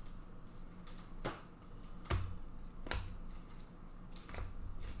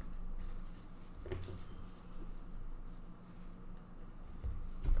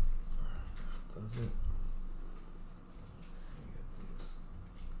 Doesn't.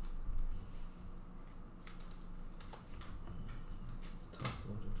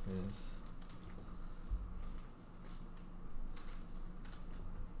 Guys.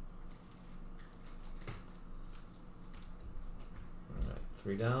 Alright,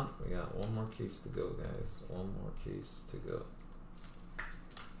 3 down. We got one more case to go, guys. One more case to go.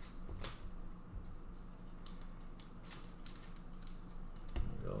 There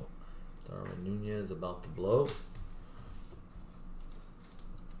we go. Darwin Nunez about to blow.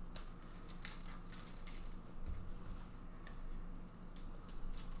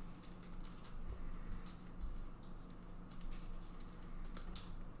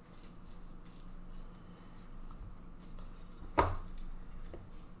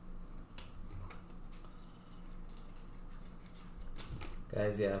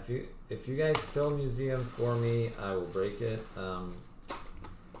 Guys, yeah, if you guys fill museum for me, I will break it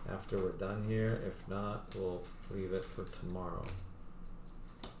after we're done here. If not, we'll leave it for tomorrow.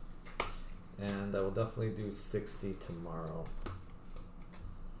 And I will definitely do 60 tomorrow.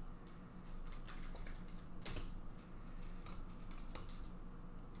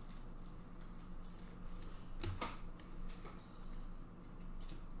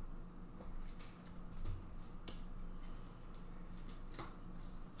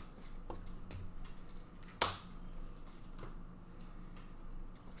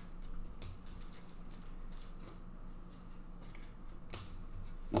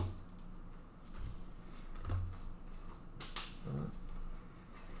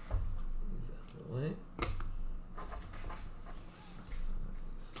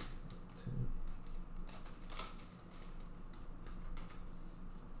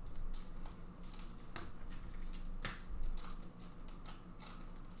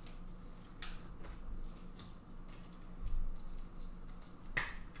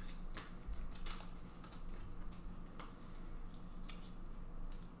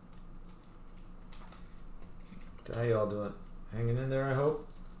 How y'all doing? Hanging in there, I hope.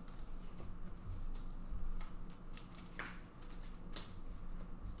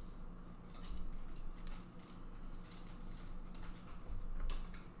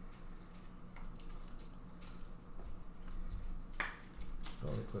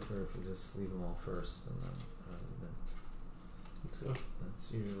 Probably quicker if you just leave them all first, and then rather than. I think so.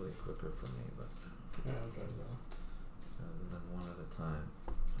 That's usually quicker for me, but Yeah, I'll try that. rather than one at a time,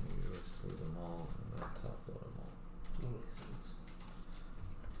 I usually just leave them all and then top load them all. That makes sense.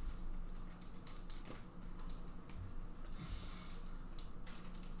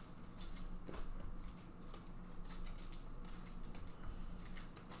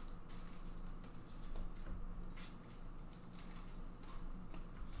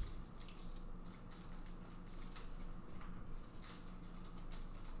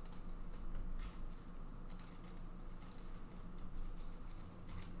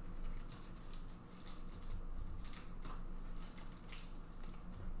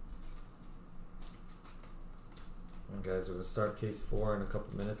 Guys, we're gonna start case 4 in a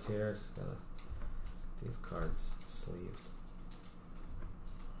couple minutes here. Just gotta get these cards sleeved.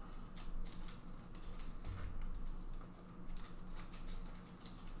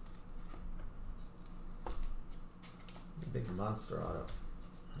 Big monster auto.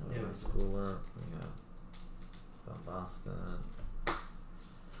 Yeah. Schooler. We got Van Boston.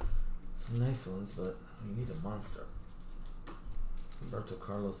 Some nice ones, but we need a monster. Roberto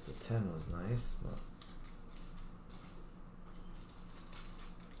Carlos to 10 was nice, but.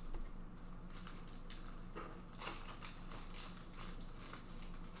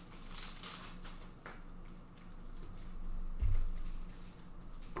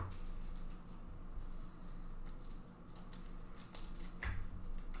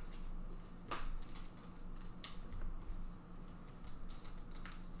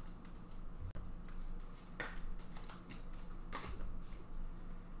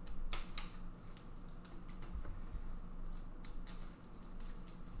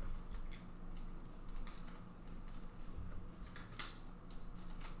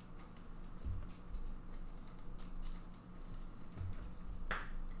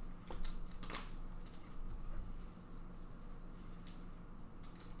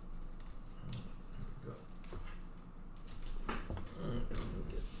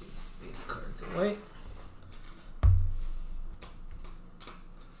 Wait.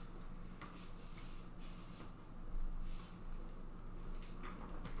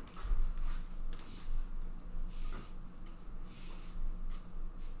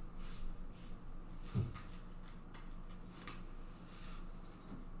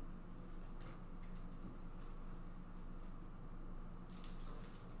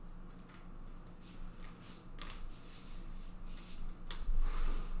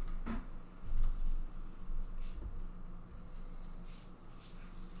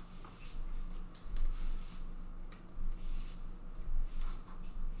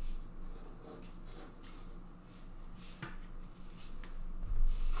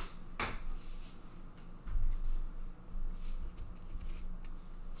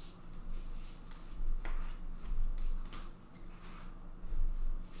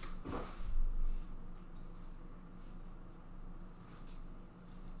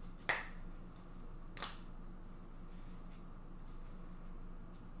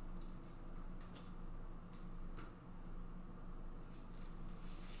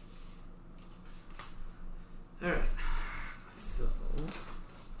 All right. So.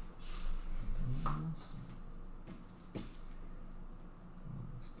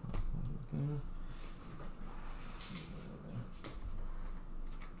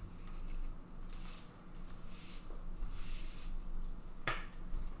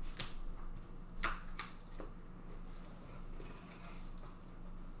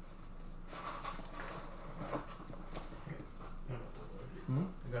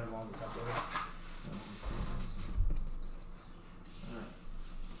 I got them all on the top list.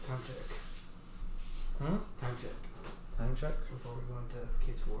 Time check. Hmm? Time check. Time check. Before we go into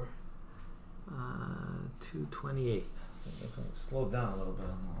case 4. 2:28. So slowed down a little bit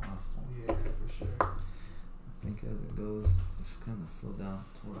on the last one. Yeah, for sure. I think as it goes, just kind of slow down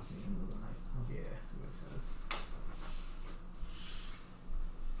towards the end of the night. Huh? Yeah, that makes sense.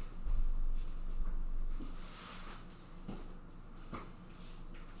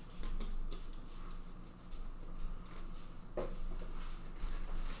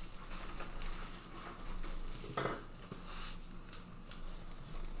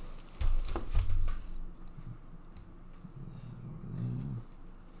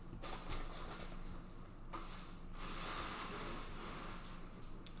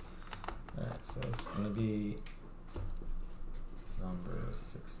 Alright, so it's going to be number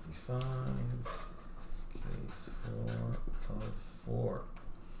 65, case 4 of 4.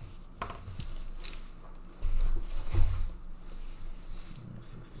 Number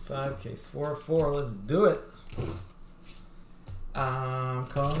 65, case 4 of 4. Let's do it. I'm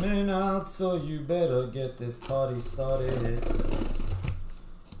coming out, so you better get this party started.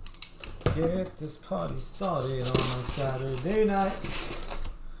 Get this party started on a Saturday night.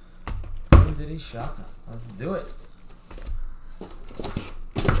 Diddy shotgun. Let's do it.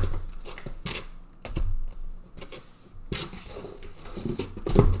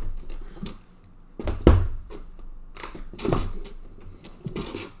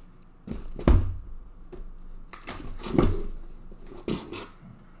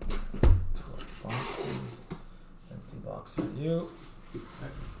 You. You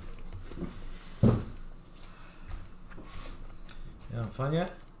having fun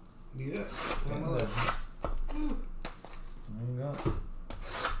yet? Yeah. Okay, there you go.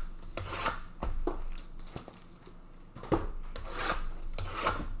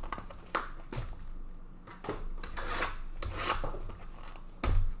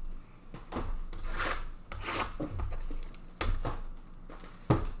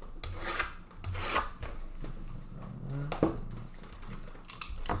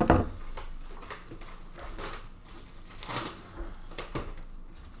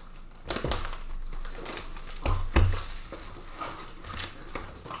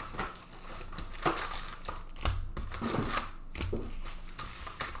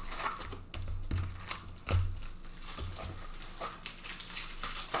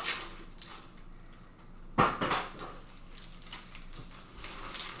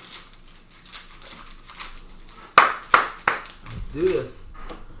 Do this.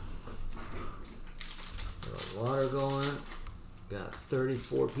 Got water going. Got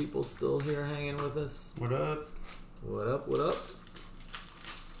 34 people still here hanging with us. What up? What up? What up?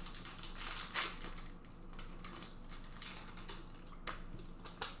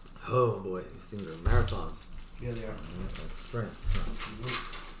 Oh boy, these things are marathons. Yeah, they are. Yeah, like sprints.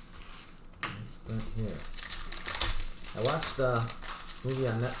 Sprint here. I watched a movie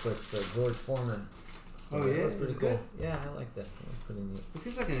on Netflix, the George Foreman. Oh yeah, that was pretty is it cool. good? Yeah, I liked it. It was pretty neat. It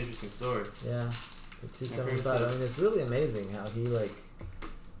seems like an interesting story. Yeah, for 275. I mean, it's really amazing how he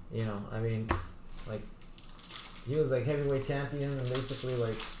I mean, like he was like heavyweight champion and basically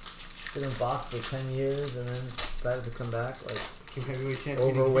like didn't box for 10 years and then decided to come back like Heavyweight champion.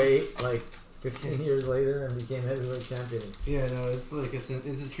 overweight like 15 years later and became heavyweight champion. Yeah, no, it's like it's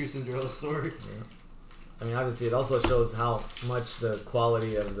a true Cinderella story. Yeah. I mean, obviously, it also shows how much the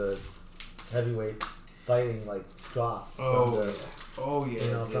quality of the heavyweight fighting like dropped. From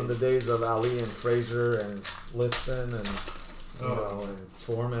the, from the days of Ali and Frazier and Liston and and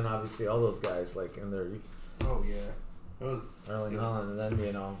Foreman, obviously, all those guys like in their Oh yeah, that was Erling Haaland, and then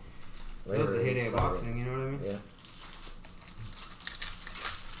that later was the heyday of boxing. You know what I mean? Yeah.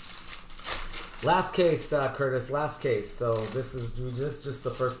 Last case, Curtis. Last case. So this is just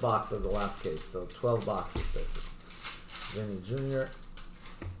the first box of the last case. So 12 boxes, basically. Vinny Jr.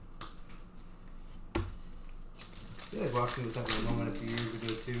 I feel like boxing was having a moment a few years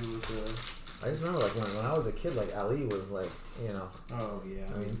ago too. With I just remember like when I was a kid, like Ali was like Oh yeah.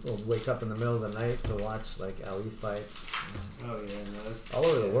 I mean, we'll wake up in the middle of the night to watch like Ali fights. Oh yeah, no, that's all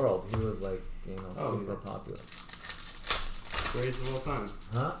over the world. He was like super popular. Greatest of all time.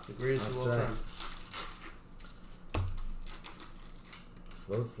 Huh? The greatest That's of all right. time.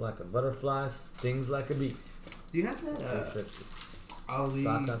 Floats like a butterfly, stings like a bee. Do you have that 350. Ali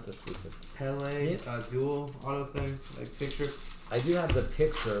Saka to 350. Pele dual auto thing, like picture? I do have the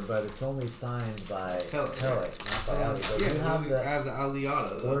picture, but it's only signed by Pele, not by Ali. But you have I have the Ali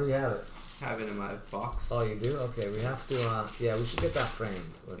auto. Though. Where do you have it? I have it in my box. Oh, you do? Okay, we have to. We should get that framed.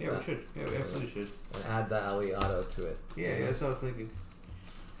 With Yeah, that. we should. Yeah, we absolutely should. And add the Ali auto to it. Yeah, that's what I was thinking.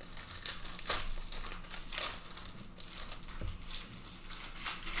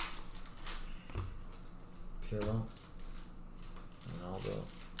 Pirlo. Ronaldo.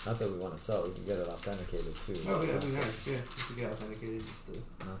 Not that we want to sell, we can get it authenticated too. Oh, yeah, that'd be nice. Yeah, just to get authenticated, just to.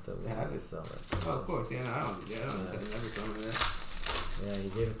 Not that we have want to it. sell it. Oh, of course. Yeah, no, I don't. Yeah, I don't. Never tell me that. Yeah, he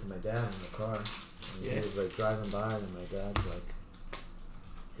gave it to my dad in the car. And Yeah. He was like driving by, and my dad like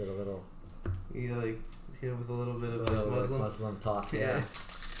did a little. You like hit him with a little bit of Muslim talk. Yeah.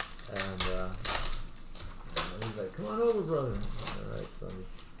 And he's like, "Come on over, brother." All right, so.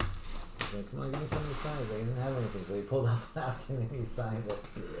 He's like, "Come on, give me something to sign." He didn't have anything, so he pulled out the napkin and he signed it.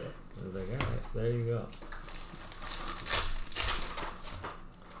 I was like, "All right, there you go."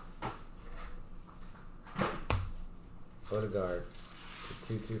 Odegaard to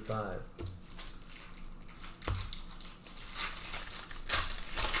 225.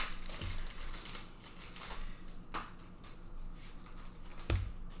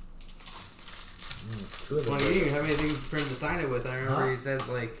 two of them. Well, he didn't even have anything for him to sign it with. I remember Huh? he said,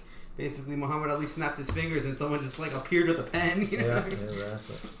 like, basically Muhammad Ali snapped his fingers and someone just, like, appeared with a pen. You know Yeah, what I mean?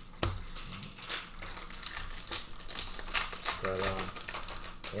 exactly. But,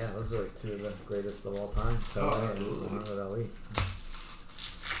 yeah, those are like two of the greatest of all time. Pelé and absolutely. Muhammad Ali.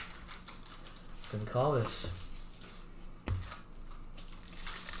 Couldn't call this.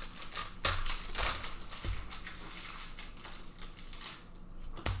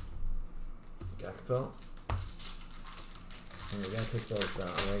 Gakpo. Yeah, we gotta pick those out.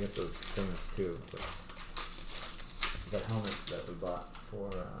 I gotta get those things too. The helmets that we bought for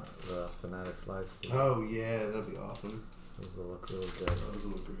the Fanatics live stream. Oh, yeah, that'd be awesome. Those will look really good. Those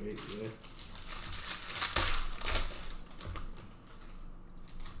would look great, yeah.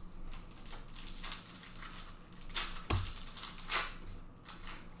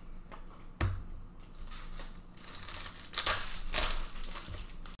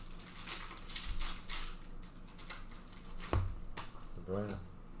 De Bruyne.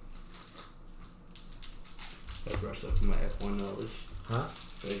 I brushed up my F1 knowledge. Huh?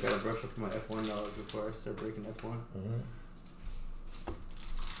 So I gotta brush up my F1 knowledge before I start breaking F1. Mm-hmm.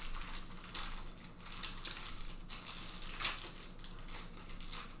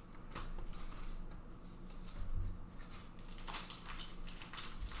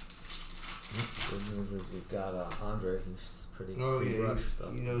 Good news is we've got Andre. He's pretty Oh, yeah, brushed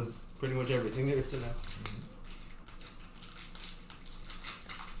though. he knows pretty much everything there is to know.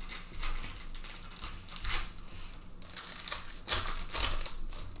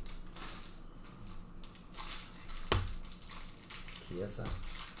 Chiesa.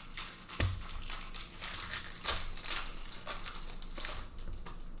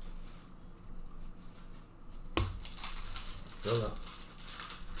 Silva.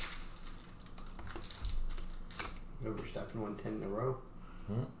 No Verstappen won 10 in a row.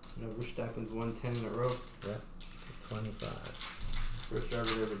 Hmm? No Verstappen's won 10 in a row. Yeah. 25. First driver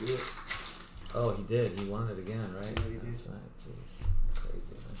to ever do it. Oh, he did. He won it again, right? Yeah, he did. That's right. Jeez. It's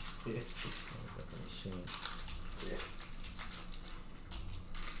crazy, man. Yeah. That was like a machine. Yeah.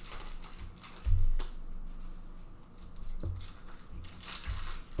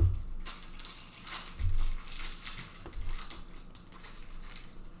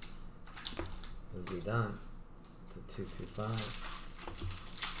 Zidane. To 225.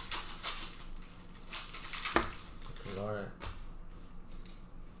 To Laura.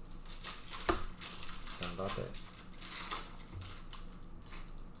 Mbappe.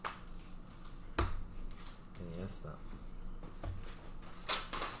 Iniesta.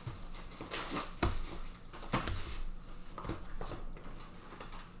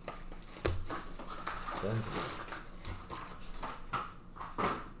 Benzema.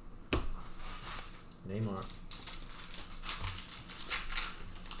 Neymar.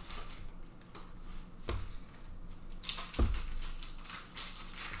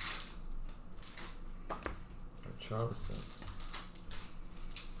 Charleston.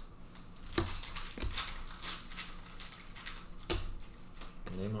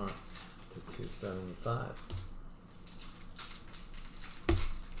 Neymar to 275.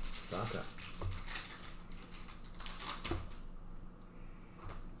 Saka.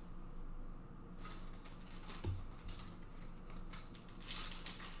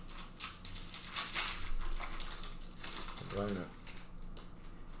 Werner.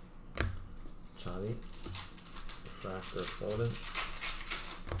 Charlie. Refractor Foden.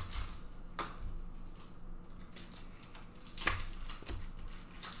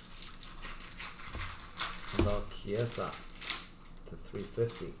 How about Chiesa to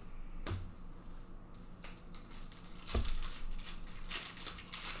 350.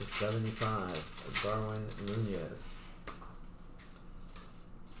 To 75. Darwin Nunez.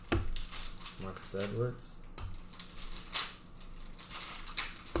 Marcus Edwards.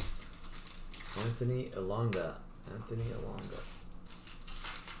 Anthony Elonga.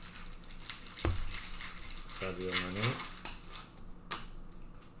 Sadio Mane.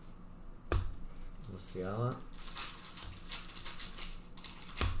 Musiala.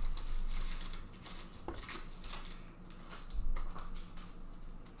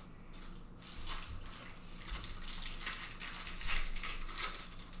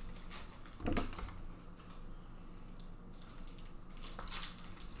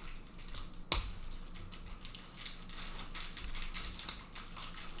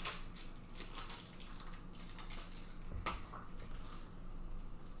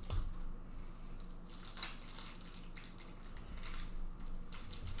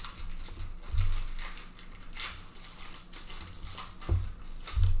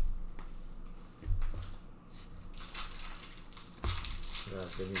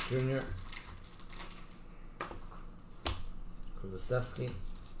 Jimmy Jr. Kulusevski,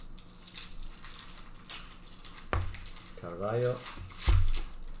 Carvalho.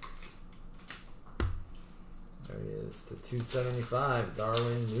 There he is to 275.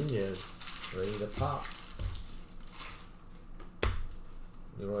 Darwin Nunez, ready to pop.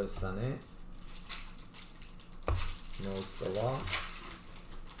 Leroy Sané, Mo Salah,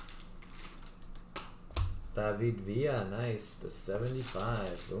 David Villa, nice to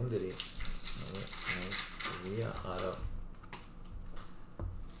 75. Boom did he? Nice Villa auto.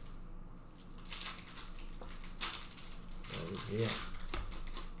 David Villa.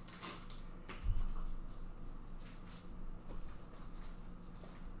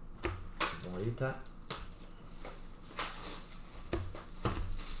 Morita.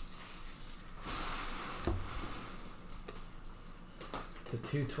 To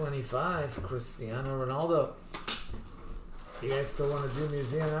 225, Cristiano Ronaldo. You guys still want to do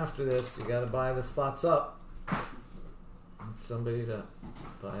museum after this? You gotta buy the spots up. Need somebody to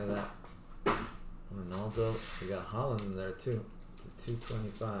buy that. Ronaldo. We got Holland in there too. To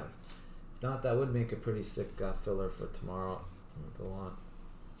 225. If not, that would make a pretty sick filler for tomorrow. Go on.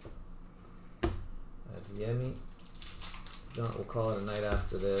 Yemi. No, we'll call it a night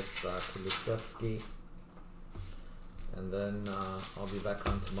after this. Kulusevski. And then I'll be back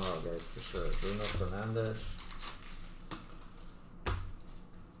on tomorrow, guys, for sure. Bruno Fernandes.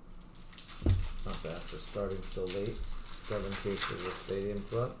 Not bad for starting so late. 7 cases of Stadium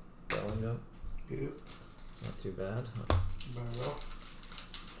Club. Bellingham. Yep. Not too bad. Very well.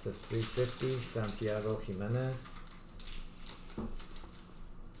 To 350, Santiago Jimenez.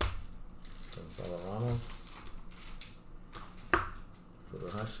 Gonzalo Ramos.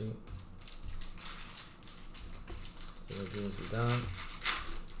 Furuhashi. Zinedine Zidane.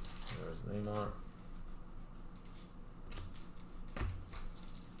 There's Neymar.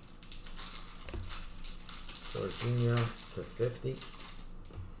 Jorginho to 50.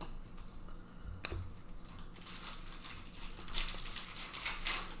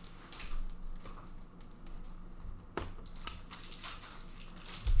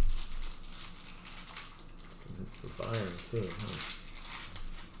 It's for Bayern too, huh?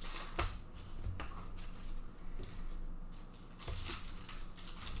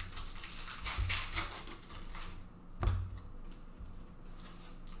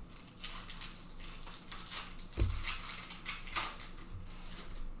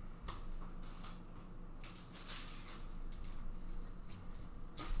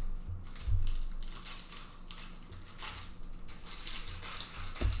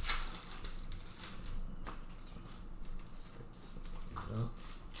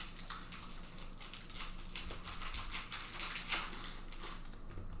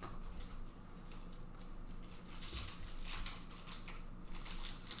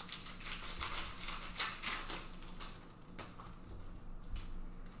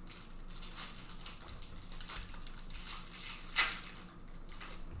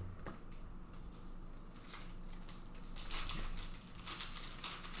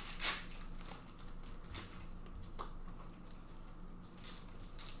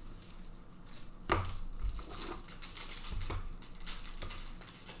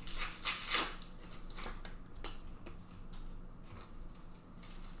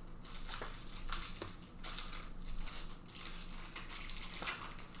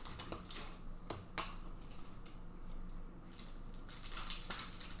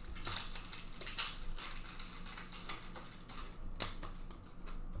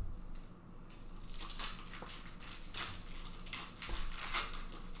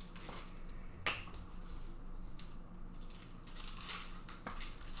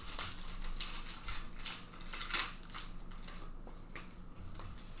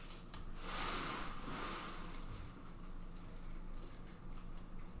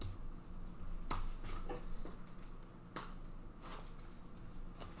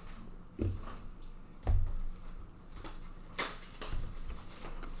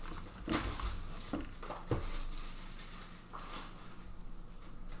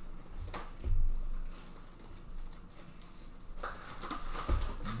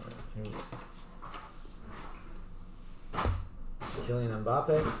 Kylian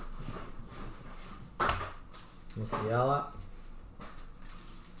Mbappe, Musiala,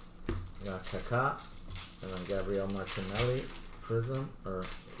 we got Kaká, and then Gabriel Martinelli, Prism or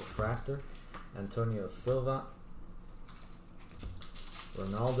Refractor, Antonio Silva,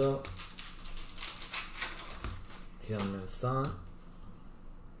 Ronaldo, Heung-min Son,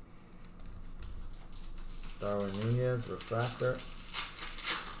 Darwin Nunez, Refractor.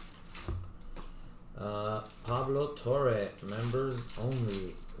 Pablo Torre, members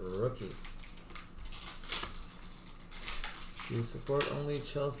only, rookie. You support only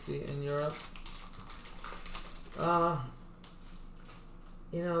Chelsea in Europe?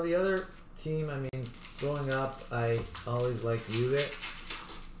 You know, the other team, I mean, growing up, I always liked Juve.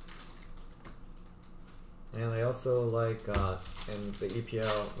 And I also like, in the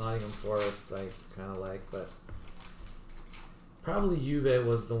EPL, Nottingham Forest, I kind of like, but probably Juve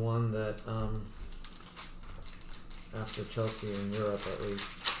was the one that, after Chelsea in Europe at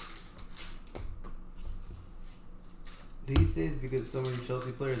least. These days, because so many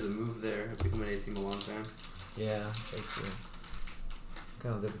Chelsea players have moved there, have become an AC Milan fan. Yeah, AC.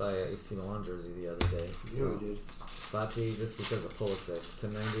 Kind of did buy a AC Milan jersey the other day. Yeah, we did. PYT just because of Pulisic to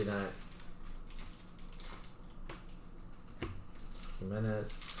 99. Jimenez.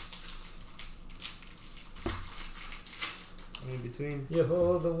 In between. You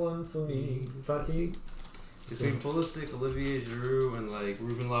hold the one for me, PYT. Between Pulisic, Olivier Giroud, and like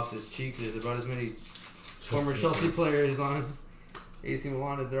Ruben Loftus-Cheek, there's about as many former Chelsea players on AC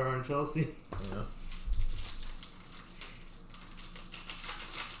Milan as there are on Chelsea. Yeah.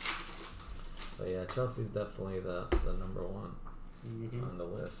 But yeah, Chelsea's definitely the number one on the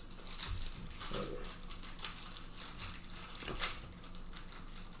list. Okay.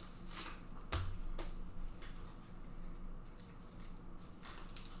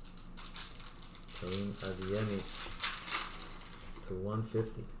 Karim Adeyemi to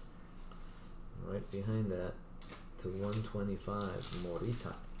 150. Right behind that to 125,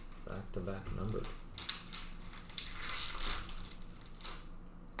 Morita. Back-to-back numbered.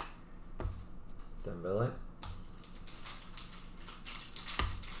 Dembele.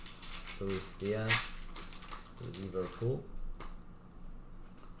 Luis Diaz to Liverpool.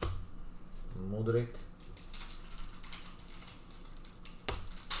 Modric.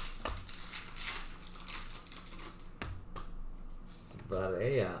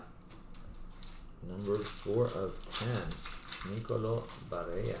 Barea. Number 4 of 10. Nicolo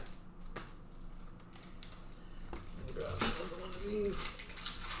Barea. Grab another one of these.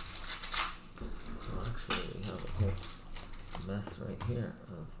 Well, actually, we have a whole mess right here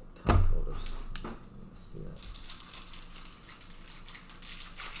of top loaders. Let's see that.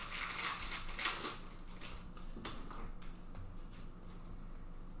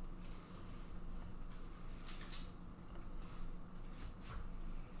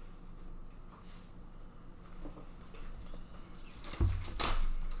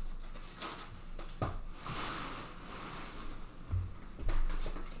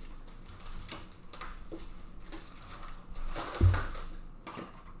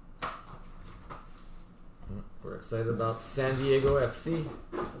 Excited about San Diego FC.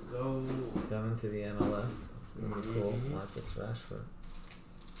 Let's go. Coming to the MLS. It's going to be cool. Marcus Rashford.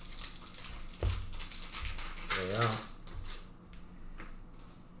 Real.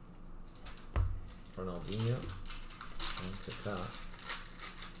 Ronaldinho. And Kaká.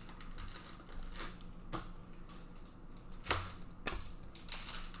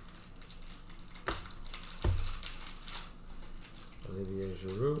 Olivier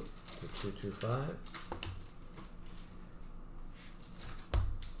Giroud to 225.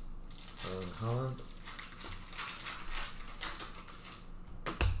 Holland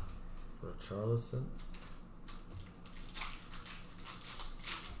for Charleston.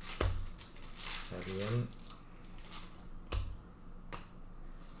 Adeyemi.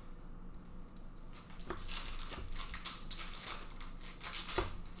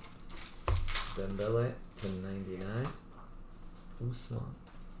 Dembele to 99. Usman.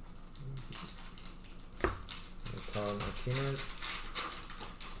 Paul Martinez.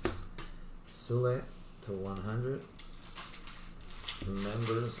 Sule to 100.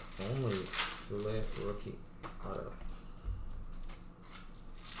 Members only. Sule rookie auto.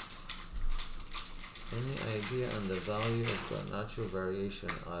 Any idea on the value of the natural variation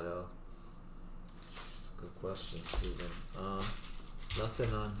auto? Good question, Steven.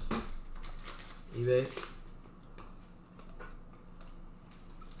 Nothing on eBay.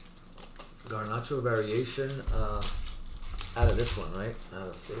 Garnacho variation out of this one, right? Out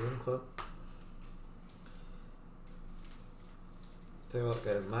of Stadium Club. Tell you what,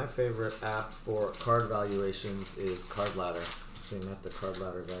 guys, my favorite app for card valuations is Card Ladder. Actually met the Card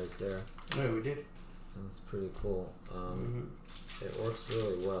Ladder guys there. No, we did. That's pretty cool. It works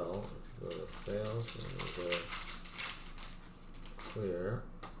really well. If you go to sales, and we go clear,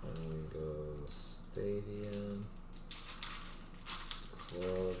 and we go stadium,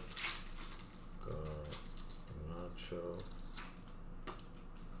 club, Nacho,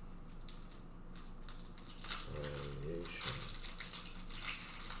 variation.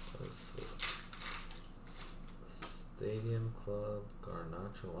 Let's see. Stadium Club,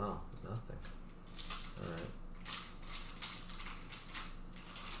 Garnacho. Wow, nothing. Alright.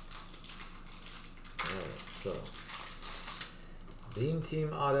 So, Beam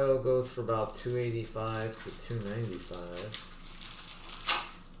Team Auto goes for about 285 to 295.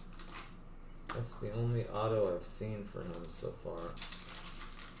 That's the only auto I've seen for him so far.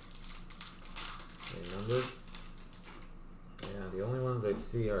 They numbered? Yeah, the only ones I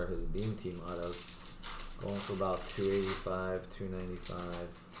see are his Beam Team autos. Going for about 285, 295.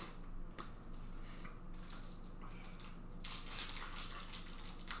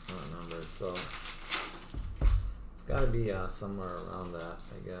 Not numbered, so it's got to be somewhere around that,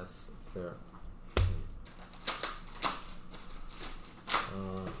 I guess. There.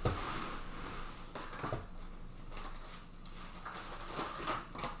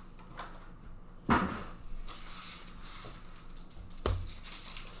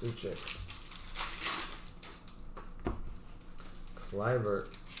 Suchek. Clivert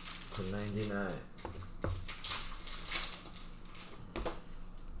to 99.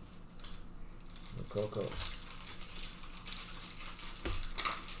 Coco.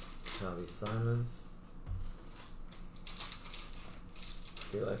 Javi Simons.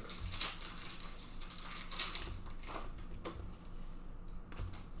 Felix.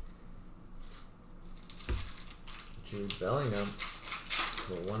 Jude Bellingham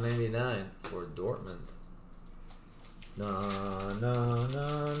for 199 for Dortmund. No, no,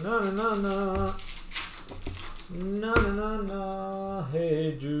 no, no, no, no. No, no, no, no.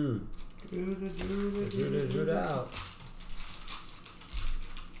 Hey, Jude. Jude out.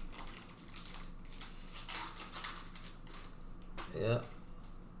 Yeah,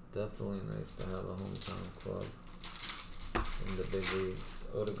 definitely nice to have a hometown club in the big leagues.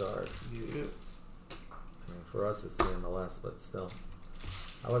 Odegaard. Yeah. I mean, for us it's the MLS, but still.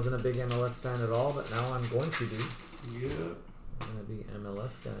 I wasn't a big MLS fan at all, but now I'm going to be. Yeah. I'm going to be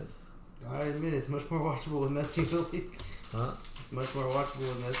MLS guys. I admit it's much more watchable with Messi in the league. Huh? It's much more watchable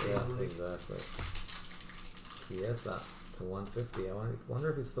with Messi in the league. Exactly. Chiesa to 150. I wonder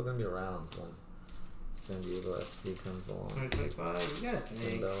if he's still going to be around when San Diego FC comes along. 2025, you gotta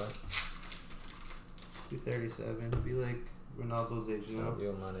think. 237. It'd be like Ronaldo's age, you know?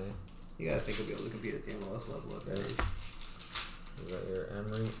 Sadio Mane. You gotta think he'll be able to compete at the MLS level at that age. You got your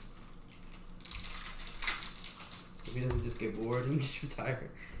Emery. If he doesn't just get bored and just retire.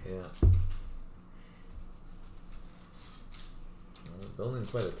 Yeah. Well, building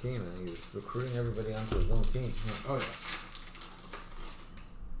quite a team, and he's recruiting everybody onto his own team. Yeah. Oh, yeah.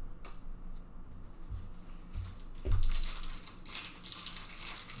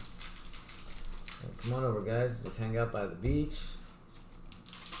 Come on over, guys. Just hang out by the beach.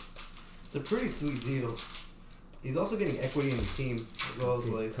 It's a pretty sweet deal. He's also getting equity in the team, as well as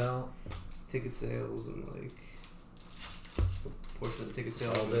like ticket sales and like a portion of the ticket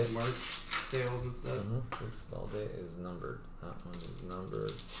sales and merch sales and stuff. Oops, all day is numbered. That one is numbered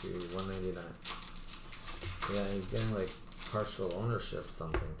to 199. Yeah, he's getting like partial ownership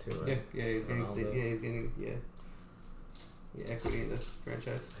something too, right? Yeah, he's getting equity in the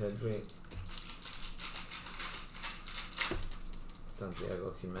franchise. Pedri.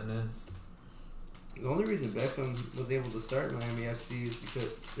 Santiago Jimenez. The only reason Beckham was able to start Miami FC is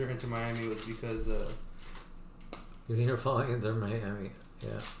because, or Inter Miami, was because You're following Inter Miami,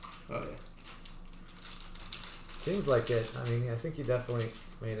 yeah. Oh yeah. Seems like it. I mean, I think he definitely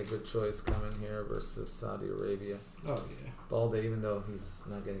made a good choice coming here versus Saudi Arabia. Oh yeah. Balde, even though he's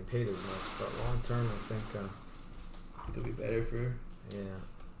not getting paid as much, but long term, I think it'll be better for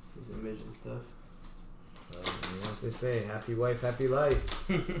his image and stuff. You know what they say, happy wife, happy life.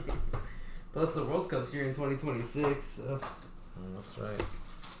 Plus the World Cup's here in 2026, so. That's right.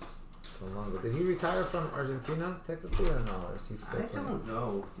 So long. Did he retire from Argentina technically or no? Or is he still playing? I don't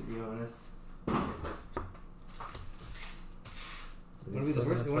know, to be honest. It would be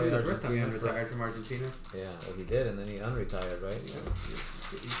the first time he retired from Argentina. Yeah, well he did, and then he unretired, right? Yeah,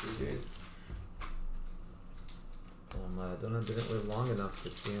 he sure did. Maradona didn't live long enough to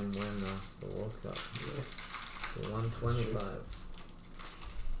see him win the World Cup. Yeah. So 125.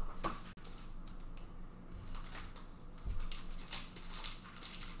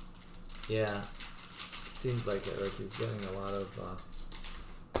 Yeah, seems like it. Like he's getting a lot of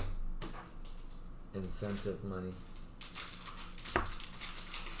incentive money.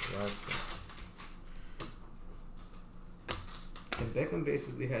 And Beckham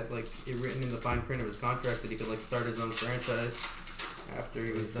basically had like it written in the fine print of his contract that he could like start his own franchise after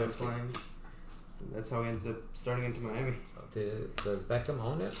he was done playing. And that's how he ended up starting Inter Miami. Does Beckham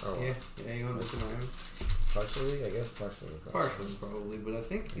own it? Or yeah, he owns Inter Miami. Partially, I guess partially. Partially, probably, but I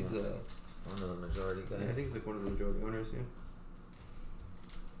think he's one of the majority guys. Yeah, I think he's like one of the majority owners. Yeah.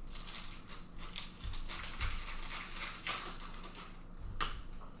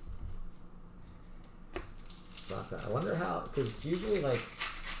 Saka. I wonder how, because usually like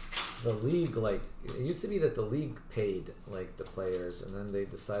the league, like it used to be that the league paid like the players, and then they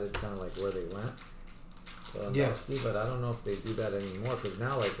decided kind of like where they went. Yes, but I don't know if they do that anymore. Because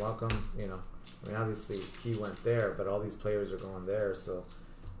now, like, welcome, I mean, obviously he went there, but all these players are going there. So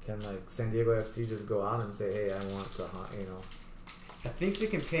can like San Diego FC just go out and say, hey, I want to, I think they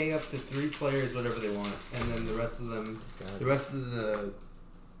can pay up to 3 players whatever they want, and then the rest of them, the rest of the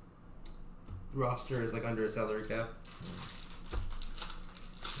roster is like under a salary cap.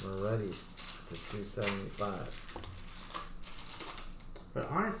 We're ready to 275. But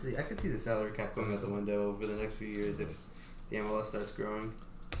honestly, I could see the salary cap going out the window over the next few years if the MLS starts growing.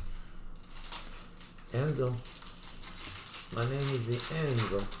 Enzo. My name is the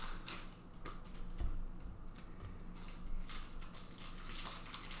Enzo.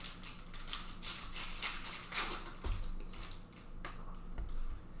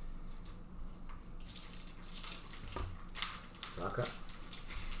 Saka.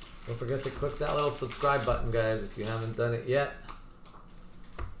 Don't forget to click that little subscribe button, guys, if you haven't done it yet.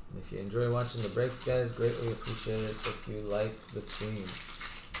 And if you enjoy watching the breaks, guys, greatly appreciate it if you like the stream.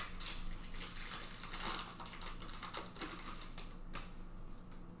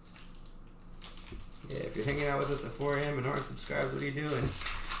 Yeah, if you're hanging out with us at 4 a.m. and aren't subscribed, what are you doing?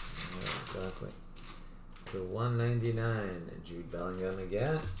 Yeah, exactly. To 199, Jude Bellingham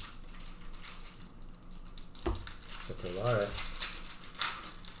again. Catalare.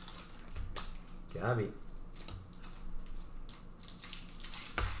 Gabi.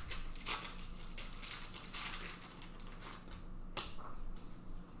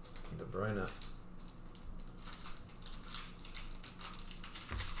 De Bruyne.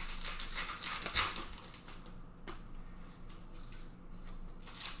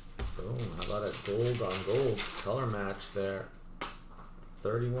 Boom, how about a gold on gold color match there.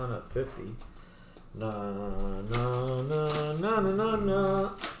 31 of 50. Na na na na na na na.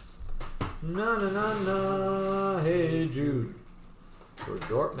 Na na na na. Hey Jude. For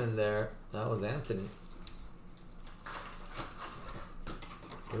Dortmund there. That was Anthony.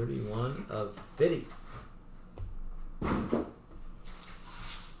 31 of 50. I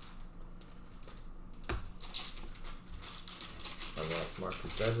love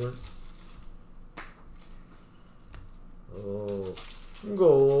Marcus Edwards. Oh,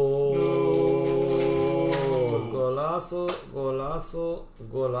 goal! Golazo, golazo,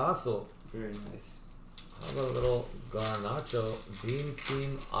 golazo. Very nice. How about a little Garnacho Beam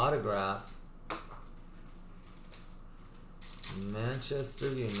Team autograph? Manchester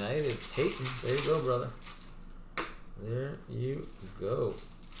United. Peyton. There you go, brother. There you go.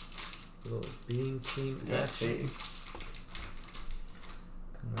 Little Beam Team action. Peyton.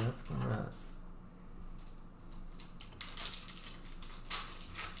 Congrats, congrats.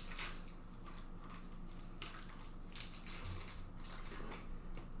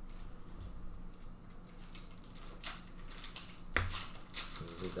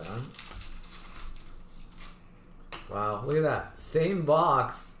 Zidane. Wow, look at that. Same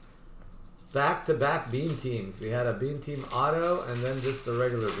box. Back-to-back beam teams. We had a beam team auto and then just the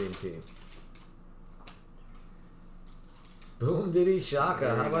regular beam team. Boom diddy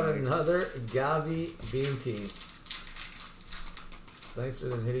shaka. How about another Gavi beam team? It's nicer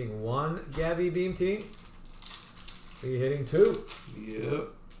than hitting one Gavi beam team. Are you hitting 2? Yep.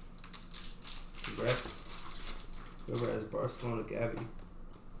 Congrats. Whoever has Barcelona Gavi.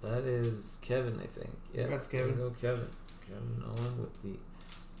 That is Kevin, I think. Yeah. Congrats, Kevin. There you go, Kevin. Kevin Owen with the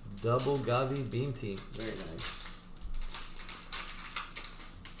double Gavi beam team. Very nice.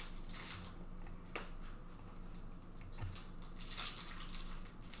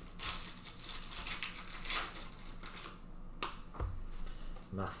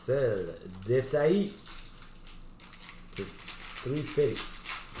 Marcel Desailly to 350.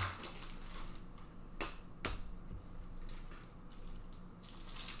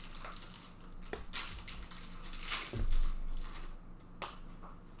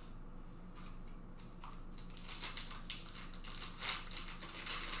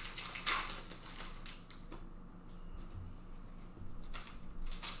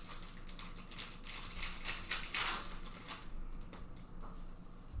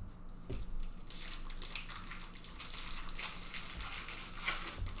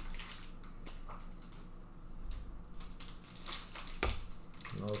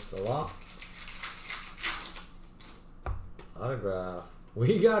 No Salah. Autograph.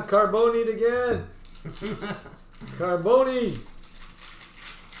 We got Carboni again. Carboni.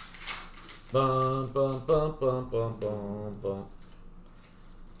 Bum bum bum bum bum bum bum.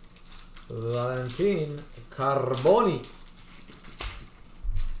 Valentin Carboni.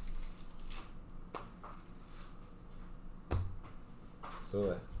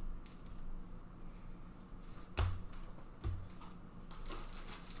 Sube.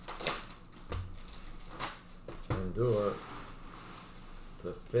 Endure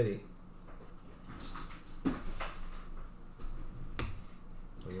to 50.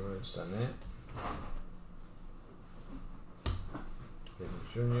 Sané.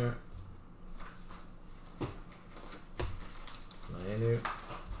 Junior. Maenu.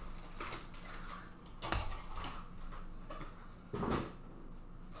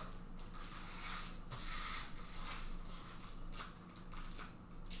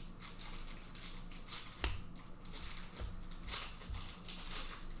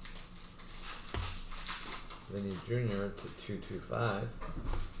 Vinny Jr. to 225.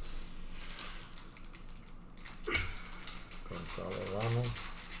 Gonzalo Ramos.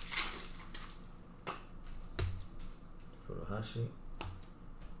 Furuhashi.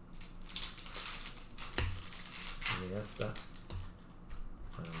 Iniesta.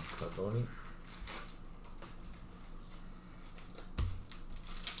 Carboni.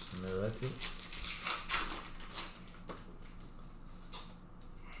 Meretti.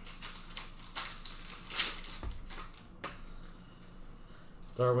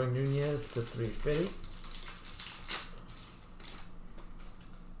 Darwin Nunez to 350.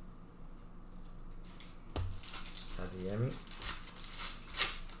 Adiemi.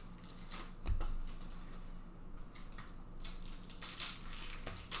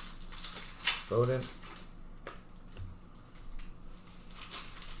 Bowden.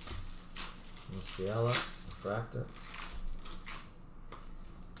 Musiala. Refractor.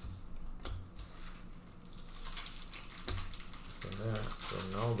 So there,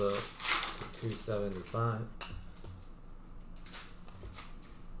 Ronaldo to 275.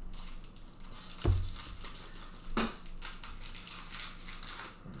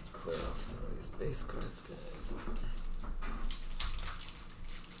 Clear off some of these base cards, guys.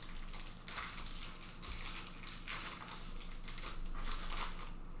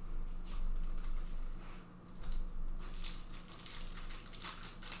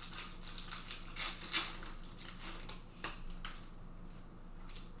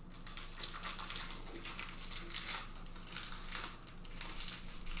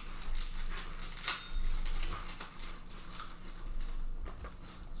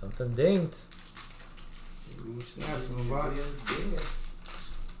 Something dinged. Ooh, snaps in the body.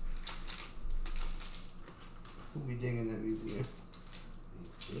 Who be dinging that museum?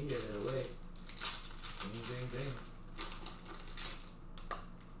 Ding it away. Ding, ding, ding.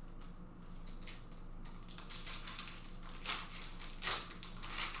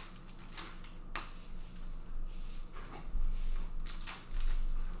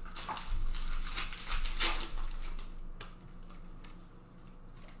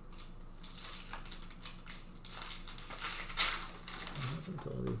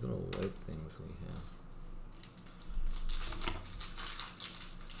 All these little white things we have.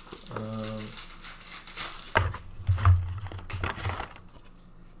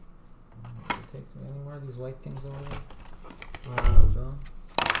 Take any more of these white things away? Yeah.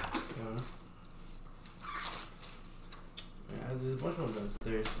 Yeah, there's a bunch of them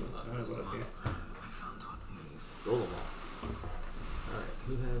downstairs. But I don't know about here. I found one. He stole them all. Alright,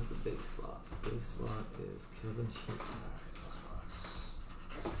 who has the base slot? Base slot is Kevin Heath. Alright, let's box.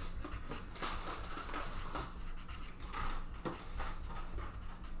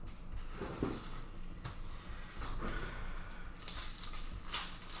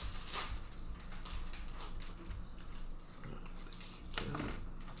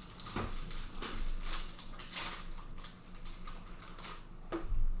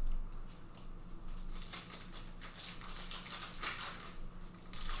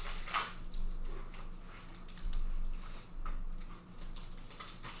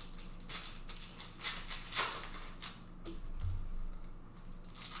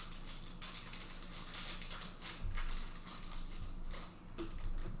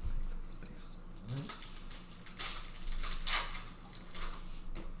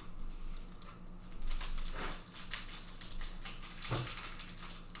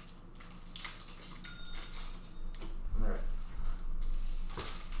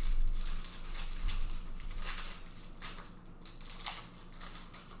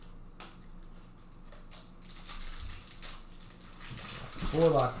 Four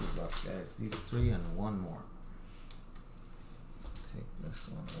boxes left, guys. These three and one more. Take this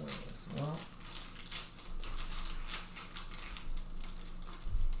one away as well.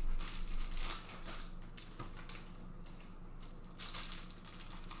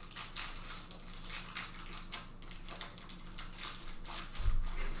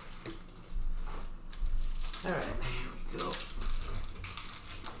 All right, here we go.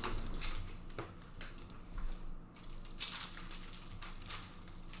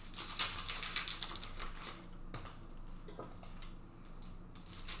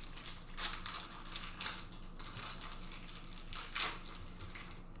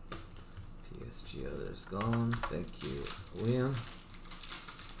 PSG others gone. Thank you, Liam.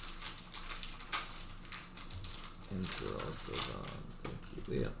 Inter also gone. Thank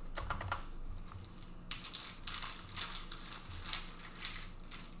you, Liam.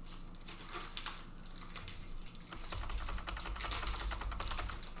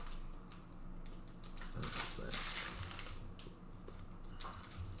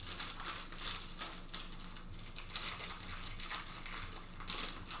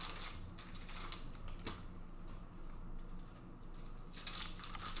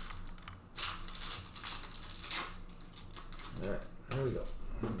 Alright, there we go.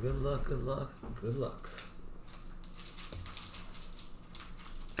 Good luck, good luck, good luck.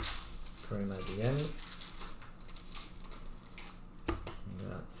 Prima Dieni. We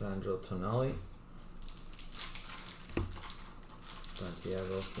got Sandro Tonali.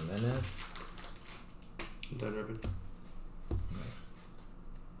 Santiago Jimenez. Done ribbon.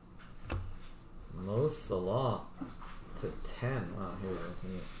 Mo Salah to 10. Wow, here we go.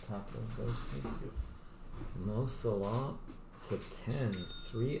 Can you top those, please? Mo Salah to 10.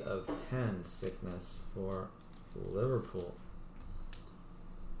 3 of 10 sickness for Liverpool.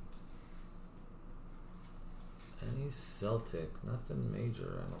 Any Celtic? Nothing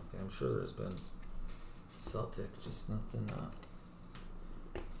major, I don't think. I'm sure there's been Celtic, just nothing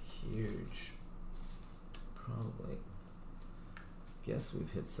huge. Probably. Guess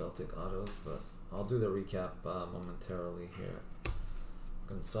we've hit Celtic autos, but I'll do the recap momentarily here.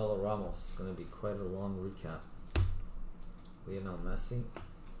 Gonzalo Ramos, going to be quite a long recap. Lionel Messi.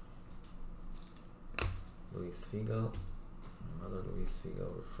 Luis Figo. Another Luis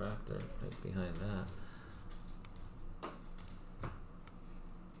Figo refractor right behind that.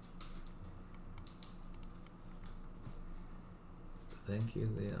 Thank you,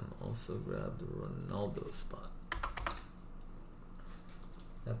 Liam. Also grabbed the Ronaldo spot.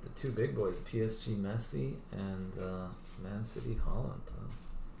 Got the two big boys, PSG Messi and Man City Holland.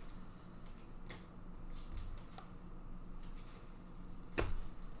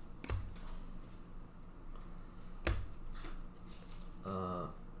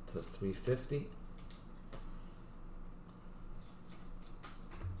 To 350.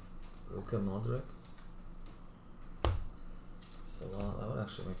 Luka Modric. Salah, that would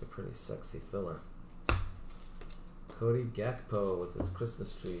actually make a pretty sexy filler. Cody Gakpo with his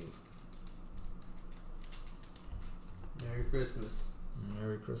Christmas tree. Merry Christmas.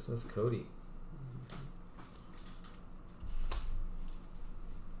 Merry Christmas, Cody.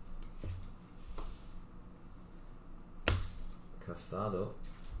 Casado.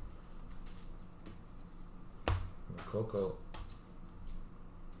 Coco.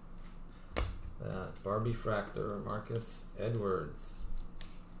 That Barbie Fractor, Marcus Edwards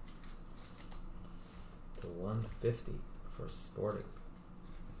to 150 for Sporting.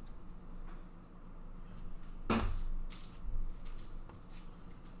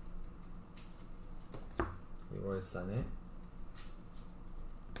 Leroy Sané.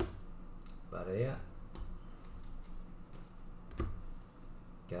 Barea.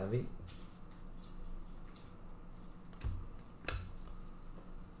 Gavi.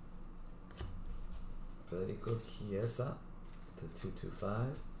 Federico Chiesa to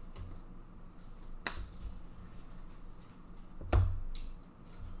 225.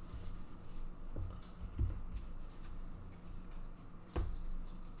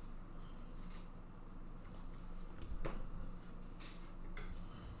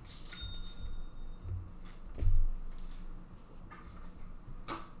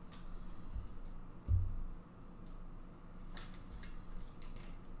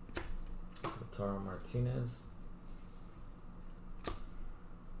 Lautaro Martinez.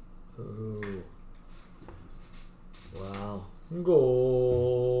 Ooh. Wow.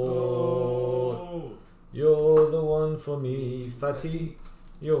 Goal. You're the one for me, Fati.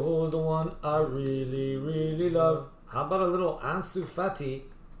 You're the one I really, really love. How about a little Ansu Fati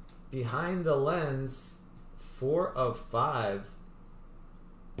behind the lens? 4 of 5.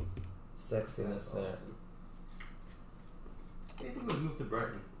 Sexiness That's there. awesome. I think he was moved to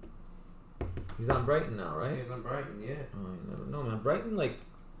Brighton. He's on Brighton now, right? He's on Brighton, yeah. Oh, you never know, man. Brighton, like,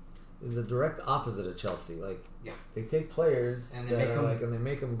 is the direct opposite of Chelsea. Like, Yeah. they take players And they that make are 'em- like, and they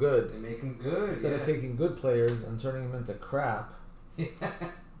make them good They make him good. instead of taking good players and turning them into crap. Yeah.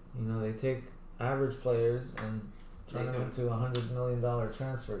 You know, they take average players and turn Make them 'em- into $100 million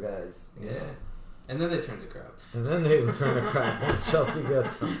transfer guys. you Yeah. know? And then they turn to crap. And then they return to crap once Chelsea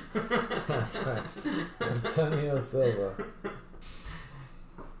gets them. That's right. Antonio Silva.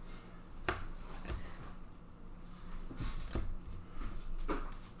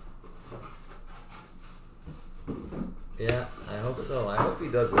 Yeah, I hope hope so. I hope he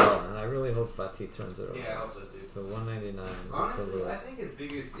does well, and I really hope Fatih turns it around. Yeah, I hope so too. So 199. Honestly, I think his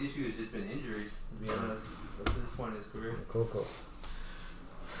biggest issue has just been injuries, to be honest, at this point in his career. Coco.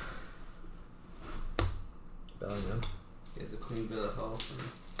 Bellingham. He has a clean bill of health.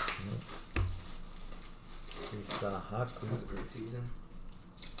 Haku. It was a great season.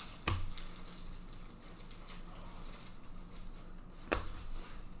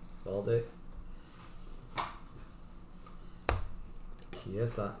 Balde.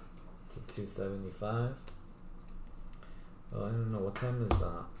 Chiesa to 275. Oh, I don't know. What time is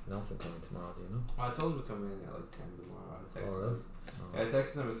Nelson coming tomorrow? Do you know? I told him to come in at like 10 tomorrow. I texted really? him. Yeah, I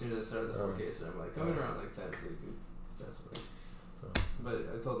texted him as soon as I started the 4K, so I'm like, come in around like 10 so you can start something. So, But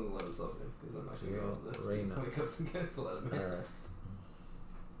I told him to let himself in because I'm not going to be able to Reina. wake up to get to let him in. Alright.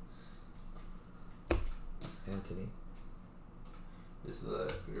 Anthony. Just so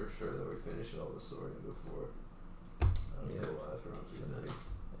that we were sure that we finished all the sorting before we go live around 3:30.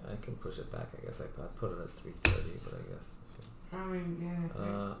 I can push it back. I guess I put it at 3:30, but I guess. I mean,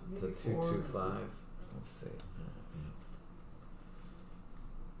 yeah. To 225. Let's see.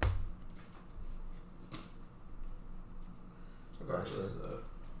 Regardless,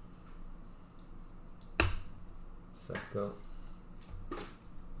 Sesko.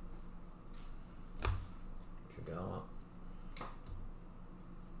 Kagawa.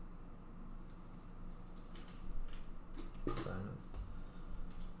 Silence.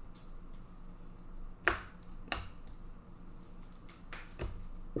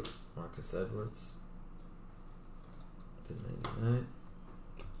 Marcus Edwards. To 99.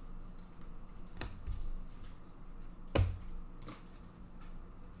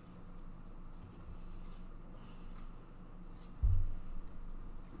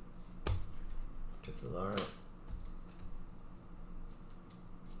 Lara.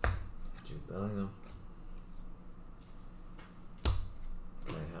 Jude Bellingham.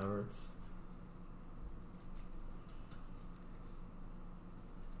 Kai Havertz.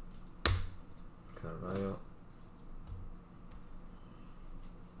 Carvalho.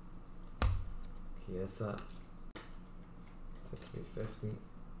 Chiesa to 350.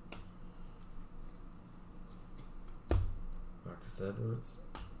 Marcus Edwards.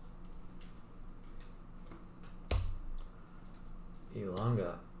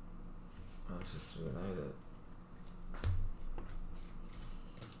 Elanga, Manchester United.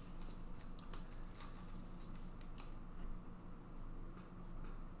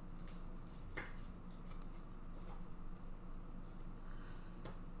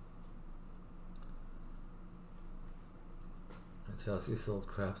 And Chelsea sold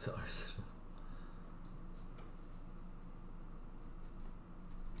crap to Arsenal.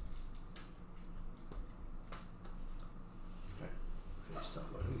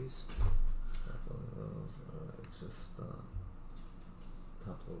 Alright, just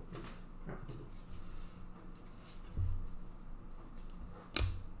top load please.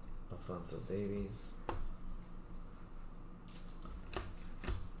 Alfonso Davies.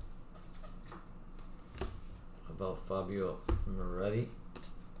 About Fabio Moretti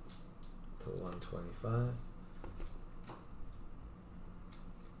to 125.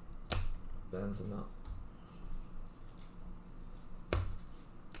 Benzema.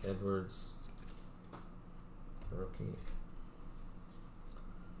 Edwards. Rookie.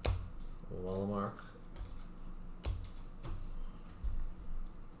 Wallmark.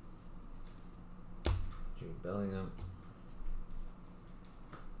 Jude Bellingham.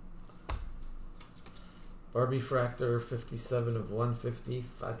 Barbie Fractor 57 of 150.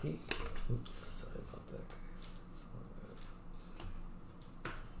 Fatih. Oops, sorry about that,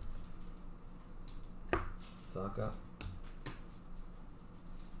 guys. Saka.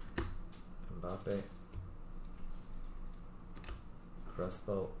 Mbappe.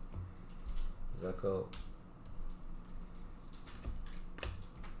 Crespo, Zeko,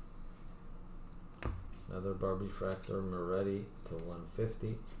 another Barbie Fractor, Moretti to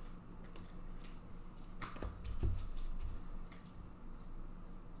 150.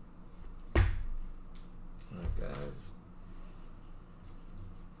 Alright guys,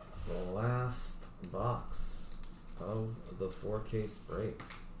 the last box of the 4K break.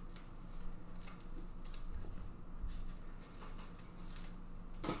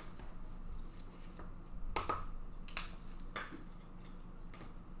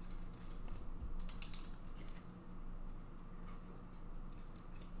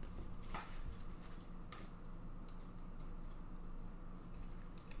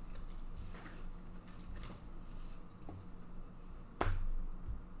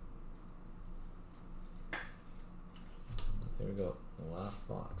 Here we go, the last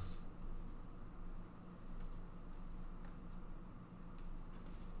box.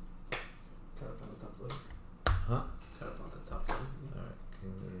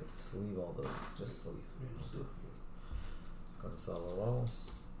 sleeve all those. Just sleeve. Yeah, just sleeve. Gonzalo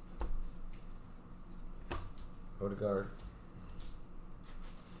Ramos. Odegaard.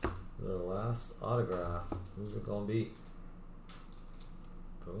 Their last autograph. Who's it gonna be?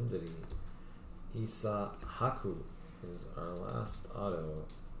 Boom diddy. Isa Haku is our last auto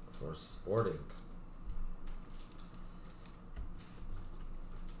for Sporting.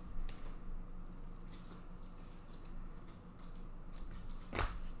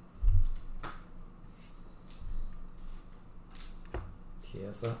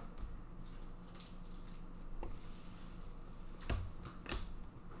 Chiesa.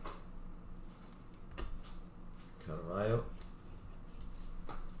 Carvalho.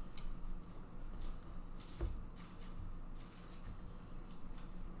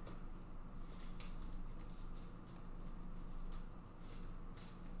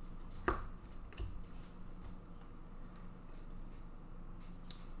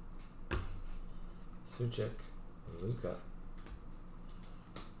 Suchek. Luka.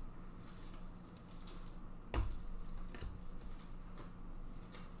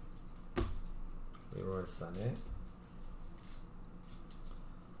 Leroy Sané.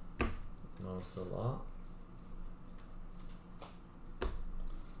 Mo Salah.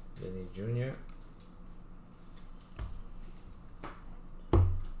 Vinny Jr.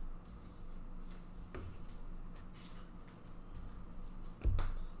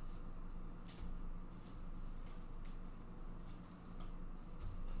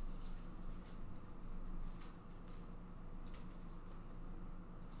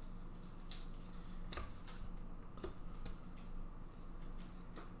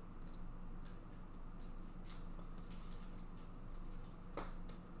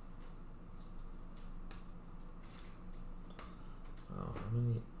 How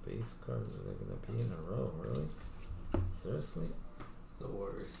many base cards are there gonna be in a row? Really? Seriously? It's the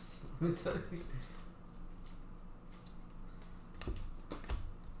worst. Let me tell you.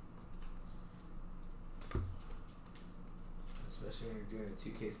 Especially when you're doing a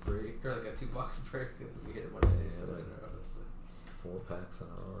 2-case break or like a 2-box break and you hit it one day. Yeah, So like in a row. It's like, 4 packs in a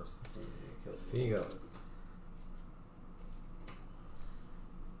row or something. yeah, it kills me. Figo.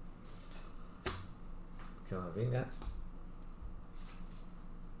 Camavinga.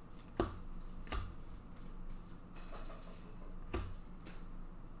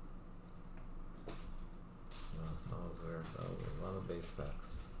 That was weird. That was a lot of base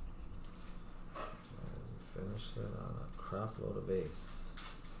packs. And we finished it on a crap load of base.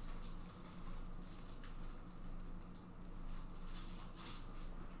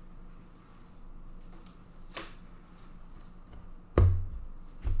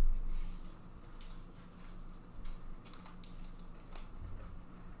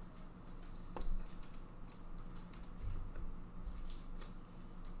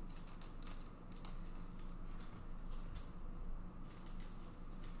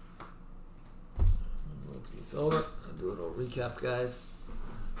 Move these over. I'll do a little recap, guys.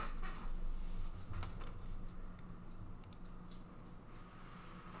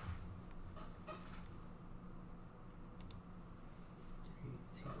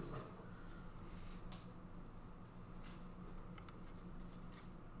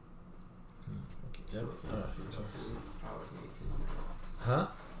 Yep. Hours and 18 minutes. Huh?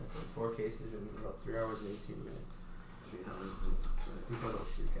 That's like 4 cases in about 3 hours and 18 minutes. 3 hours. Right. Before the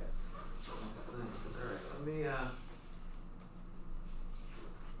recap. Nice. Alright, let me, is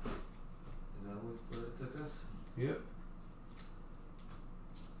that where it took us? Yep.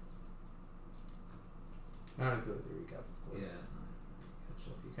 I'm gonna go to the recap, of course. Yeah.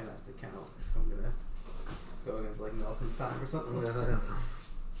 You kind of have to count if I'm gonna go against like Nelson's time or something. Yeah,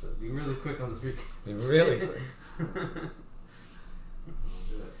 So be really quick on this recap. be really quick. I'll do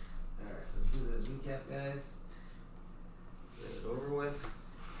it. Alright, let's do this recap, guys. Get it over with.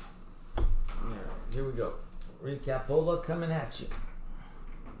 Alright, here we go. Recapola coming at you.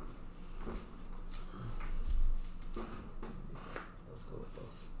 Let's go with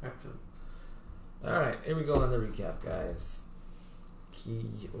those. Actually, Alright, here we go on the recap, guys.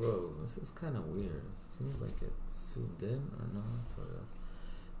 Whoa, this is kind of weird. It seems like it's zoomed in, or no, that's what it is.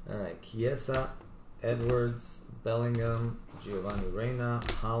 Alright, Chiesa, Edwards, Bellingham, Giovanni Reina,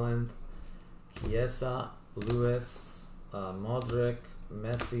 Haaland, Chiesa, Lewis, Modric,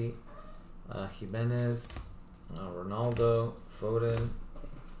 Messi, Jimenez, Ronaldo, Foden,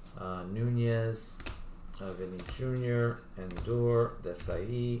 Nunez, Vinny Jr., Endur,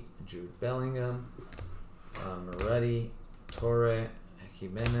 Desai, Jude Bellingham, Moretti, Torre,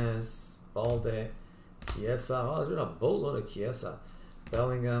 Jimenez, Balde, Chiesa. Oh, there's been a boatload of Chiesa.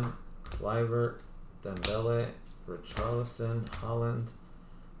 Bellingham, Kluivert, Dembele, Richarlison, Haaland,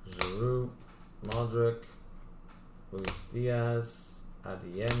 Giroud, Modric, Luis Diaz,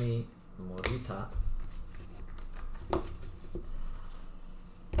 Adeyemi, Morita.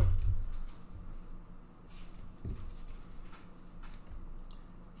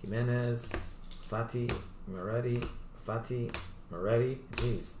 Jimenez, Fati, Moretti,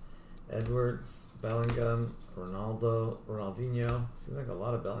 jeez. Edwards, Bellingham, Ronaldinho. Seems like a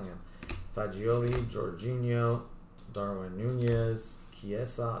lot of Bellingham. Fagioli, Jorginho, Darwin Nunez,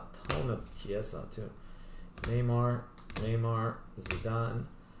 Chiesa, ton of Chiesa too. Neymar, Zidane,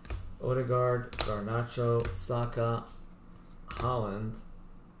 Odegaard, Garnacho, Saka, Haaland,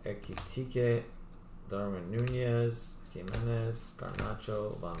 Ekitike, Darwin Nunez, Jimenez,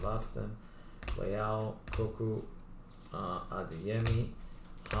 Garnacho, Van Basten, Leao, Koku, Adeyemi,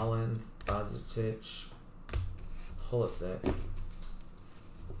 Haaland, Bazic, Pulisic.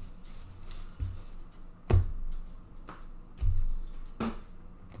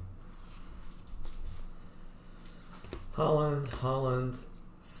 Holland,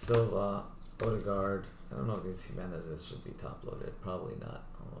 Silva, Odegaard. I don't know if these Jimenez's should be top loaded. Probably not.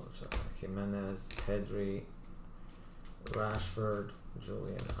 Jimenez, Pedri, Rashford,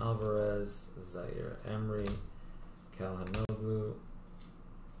 Julian Alvarez, Zaire Emery, Calhanoglu,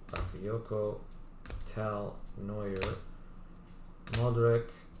 Bakayoko, Tel, Neuer, Modric,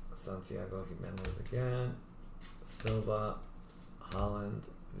 Santiago Jimenez again, Silva, Haaland,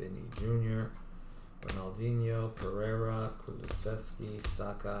 Vinny Jr., Ronaldinho, Pereira, Kulusevski,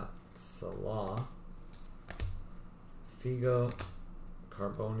 Saka, Salah, Figo,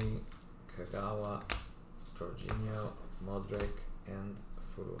 Carboni, Kagawa, Jorginho, Modric, and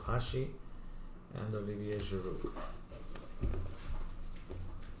Furuhashi, and Olivier Giroud.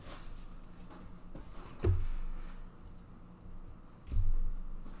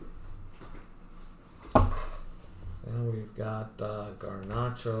 Then we've got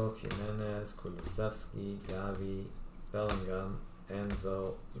Garnacho, Jimenez, Kulusevski, Gavi, Bellingham,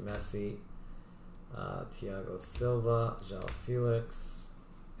 Enzo, Messi, Thiago Silva, João Felix,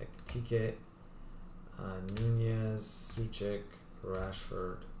 Ekitike, Nunez, Suchek,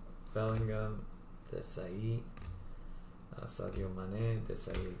 Rashford, Bellingham, Desai, Sadio Mane,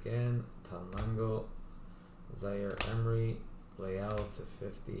 Desai again, Tanlango, Zaire Emery, Leao to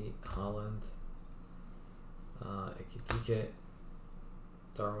 50, Haaland, Ekitike,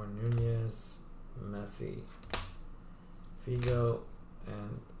 Darwin Nunez, Messi, Figo,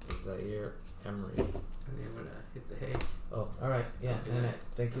 and Zaire Emery. And then I'm gonna hit the hay. Oh, alright, yeah, Okay.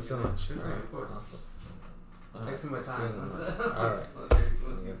 thank you so much. Sure, Alright, of course. awesome. Thanks for my See you time. in the Once, morning. Alright,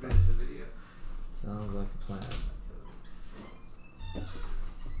 once you finish the video. sounds like a plan.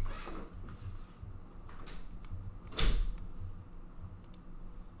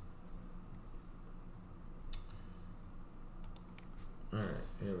 Alright,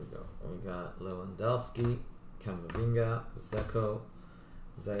 here we go. We got Lewandowski, Camavinga, Zeko,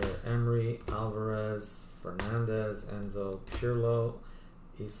 Zaire Emery, Alvarez, Fernandez, Enzo Pirlo,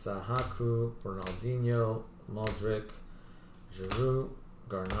 Isahaku, Ronaldinho, Modric, Giroud,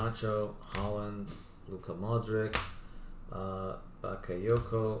 Garnacho, Haaland, Luka Modric,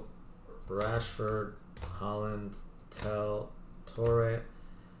 Bakayoko, Rashford, Haaland, Tel, Torre,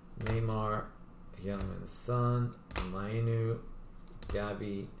 Neymar, Heung-min Son, Mainu,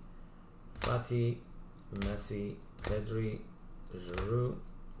 Gabi, Fati, Messi, Pedri, Giroud,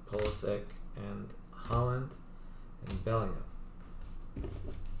 Pulisic, and Haaland, and Bellingham.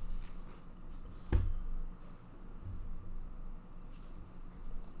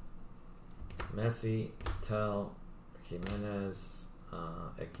 Messi, Tel, Jimenez,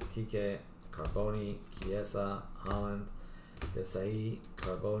 Ekitike, Carboni, Chiesa, Haaland, Desai,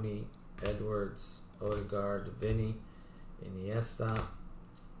 Carboni, Edwards, Odegaard, Vinny, Iniesta,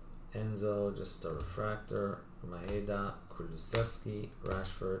 Enzo, just a refractor, Maeda, Kulusevski,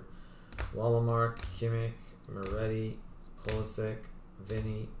 Rashford, Walamark, Kimmich, Moretti, Pulisic,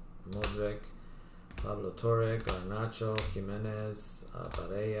 Vinny, Modric, Pablo Torre, Garnacho, Jimenez,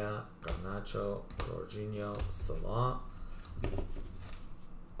 Barea, Garnacho, Jorginho, Salah.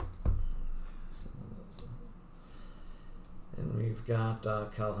 And we've got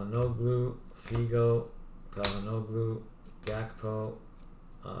Calhanoglu, Figo, Calhanoglu, Gakpo,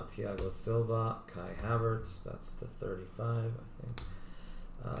 Thiago Silva, Kai Havertz, that's the 35, I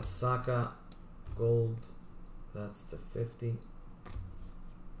think. Saka, Gold, that's the 50.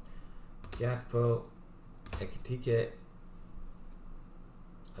 Gakpo, Ekitike,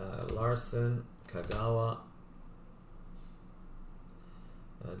 Larson, Kagawa,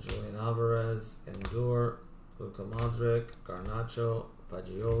 Julian Alvarez, Endur, Luka Modric, Garnacho,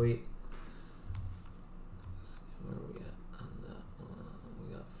 Fagioli. Where are we at on that one?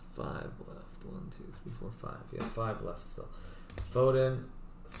 We got 5 left. 1, 2, 3, 4, 5. Yeah, 5 left still. Foden,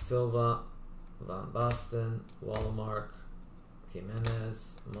 Silva, Van Basten, Wallenmark,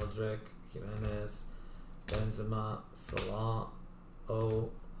 Jimenez, Modric, Jimenez, Benzema, Salah,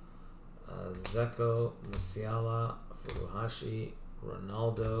 Zeko, Musiala, Furuhashi,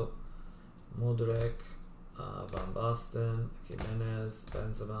 Ronaldo, Modric, Van Basten, Jimenez,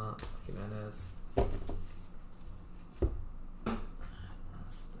 Benzema, Jimenez.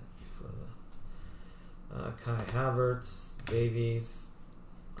 Kai Havertz, Davies,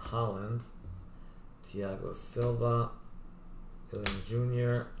 Holland, Thiago Silva, Illing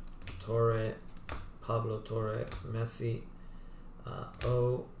Jr., Torre, Pablo Torre, Messi,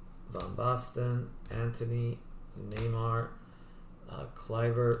 Van Basten, Anthony, Neymar,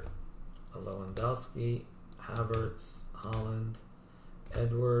 Kluivert, Lewandowski, Havertz, Holland,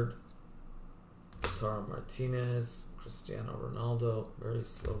 Edward, Lautaro Martinez, Cristiano Ronaldo, very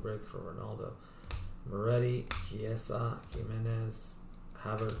slow break for Ronaldo, Moretti, Chiesa, Jimenez,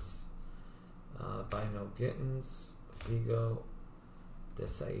 Havertz, Bino Gittins, Figo,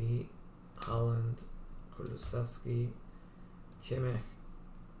 Desai, Holland, Kulusevski, Kimmich,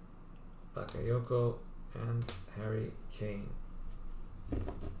 Bakayoko, and Harry Kane.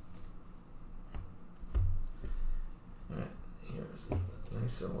 Alright, here's the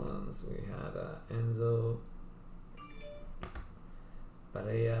nicer ones. We had Enzo,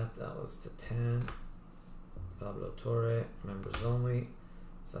 Barea, that was to 10. Pablo Torre, members only.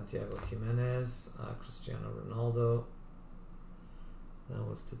 Santiago Jimenez, Cristiano Ronaldo, that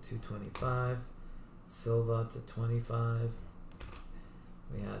was to 225. Silva to 25.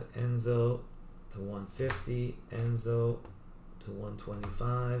 We had Enzo to 150, Enzo to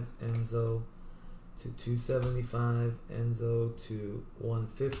 125, Enzo to 275, Enzo to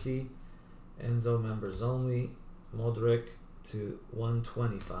 150, Enzo members only, Modric to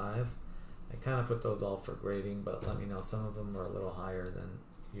 125. I kind of put those all for grading, but let me know. Some of them are a little higher than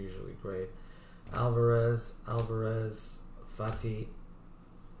usually grade. Alvarez, Fati,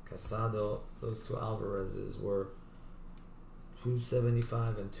 Casado. Those two Alvarez's were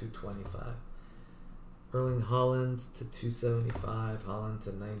 275 and 225. Erling Haaland to 275, Haaland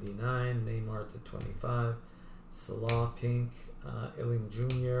to 99, Neymar to 25, Salah pink, Illing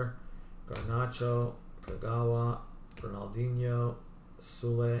Jr., Garnacho, Kagawa, Ronaldinho,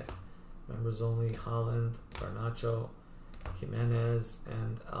 Sule, members only, Haaland, Garnacho, Jimenez,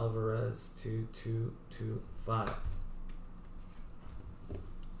 and Alvarez to 225.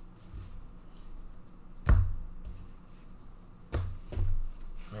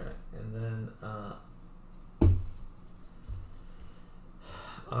 Alright, and then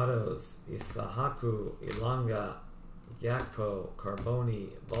autos, Isahaku, Ilanga, Gakpo, Carboni,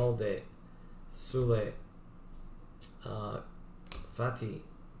 Balde, Sule, Fati,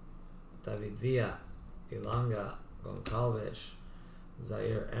 David Villa, Ilanga, Goncalves,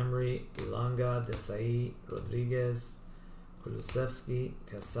 Zaire Emery, Ilanga, Desai, Rodriguez, Kulusevski,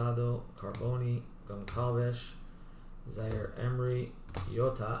 Casado, Carboni, Goncalves, Zaire Emery,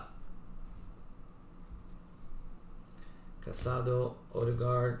 Jota, Casado,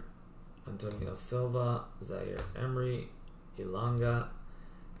 Odegaard, Antonio Silva, Zaire Emery, Ilanga,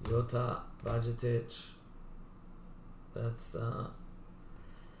 Jota, Bajetic. That's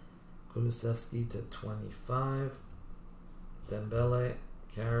Kulusevski to 25. Dembele,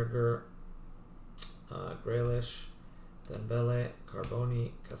 Carragher, Grealish, Dembele,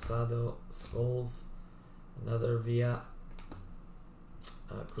 Carboni, Casado, Scholes, another Villa,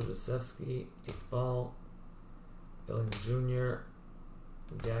 Kulusevski, Iqbal, Illing Jr.,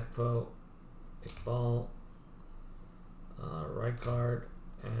 Gakpo, Iqbal, Rijkaard,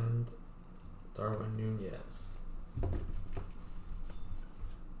 and Darwin Nunez.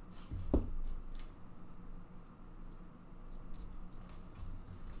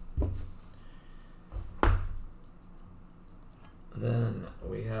 Then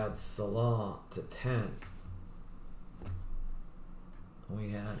we had Salah to 10. We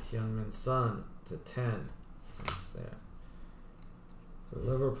had Heung-min Son to 10. That's there. For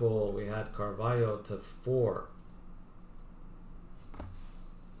Liverpool, we had Carvalho to 4.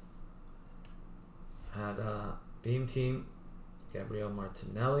 Had Beam Team, Gabriel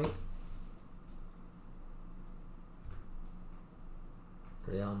Martinelli.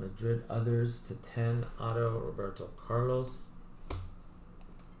 Real Madrid others to 10. Otto, Roberto Carlos.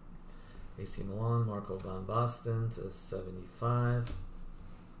 AC Milan, Marco van Basten to 75.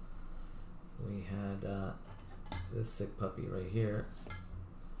 We had this sick puppy right here,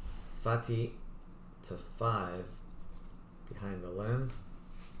 Fati to 5 behind the lens.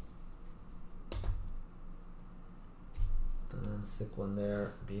 And then One sick one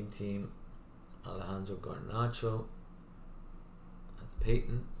there. Beam team, Alejandro Garnacho. That's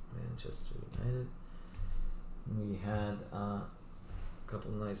Peyton, Manchester United. We had a couple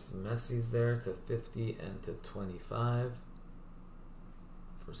nice Messis there to 50 and to 25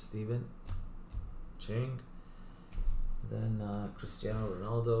 for Steven Ching. Then Cristiano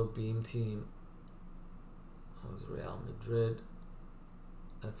Ronaldo, beam team. That was Real Madrid.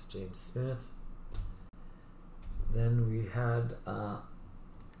 That's James Smith. Then we had a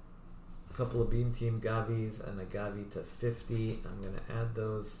couple of beam team Gavis and a Gavi to 50. I'm going to add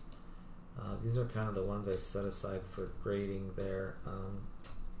those. These are kind of the ones I set aside for grading there,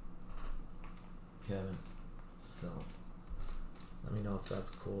 Kevin. So let me know if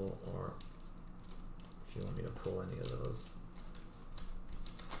that's cool or if you want me to pull any of those.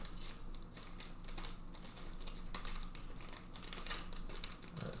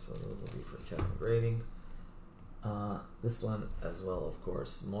 Alright, so those will be for Kevin grading. This one as well, of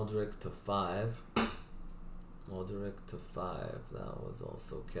course. Modric to 5. Modric to 5. That was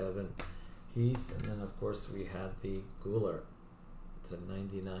also Kevin. Heath, and then of course we had the Guler to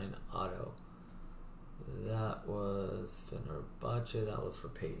 99 auto. That was Fenerbahce. That was for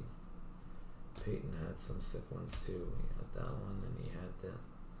Peyton. Peyton had some sick ones too. He had that one, and he had the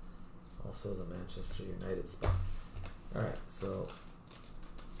also the Manchester United spot. All right, so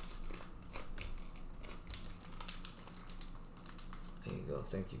there you go.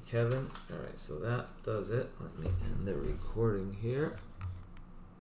 Thank you, Kevin. All right, so that does it. Let me end the recording here.